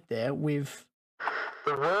on the head there with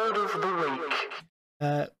the word of the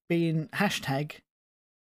week being hashtag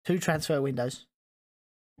 2 transfer windows.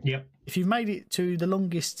 Yep. If you've made it to the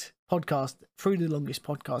longest podcast, through the longest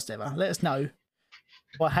podcast ever, let us know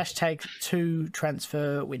by hashtag 2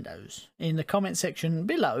 transfer windows in the comment section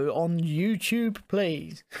below on YouTube,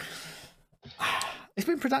 please. It's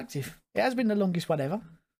been productive. It has been the longest one ever.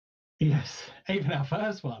 Yes, even our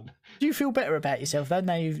first one. Do you feel better about yourself though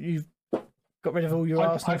now you've got rid of all your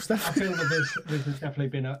Arsenal stuff? I feel that this has definitely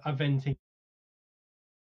been a venting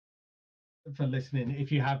for listening.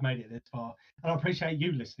 If you have made it this far, and I appreciate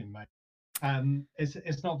you listening, mate.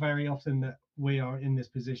 It's not very often that we are in this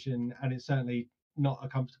position, and it's certainly not a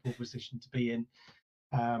comfortable position to be in.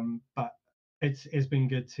 But it's been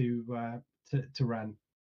good to rant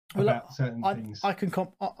about certain things. I can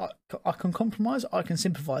compromise. I can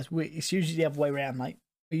sympathise. It's usually the other way around, mate.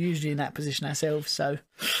 We're usually in that position ourselves, so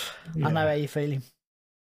yeah. I know how you're feeling.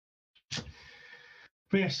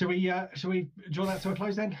 But yeah, should we draw that to a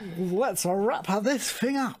close then? Let's wrap this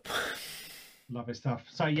thing up. Lovely stuff.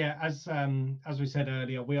 So yeah, as we said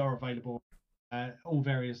earlier, we are available all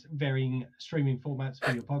varying streaming formats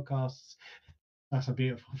for your podcasts. That's a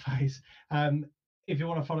beautiful phrase. If you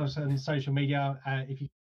want to follow us on social media, if you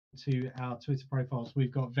go to our Twitter profiles,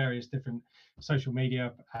 we've got various different social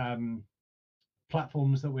media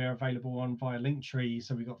platforms that we're available on via Linktree.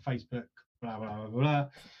 So we've got Facebook, blah blah blah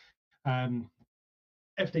blah.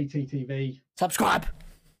 FDT TV. Subscribe,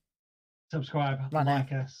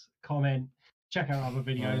 like us, comment, check out other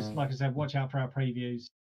videos. Like I said, watch out for our previews.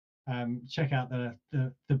 Check out the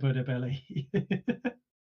Buddha belly.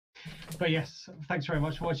 But yes, thanks very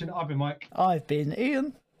much for watching. I've been Mike. I've been Ian.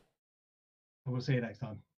 And we'll see you next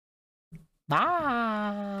time.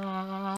 Bye.